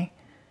my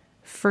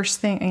first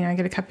thing. You know, I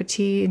get a cup of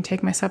tea and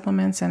take my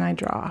supplements and I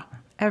draw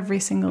every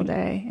single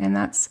day. And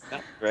that's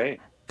great.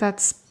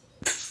 That's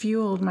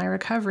fueled my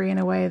recovery in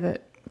a way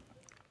that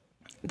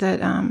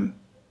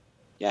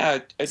yeah,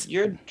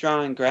 you're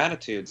drawing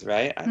gratitudes,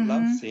 right? I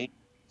love seeing.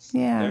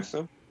 Yeah.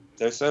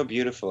 They're so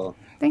beautiful.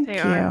 Thank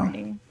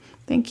you.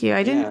 Thank you.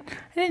 I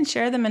didn't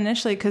share them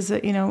initially because,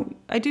 you know,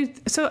 I do.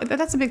 So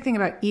that's a big thing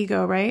about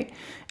ego, right?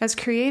 As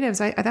creatives,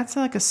 that's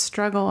like a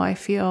struggle. I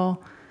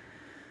feel,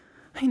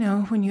 you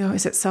know, when you go,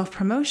 is it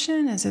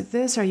self-promotion? Is it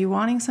this? Are you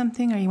wanting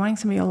something? Are you wanting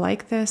somebody to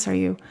like this?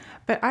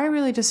 But I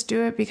really just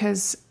do it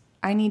because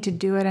I need to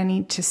do it. I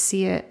need to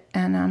see it.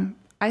 And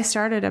I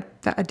started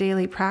a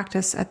daily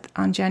practice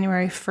on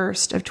January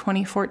 1st of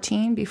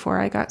 2014 before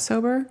I got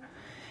sober.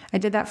 I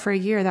did that for a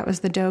year. That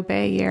was the Doe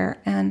Bay year.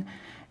 And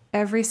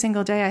every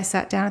single day I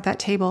sat down at that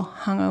table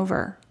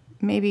hungover,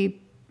 maybe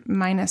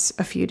minus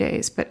a few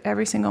days, but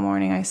every single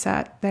morning I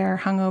sat there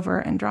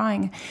hungover and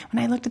drawing.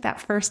 When I looked at that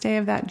first day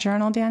of that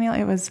journal, Daniel,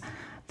 it was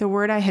the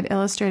word I had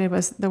illustrated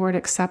was the word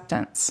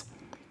acceptance,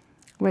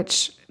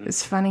 which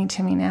is funny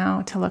to me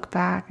now to look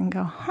back and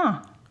go,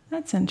 huh,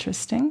 that's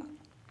interesting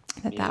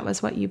that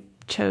was what you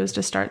chose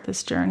to start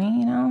this journey,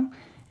 you know,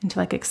 and to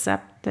like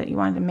accept that you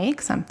wanted to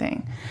make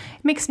something.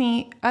 It makes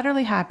me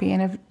utterly happy,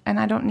 and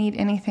I don't need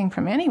anything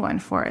from anyone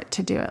for it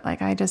to do it.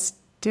 Like I just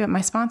do it.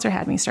 My sponsor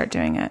had me start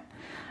doing it.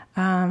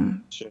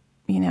 Sure.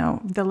 You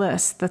know, the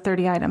lists, the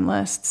 30-item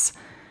lists,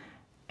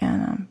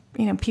 and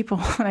you know, people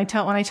when I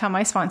tell my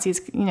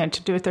sponsees, you know,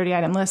 to do a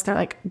 30-item list, they're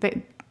like,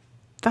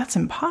 that's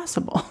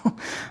impossible. I'm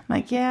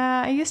like,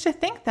 yeah, I used to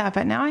think that,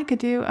 but now I could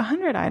do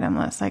 100-item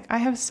lists. Like I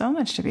have so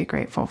much to be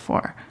grateful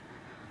for.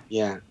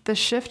 Yeah. The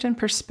shift in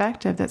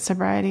perspective that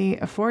sobriety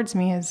affords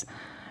me is,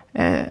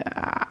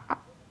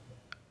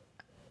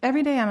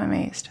 every day I'm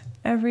amazed.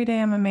 Every day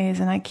I'm amazed,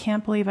 and I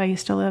can't believe I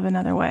used to live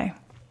another way.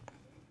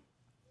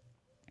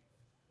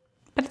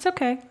 But it's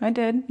okay. I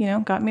did,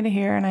 got me to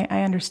here, and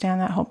I understand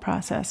that whole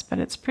process. But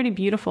it's pretty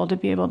beautiful to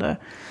be able to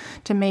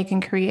make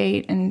and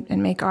create and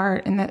make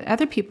art, and that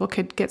other people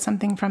could get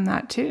something from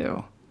that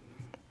too.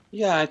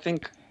 Yeah, I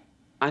think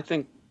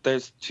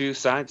there's two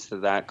sides to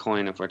that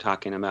coin if we're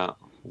talking about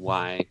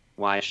why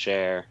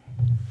share.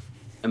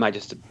 Am I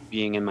just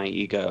being in my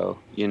ego,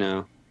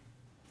 And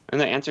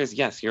the answer is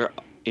yes, you're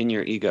in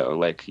your ego,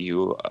 like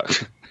you are.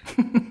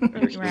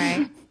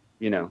 Right.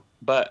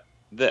 But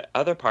the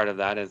other part of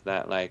that is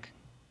that, like,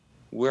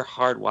 we're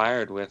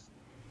hardwired with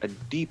a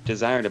deep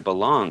desire to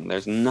belong.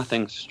 There's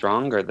nothing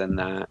stronger than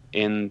that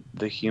in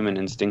the human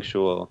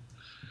instinctual,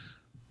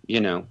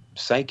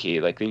 psyche.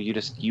 Like,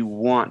 you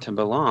want to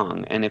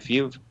belong. And if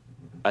you've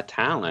a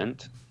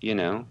talent,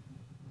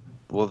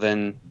 well,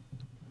 then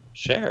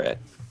share it,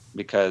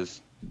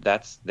 because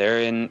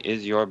therein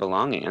is your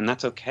belonging, and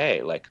that's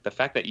okay. Like, the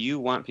fact that you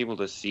want people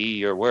to see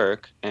your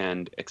work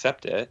and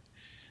accept it,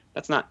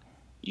 that's not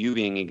you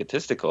being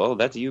egotistical.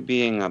 That's you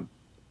being a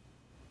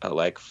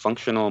like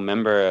functional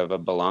member of a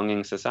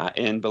belonging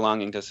society and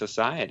belonging to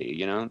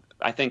society.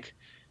 I think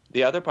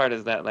the other part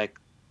is that, like,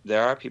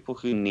 there are people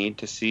who need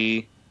to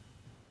see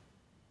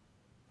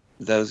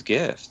those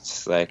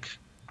gifts. Like,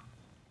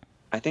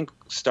 I think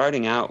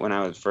starting out when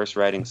I was first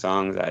writing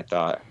songs, I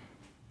thought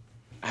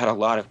I had a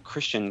lot of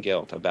Christian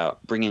guilt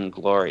about bringing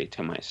glory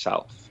to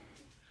myself.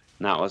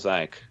 And that was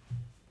like,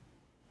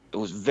 it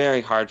was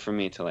very hard for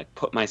me to, like,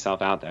 put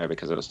myself out there,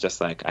 because it was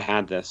just like, I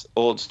had this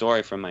old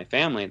story from my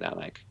family that,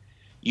 like,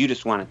 you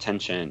just want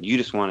attention. You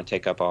just want to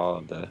take up all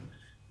of the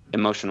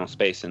emotional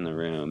space in the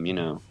room,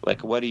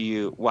 Like, why do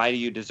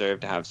you deserve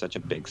to have such a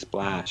big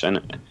splash?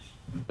 And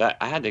that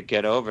I had to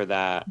get over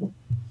that.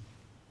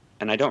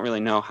 And I don't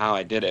really know how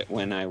I did it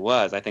when I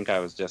think I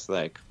was just,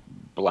 like,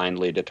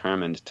 blindly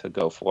determined to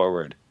go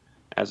forward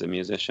as a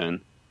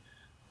musician.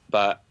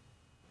 But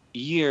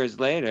years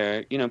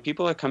later,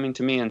 people are coming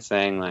to me and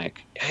saying,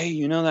 like,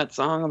 hey, that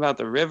song about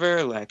the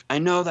river? Like, I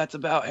know that's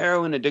about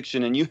heroin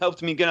addiction, and you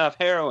helped me get off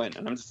heroin.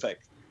 And I'm just like,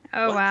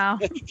 oh, what? wow.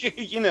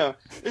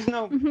 There's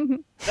no,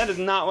 that is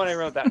not what I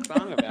wrote that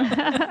song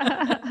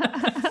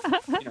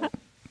about.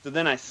 So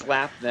then I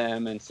slap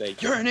them and say,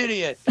 you're an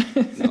idiot.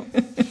 No.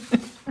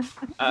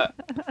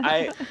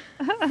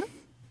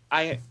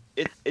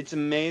 It's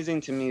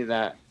amazing to me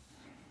that,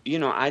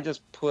 I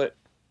just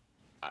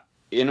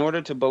in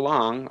order to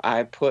belong,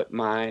 I put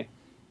my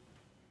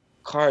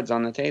cards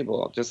on the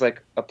table, just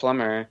like a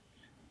plumber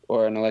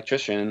or an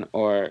electrician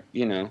or,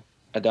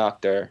 a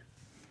doctor.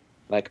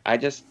 Like, I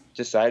just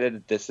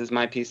decided this is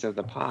my piece of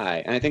the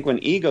pie. And I think when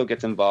ego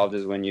gets involved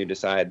is when you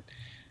decide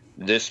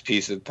this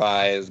piece of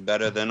pie is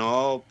better than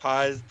all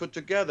pies put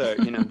together.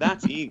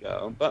 That's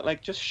ego. But,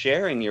 like, just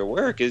sharing your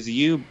work is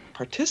you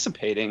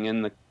participating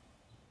in the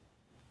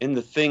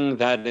thing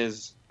that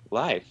is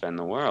life and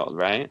the world,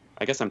 right?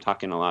 I guess I'm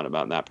talking a lot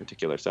about that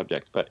particular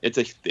subject, but it's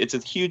a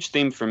huge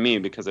theme for me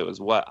because it was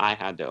what I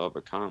had to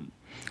overcome.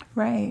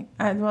 Right.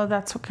 Well,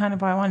 that's kind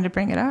of why I wanted to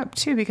bring it up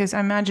too, because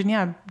I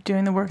imagine,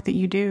 doing the work that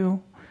you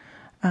do,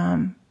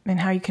 and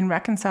how you can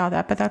reconcile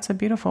that, but that's a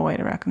beautiful way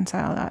to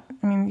reconcile that.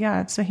 I mean,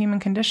 it's a human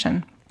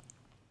condition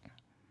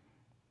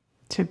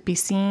to be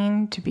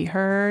seen, to be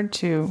heard,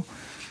 to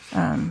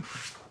belong.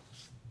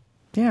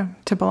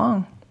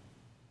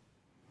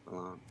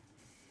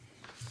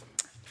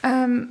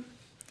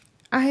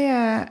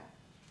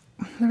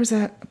 There was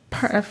a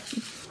part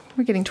of,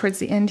 we're getting towards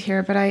the end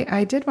here, but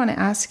I did want to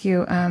ask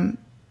you, it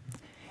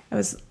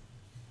was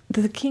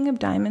the King of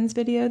Diamonds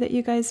video that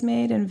you guys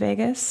made in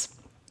Vegas.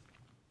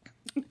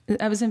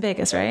 I was in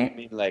Vegas, right? You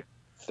mean like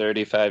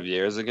 35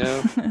 years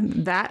ago?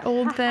 That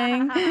old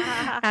thing.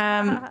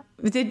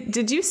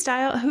 Did you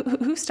style,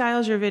 who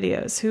styles your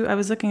videos? I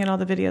was looking at all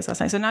the videos last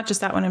night. So not just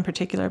that one in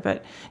particular,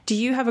 but do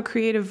you have a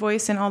creative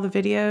voice in all the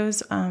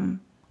videos?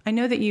 I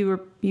know that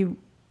you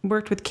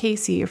worked with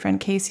Casey, your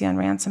friend Casey, on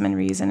Ransom and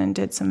Reason, and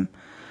did some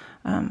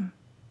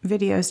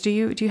videos. Do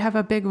you have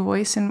a big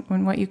voice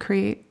in what you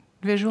create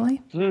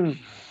visually?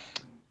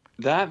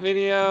 That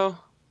video,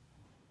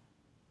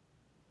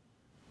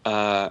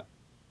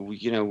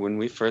 when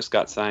we first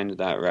got signed to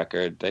that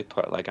record, they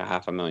put like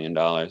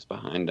 $500,000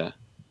 behind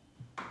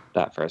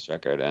that first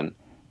record,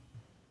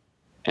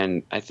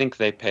 and I think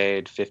they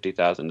paid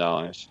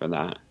 $50,000 for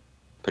that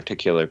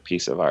particular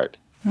piece of art.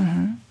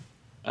 Mm-hmm.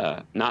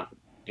 Not,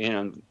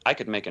 I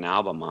could make an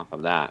album off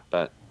of that,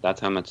 but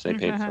that's how much they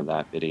paid for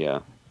that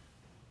video.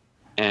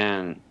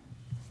 And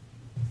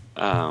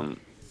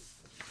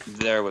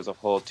there was a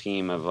whole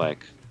team of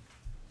like,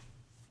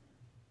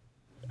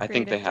 I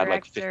think they had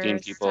like 15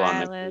 people on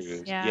the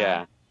cruise.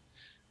 Yeah.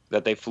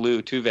 That they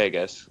flew to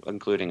Vegas,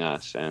 including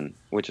us, and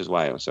which is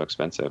why it was so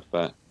expensive.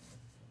 But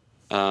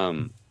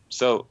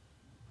so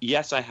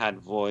yes, I had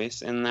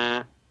voice in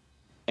that,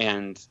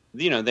 and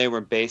they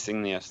were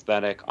basing the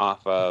aesthetic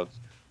off of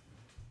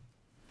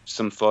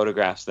some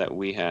photographs that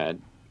we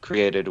had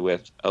created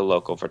with a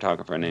local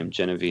photographer named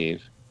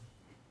Genevieve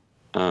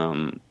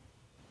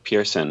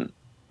Pearson,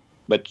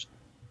 but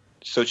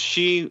so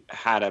she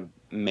had a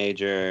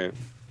major,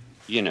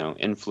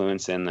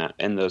 influence in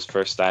those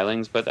first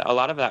stylings. But a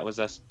lot of that was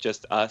us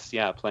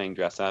playing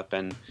dress up,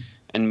 and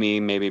me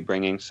maybe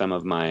bringing some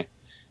of my,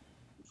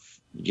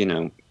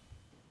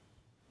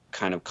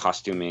 kind of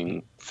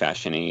costuming,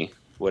 fashion-y,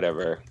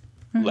 whatever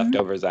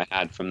leftovers I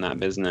had from that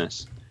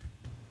business,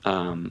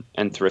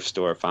 and thrift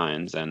store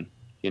finds. And,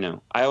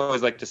 I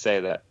always like to say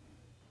that,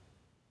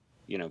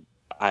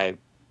 I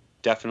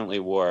definitely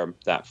wore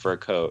that fur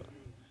coat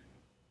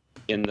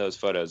in those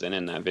photos and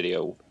in that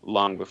video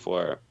long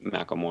before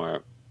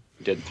Macklemore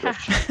did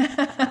thrift shop.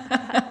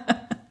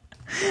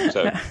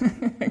 So,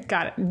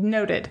 got it.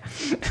 Noted.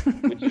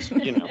 Which is,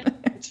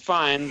 it's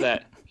fine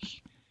that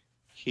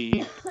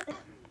he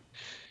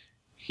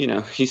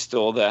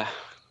stole the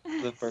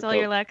fur Stole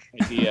your coat luck.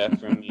 idea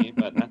from me,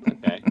 but that's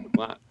okay.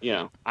 Well,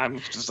 I'm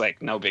just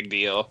like, no big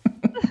deal.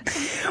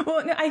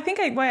 Well, no, I think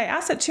why I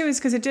asked that too is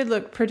because it did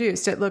look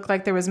produced. It looked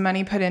like there was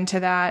money put into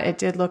that. It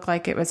did look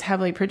like it was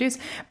heavily produced.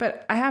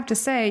 But I have to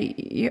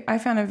say, I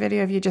found a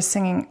video of you just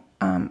singing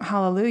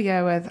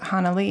Hallelujah with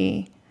Hana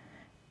Lee.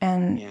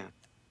 And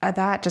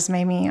that just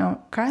made me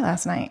cry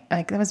last night.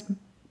 Like, that was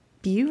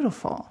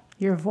beautiful.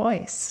 Your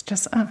voice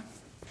just...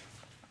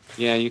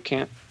 Yeah, you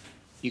can't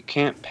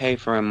pay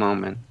for a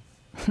moment.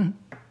 When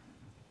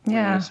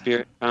the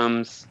spirit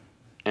comes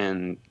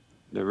and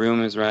the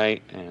room is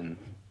right and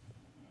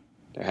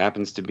there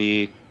happens to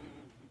be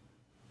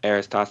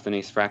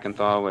Aristophanes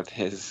Frackenthal with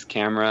his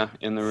camera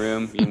in the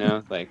room,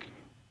 like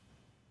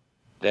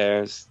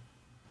there's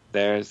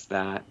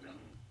that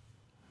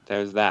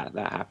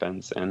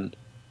happens. And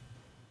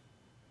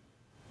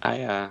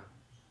I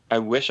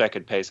wish I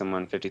could pay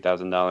someone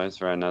 $50,000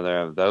 for another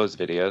of those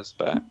videos,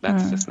 but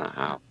that's just not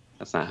how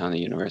the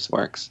universe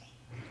works.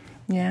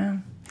 Yeah.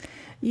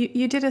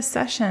 You did a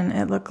session,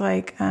 it looked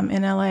like,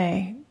 in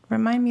LA.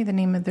 Remind me the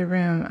name of the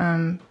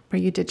room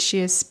where you did She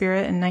Is Spirit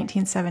in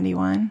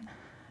 1971.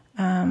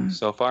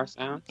 So Far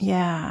Sound?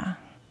 Yeah.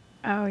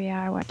 Oh,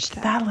 yeah, I watched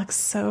that. That looks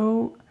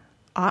so...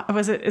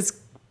 Was it as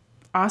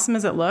awesome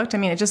as it looked? I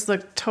mean, it just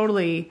looked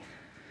totally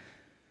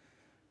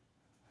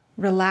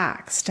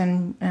relaxed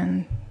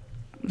and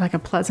like a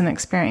pleasant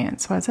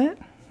experience, was it?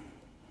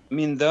 I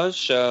mean, those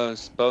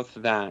shows, both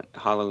that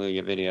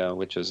Hallelujah video,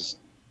 which was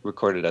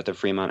recorded at the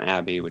Fremont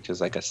Abbey, which is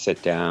like a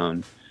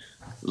sit-down,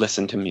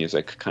 listen to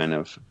music kind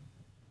of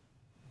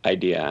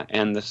idea,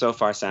 and the So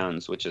Far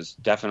Sounds, which is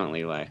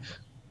definitely like,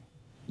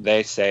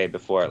 they say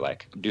before,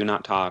 like, do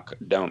not talk,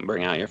 don't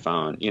bring out your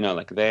phone,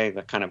 like they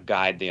kind of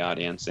guide the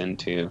audience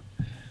into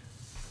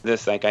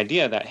this like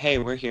idea that, hey,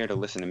 we're here to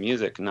listen to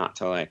music, not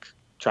to like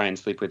try and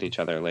sleep with each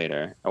other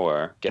later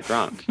or get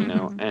drunk,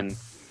 and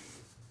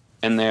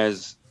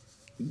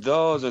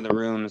those are the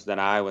rooms that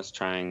I was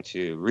trying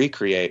to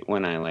recreate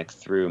when I like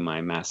threw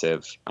my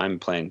massive I'm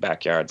playing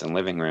backyards and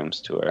living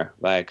rooms tour.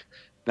 Like,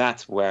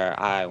 that's where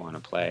I want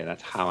to play.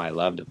 That's how I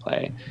love to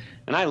play.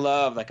 And I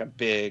love like a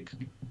big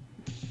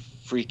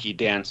freaky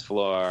dance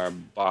floor,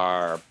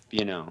 bar,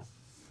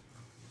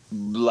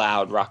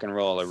 loud rock and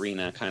roll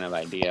arena kind of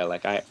idea.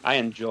 Like I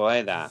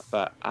enjoy that,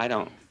 but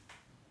I'm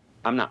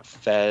not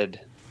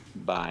fed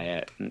by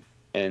it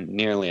and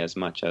nearly as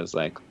much as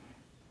like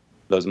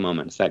those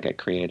moments that get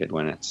created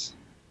when it's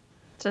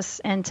just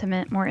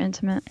more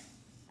intimate.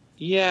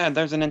 Yeah,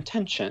 there's an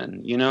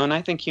intention, and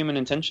I think human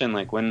intention,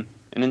 like when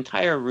an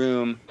entire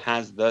room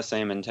has the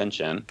same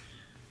intention,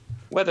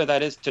 whether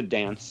that is to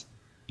dance,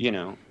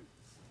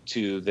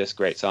 to this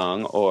great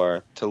song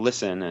or to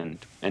listen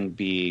and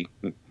be,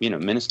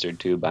 ministered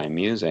to by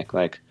music.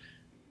 Like,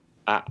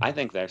 I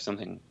think there's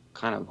something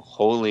kind of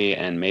holy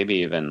and maybe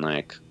even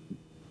like,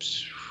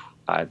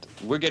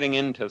 we're getting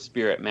into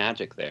spirit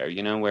magic there,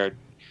 where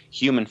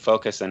human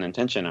focus and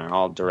intention are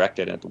all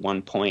directed at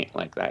one point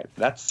like that.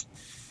 That's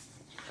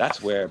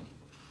where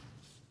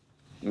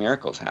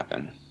miracles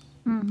happen.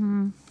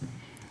 Mm-hmm.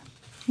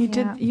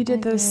 You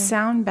did those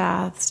sound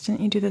baths,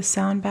 didn't you? Do the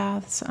sound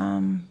baths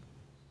in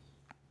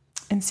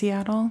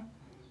Seattle?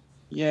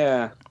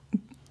 Yeah.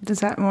 Is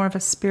that more of a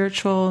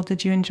spiritual?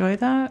 Did you enjoy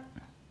that?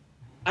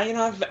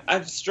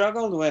 I've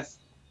struggled with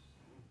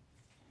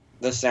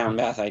the sound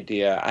bath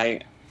idea.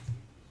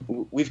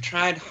 We've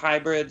tried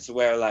hybrids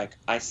where like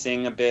I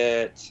sing a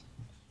bit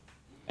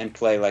and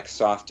play like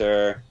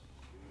softer,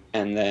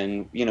 and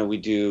then we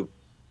do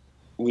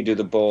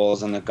the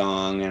bowls and the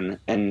gong,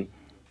 and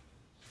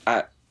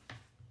I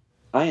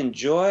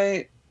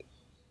enjoy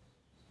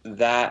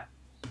that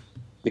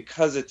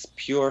because it's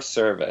pure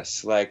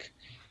service. Like,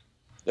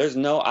 there's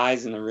no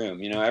eyes in the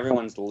room,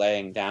 everyone's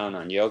laying down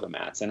on yoga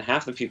mats and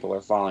half the people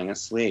are falling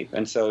asleep,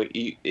 and so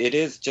it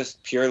is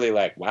just purely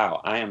like,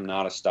 wow, I am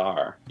not a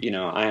star,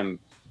 I am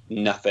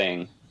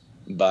nothing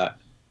but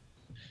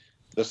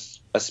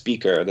a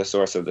speaker, the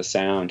source of the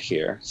sound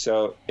here.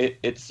 So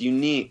it's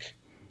unique.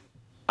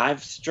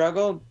 I've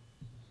struggled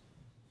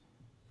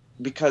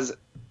because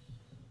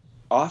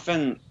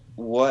often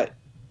what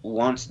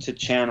wants to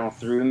channel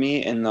through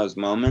me in those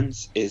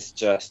moments is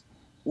just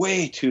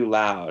way too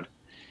loud,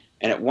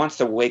 and it wants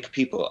to wake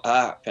people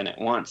up, and it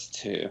wants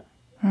to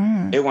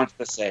It wants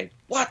to say,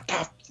 what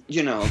the,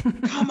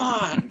 come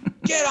on,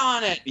 get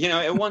on it.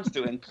 It wants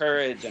to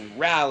encourage and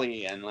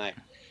rally, and like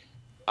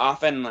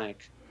often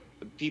like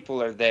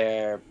people are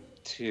there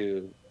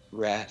to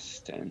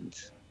rest, and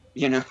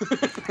you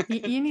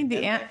need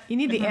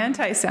the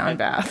anti-sound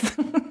bath.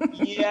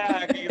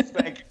 Yeah, it's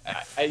like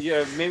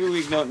maybe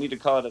we don't need to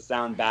call it a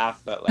sound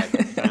bath, but like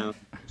a sound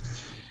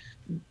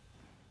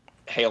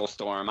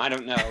hailstorm. I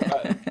don't know.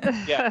 But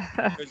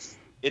yeah,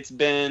 it's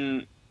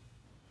been.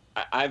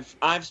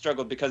 I've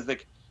struggled because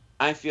like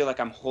I feel like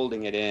I'm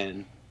holding it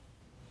in,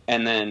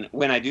 and then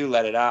when I do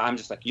let it out, I'm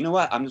just like, you know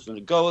what? I'm just going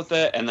to go with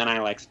it, and then I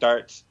like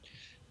start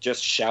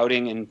just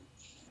shouting in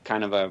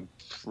kind of a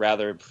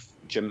rather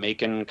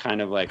Jamaican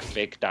kind of like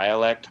fake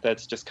dialect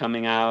that's just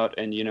coming out,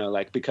 and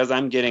like because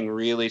I'm getting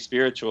really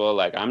spiritual,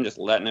 like I'm just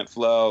letting it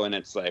flow, and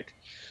it's like,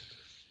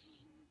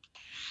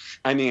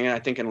 I mean, I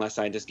think unless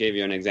I just gave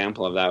you an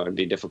example of that, it would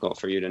be difficult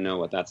for you to know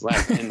what that's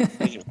like. And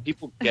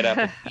people get up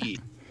and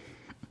eat,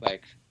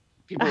 like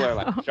people are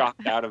like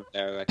shocked out of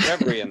their like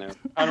reverie, and they're,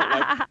 I don't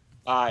like the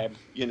vibe,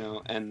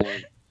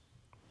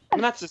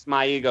 and that's just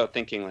my ego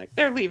thinking like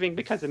they're leaving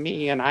because of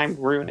me and I'm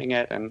ruining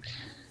it, and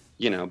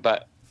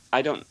but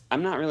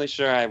I'm not really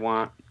sure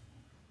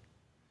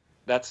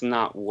that's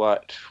not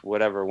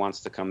whatever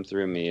wants to come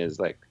through me is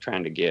like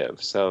trying to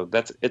give. So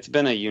it's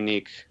been a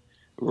unique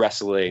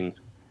wrestling,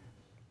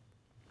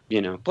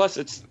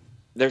 plus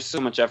there's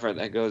so much effort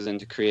that goes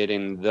into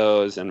creating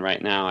those. And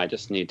right now I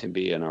just need to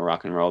be in a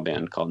rock and roll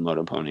band called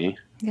Moto Pony.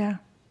 Yeah.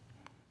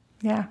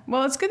 Yeah.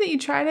 Well, it's good that you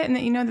tried it and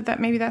that you know that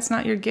maybe that's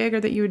not your gig,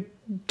 or that you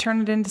would turn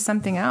it into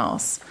something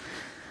else.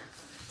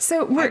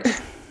 So go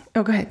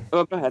ahead.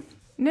 Oh, go ahead.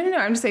 No.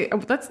 I'm just saying,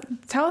 let's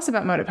tell us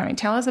about Moto Pony.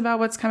 Tell us about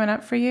what's coming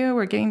up for you.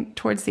 We're getting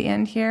towards the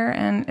end here.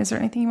 And is there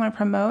anything you want to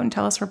promote, and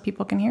tell us where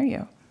people can hear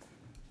you?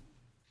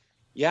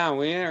 Yeah,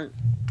 we are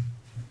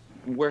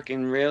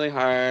working really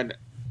hard.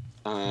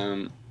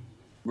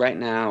 Right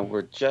now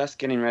we're just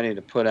getting ready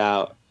to put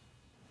out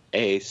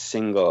a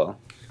single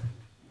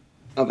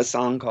of a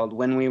song called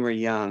When We Were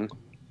Young.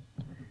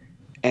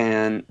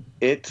 And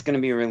it's going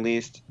to be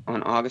released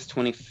on August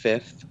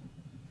 25th.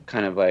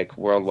 Kind of like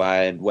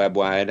worldwide,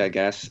 web-wide, I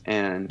guess,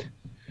 and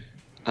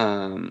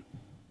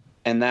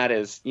that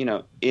is,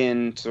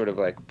 in sort of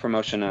like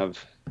promotion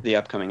of the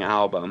upcoming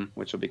album,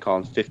 which will be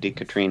called 50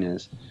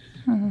 Katrinas.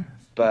 Mm-hmm.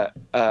 But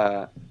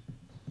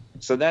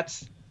so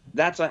that's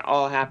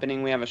all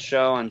happening. We have a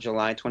show on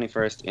July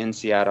 21st in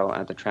Seattle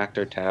at the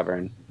Tractor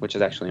Tavern, which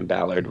is actually in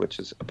Ballard, which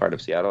is a part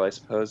of Seattle, I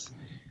suppose.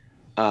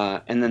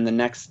 And then the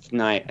next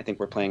night, I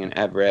think we're playing in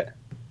Everett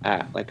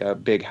at like a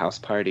big house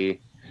party.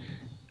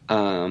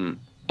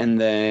 And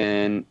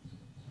then,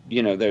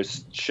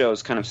 there's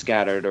shows kind of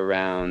scattered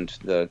around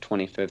the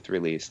 25th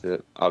release,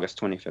 the August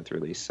 25th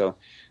release. So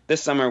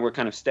this summer we're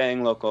kind of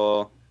staying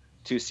local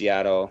to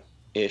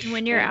Seattle-ish.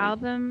 When your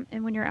album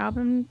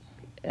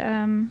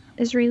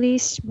is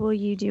released, will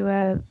you do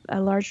a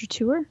larger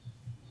tour?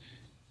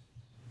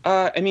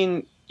 I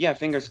mean, yeah,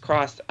 fingers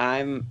crossed.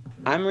 I'm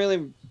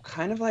really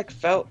kind of like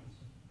felt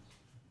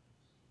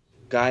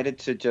guided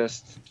to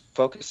just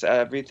focus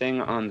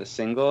everything on the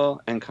single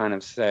and kind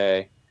of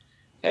say,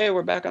 hey,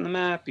 we're back on the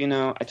map.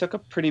 I took a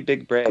pretty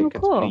big break. Oh,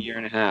 cool. It's been a year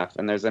and a half,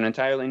 and there's an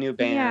entirely new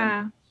band.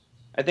 Yeah.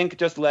 I think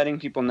just letting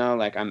people know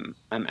like I'm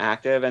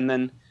active, and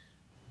then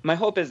my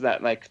hope is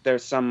that like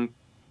there's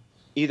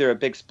either a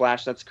big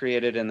splash that's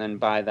created, and then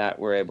by that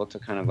we're able to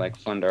kind of like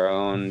fund our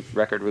own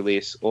record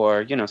release,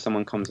 or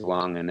someone comes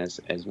along and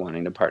is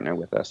wanting to partner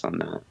with us on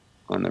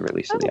the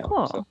release of the album.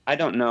 Cool. So I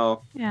don't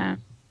know. Yeah.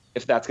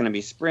 If that's going to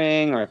be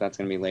spring or if that's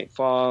going to be late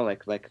fall.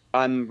 Like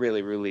I'm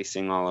really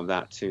releasing all of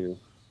that too.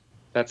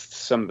 That's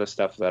some of the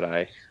stuff that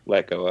I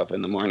let go of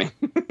in the morning.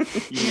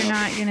 You're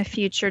not going to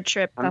future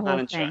trip the whole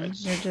thing.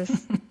 Charge. You're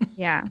just,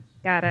 yeah,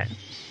 got it.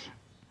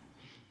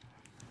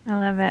 I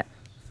love it.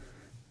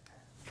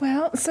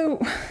 Well, so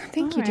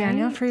thank you,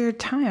 Danielle, for your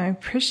time. I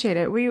appreciate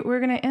it. We're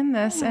going to end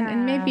this,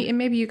 and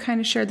maybe you kind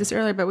of shared this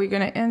earlier, but we're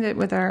going to end it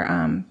with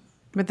our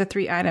with the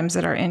 3 items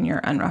that are in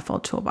your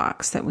Unruffled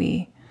toolbox that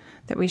we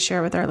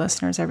share with our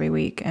listeners every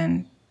week.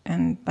 And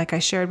like I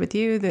shared with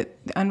you,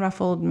 that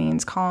unruffled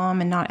means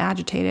calm and not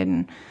agitated.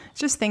 And it's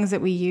just things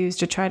that we use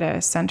to try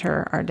to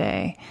center our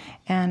day.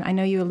 And I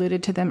know you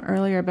alluded to them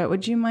earlier, but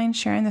would you mind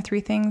sharing the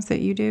 3 things that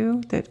you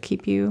do that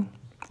keep you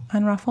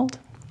unruffled?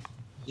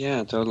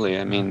 Yeah, totally.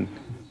 I mean,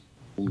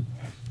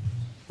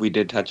 we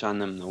did touch on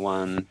them. The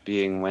one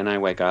being when I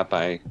wake up,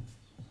 I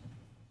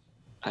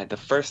the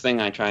first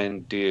thing I try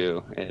and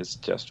do is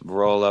just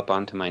roll up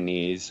onto my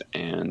knees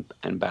and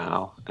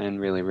bow and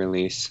really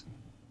release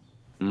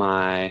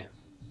my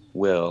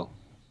will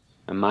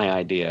and my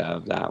idea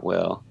of that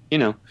will,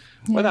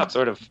 without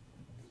sort of,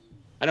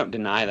 I don't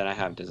deny that I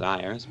have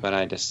desires, but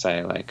I just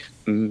say like,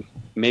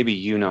 maybe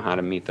you know how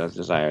to meet those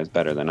desires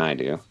better than I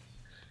do.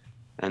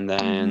 And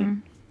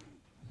then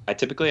I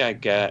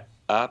get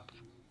up,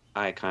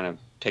 I kind of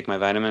take my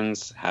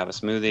vitamins, have a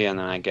smoothie, and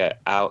then I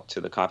get out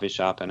to the coffee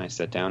shop and I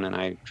sit down and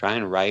I try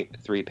and write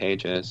 3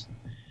 pages.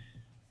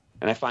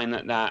 And I find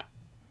that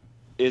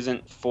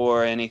isn't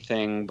for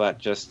anything but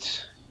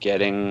just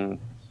getting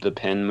the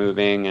pen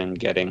moving and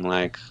getting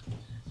like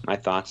my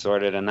thoughts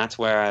sorted. And that's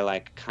where I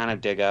like kind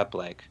of dig up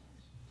like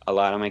a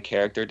lot of my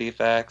character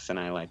defects, and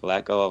I like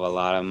let go of a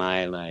lot of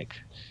my like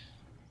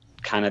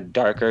kind of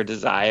darker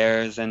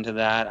desires into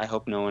that. I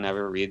hope no one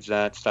ever reads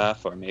that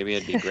stuff, or maybe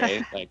it'd be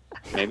great. Like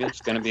maybe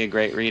it's going to be a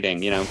great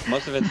reading. You know,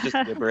 most of it's just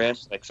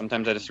gibberish. Like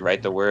sometimes I just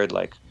write the word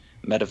like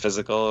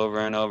metaphysical over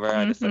and over.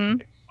 I just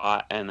like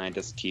thought, and I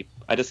just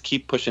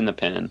keep pushing the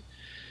pen.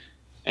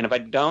 And if I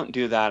don't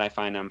do that, I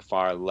find I'm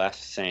far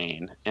less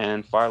sane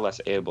and far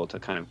less able to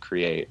kind of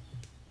create.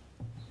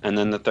 And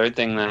then the third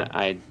thing that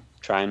I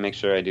try and make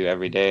sure I do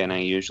every day, and I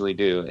usually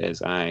do,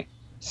 is I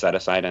set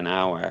aside an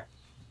hour.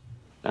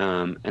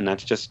 And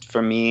that's just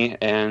for me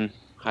and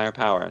higher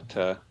power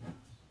to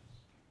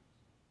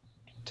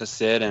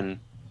sit and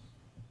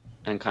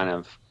kind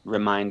of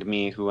remind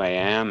me who I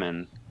am,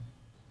 and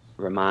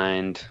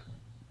remind,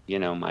 you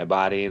know, my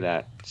body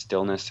that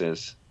stillness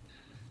is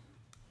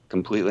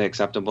completely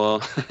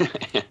acceptable.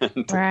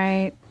 And,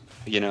 Right.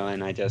 you know,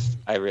 and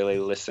I really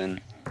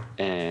listen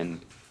and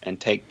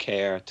take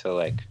care to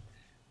like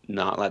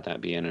not let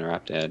that be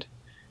interrupted.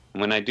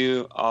 When I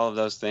do all of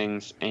those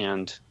things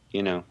and,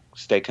 you know,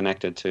 stay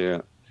connected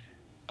to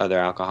other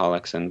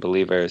alcoholics and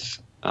believers,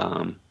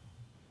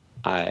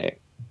 I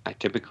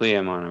typically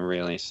am on a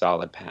really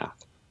solid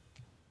path.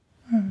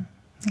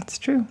 That's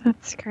true.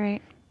 That's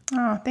great.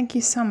 Oh, thank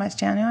you so much,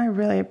 Daniel. I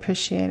really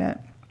appreciate it.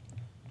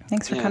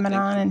 Thanks for coming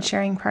on and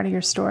sharing part of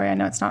your story. I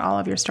know it's not all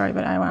of your story,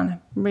 but I want to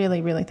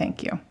really, really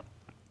thank you.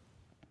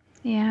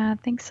 Yeah,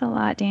 thanks a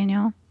lot,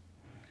 Daniel.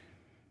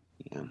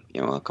 Yeah,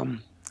 you're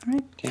welcome. All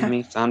right.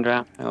 Tammy,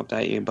 Sandra, I hope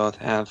that you both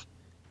have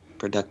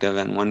productive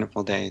and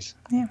wonderful days.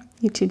 Yeah,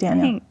 you too,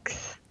 Daniel.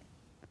 Thanks.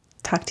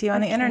 Talk to you on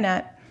the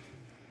internet.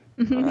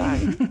 All right.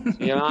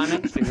 See you on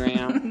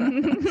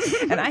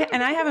Instagram.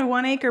 And I have a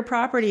 1 acre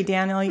property,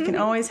 Daniel. You can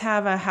always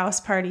have a house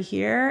party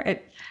here.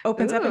 It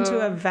opens up into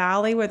a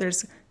valley where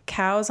there's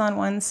cows on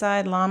one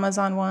side, llamas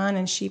on one,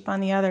 and sheep on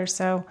the other.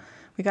 So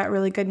we got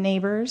really good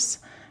neighbors,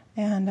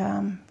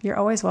 and you're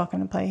always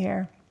welcome to play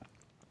here.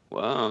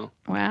 Whoa.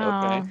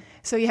 Wow. Okay.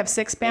 So you have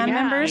 6 band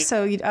members,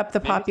 so you'd up the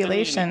Maybe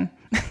population.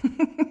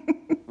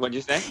 What'd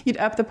you say? You'd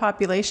up the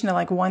population to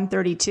like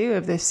 132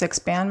 if the 6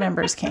 band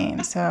members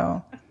came.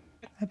 So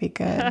that'd be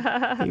good.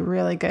 That'd be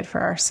really good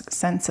for our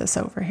census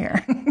over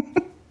here.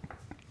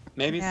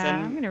 Maybe Yeah,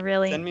 I'm gonna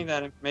really send me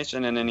that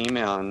information in an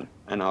email,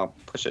 and I'll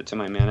push it to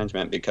my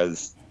management,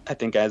 because I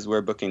think as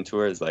we're booking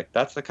tours, like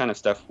that's the kind of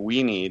stuff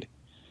we need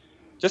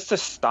just to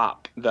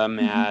stop the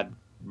mad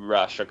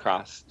rush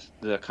across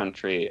the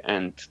country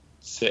and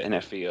sit in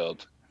a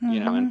field, you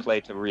know, and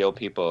play to real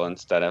people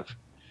instead of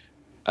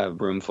a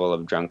room full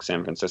of drunk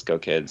San Francisco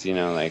kids. You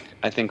know, like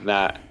I think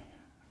that,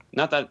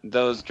 not that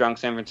those drunk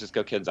San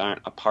Francisco kids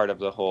aren't a part of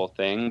the whole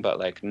thing, but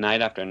like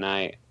night after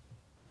night,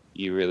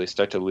 you really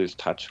start to lose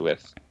touch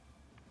with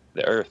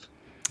the earth,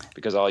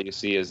 because all you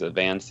see is a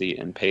van seat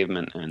and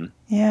pavement. And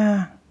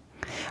Yeah.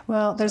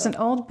 Well, there's an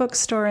old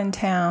bookstore in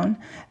town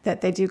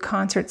that they do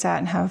concerts at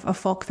and have a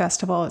folk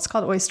festival. It's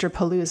called Oyster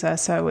Palooza,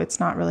 so it's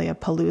not really a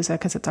palooza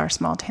because it's our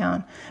small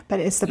town,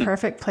 but it's the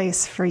perfect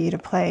place for you to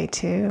play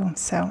too.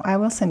 So I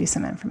will send you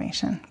some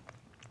information.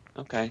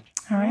 Okay.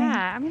 All right.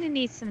 Yeah, I'm gonna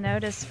need some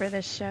notice for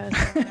this show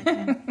so I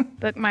can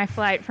book my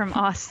flight from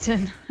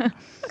Austin.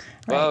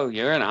 Whoa,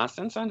 you're in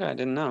Austin, Sandra? I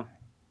didn't know.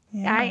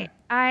 Yeah.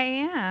 I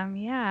am.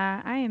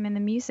 Yeah, I am in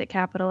the music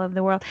capital of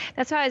the world.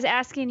 That's why I was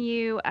asking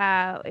you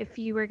if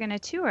you were going to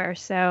tour.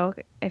 So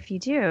if you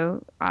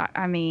do,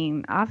 I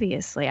mean,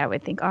 obviously, I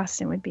would think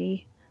Austin would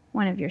be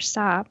one of your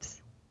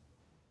stops.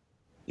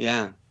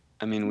 Yeah.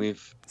 I mean,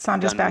 we've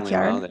Sandra's done really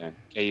backyard. well there.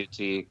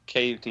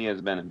 KUT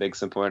has been a big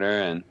supporter,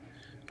 and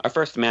our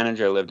first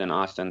manager lived in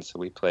Austin, so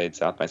we played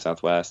South by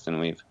Southwest, and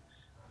we've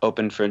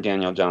opened for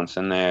Daniel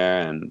Johnston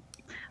there. And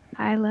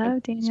I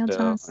love Daniel Still,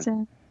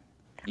 Johnston.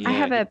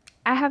 yeah,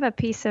 I have a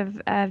piece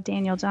of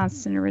Daniel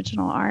Johnston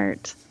original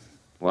art.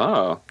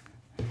 Whoa.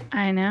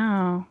 I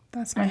know.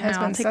 That's my I'll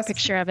husband's. take a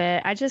picture of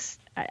it.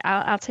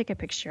 I'll take a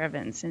picture of it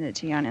and send it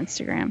to you on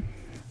Instagram.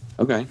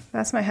 Okay.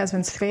 That's my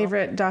husband's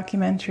favorite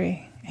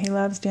documentary. He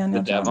loves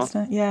Daniel The Devil?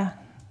 Johnston. Yeah.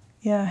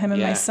 Yeah, him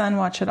and my Yeah. son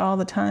watch it all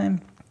the time.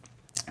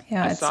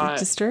 Yeah, I it's saw it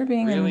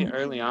disturbing really and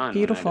early on.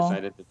 beautiful. When I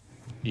decided to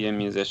be a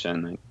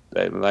musician.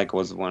 I like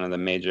was one of the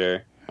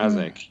major. I was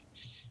like,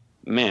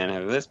 man,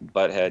 if this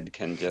butthead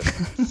can just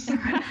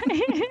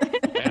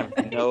I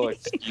have no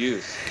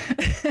excuse.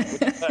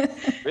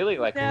 Really,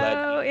 like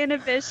No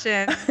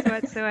inhibitions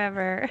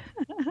whatsoever.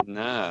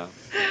 no.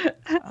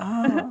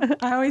 Oh,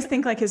 I always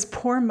think like his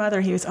poor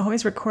mother. He was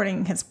always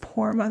recording his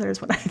poor mother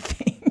is what I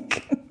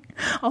think.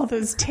 All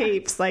those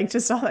tapes, like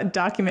just all that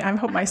document. I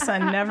hope my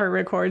son never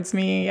records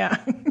me. Yeah.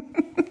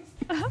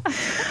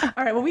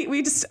 All right. Well,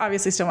 we just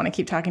obviously still want to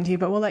keep talking to you,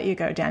 but we'll let you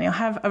go, Daniel.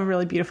 Have a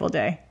really beautiful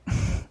day.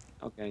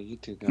 Okay, you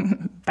too. Go.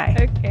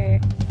 Bye.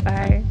 Okay.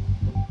 Bye.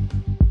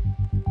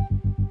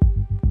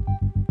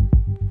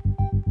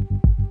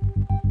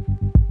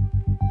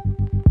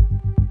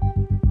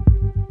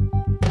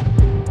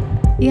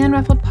 The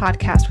Unruffled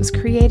podcast was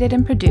created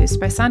and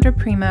produced by Sandra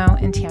Primo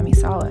and Tammy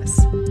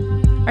Salas.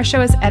 Our show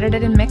is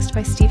edited and mixed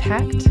by Steve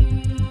Hecht.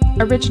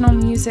 Original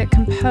music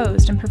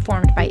composed and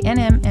performed by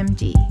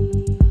NMMD.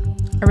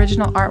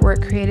 Original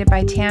artwork created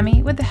by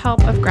Tammy with the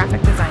help of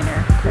graphic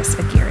designer Chris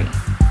Aguirre.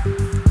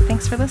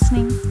 Thanks for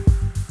listening.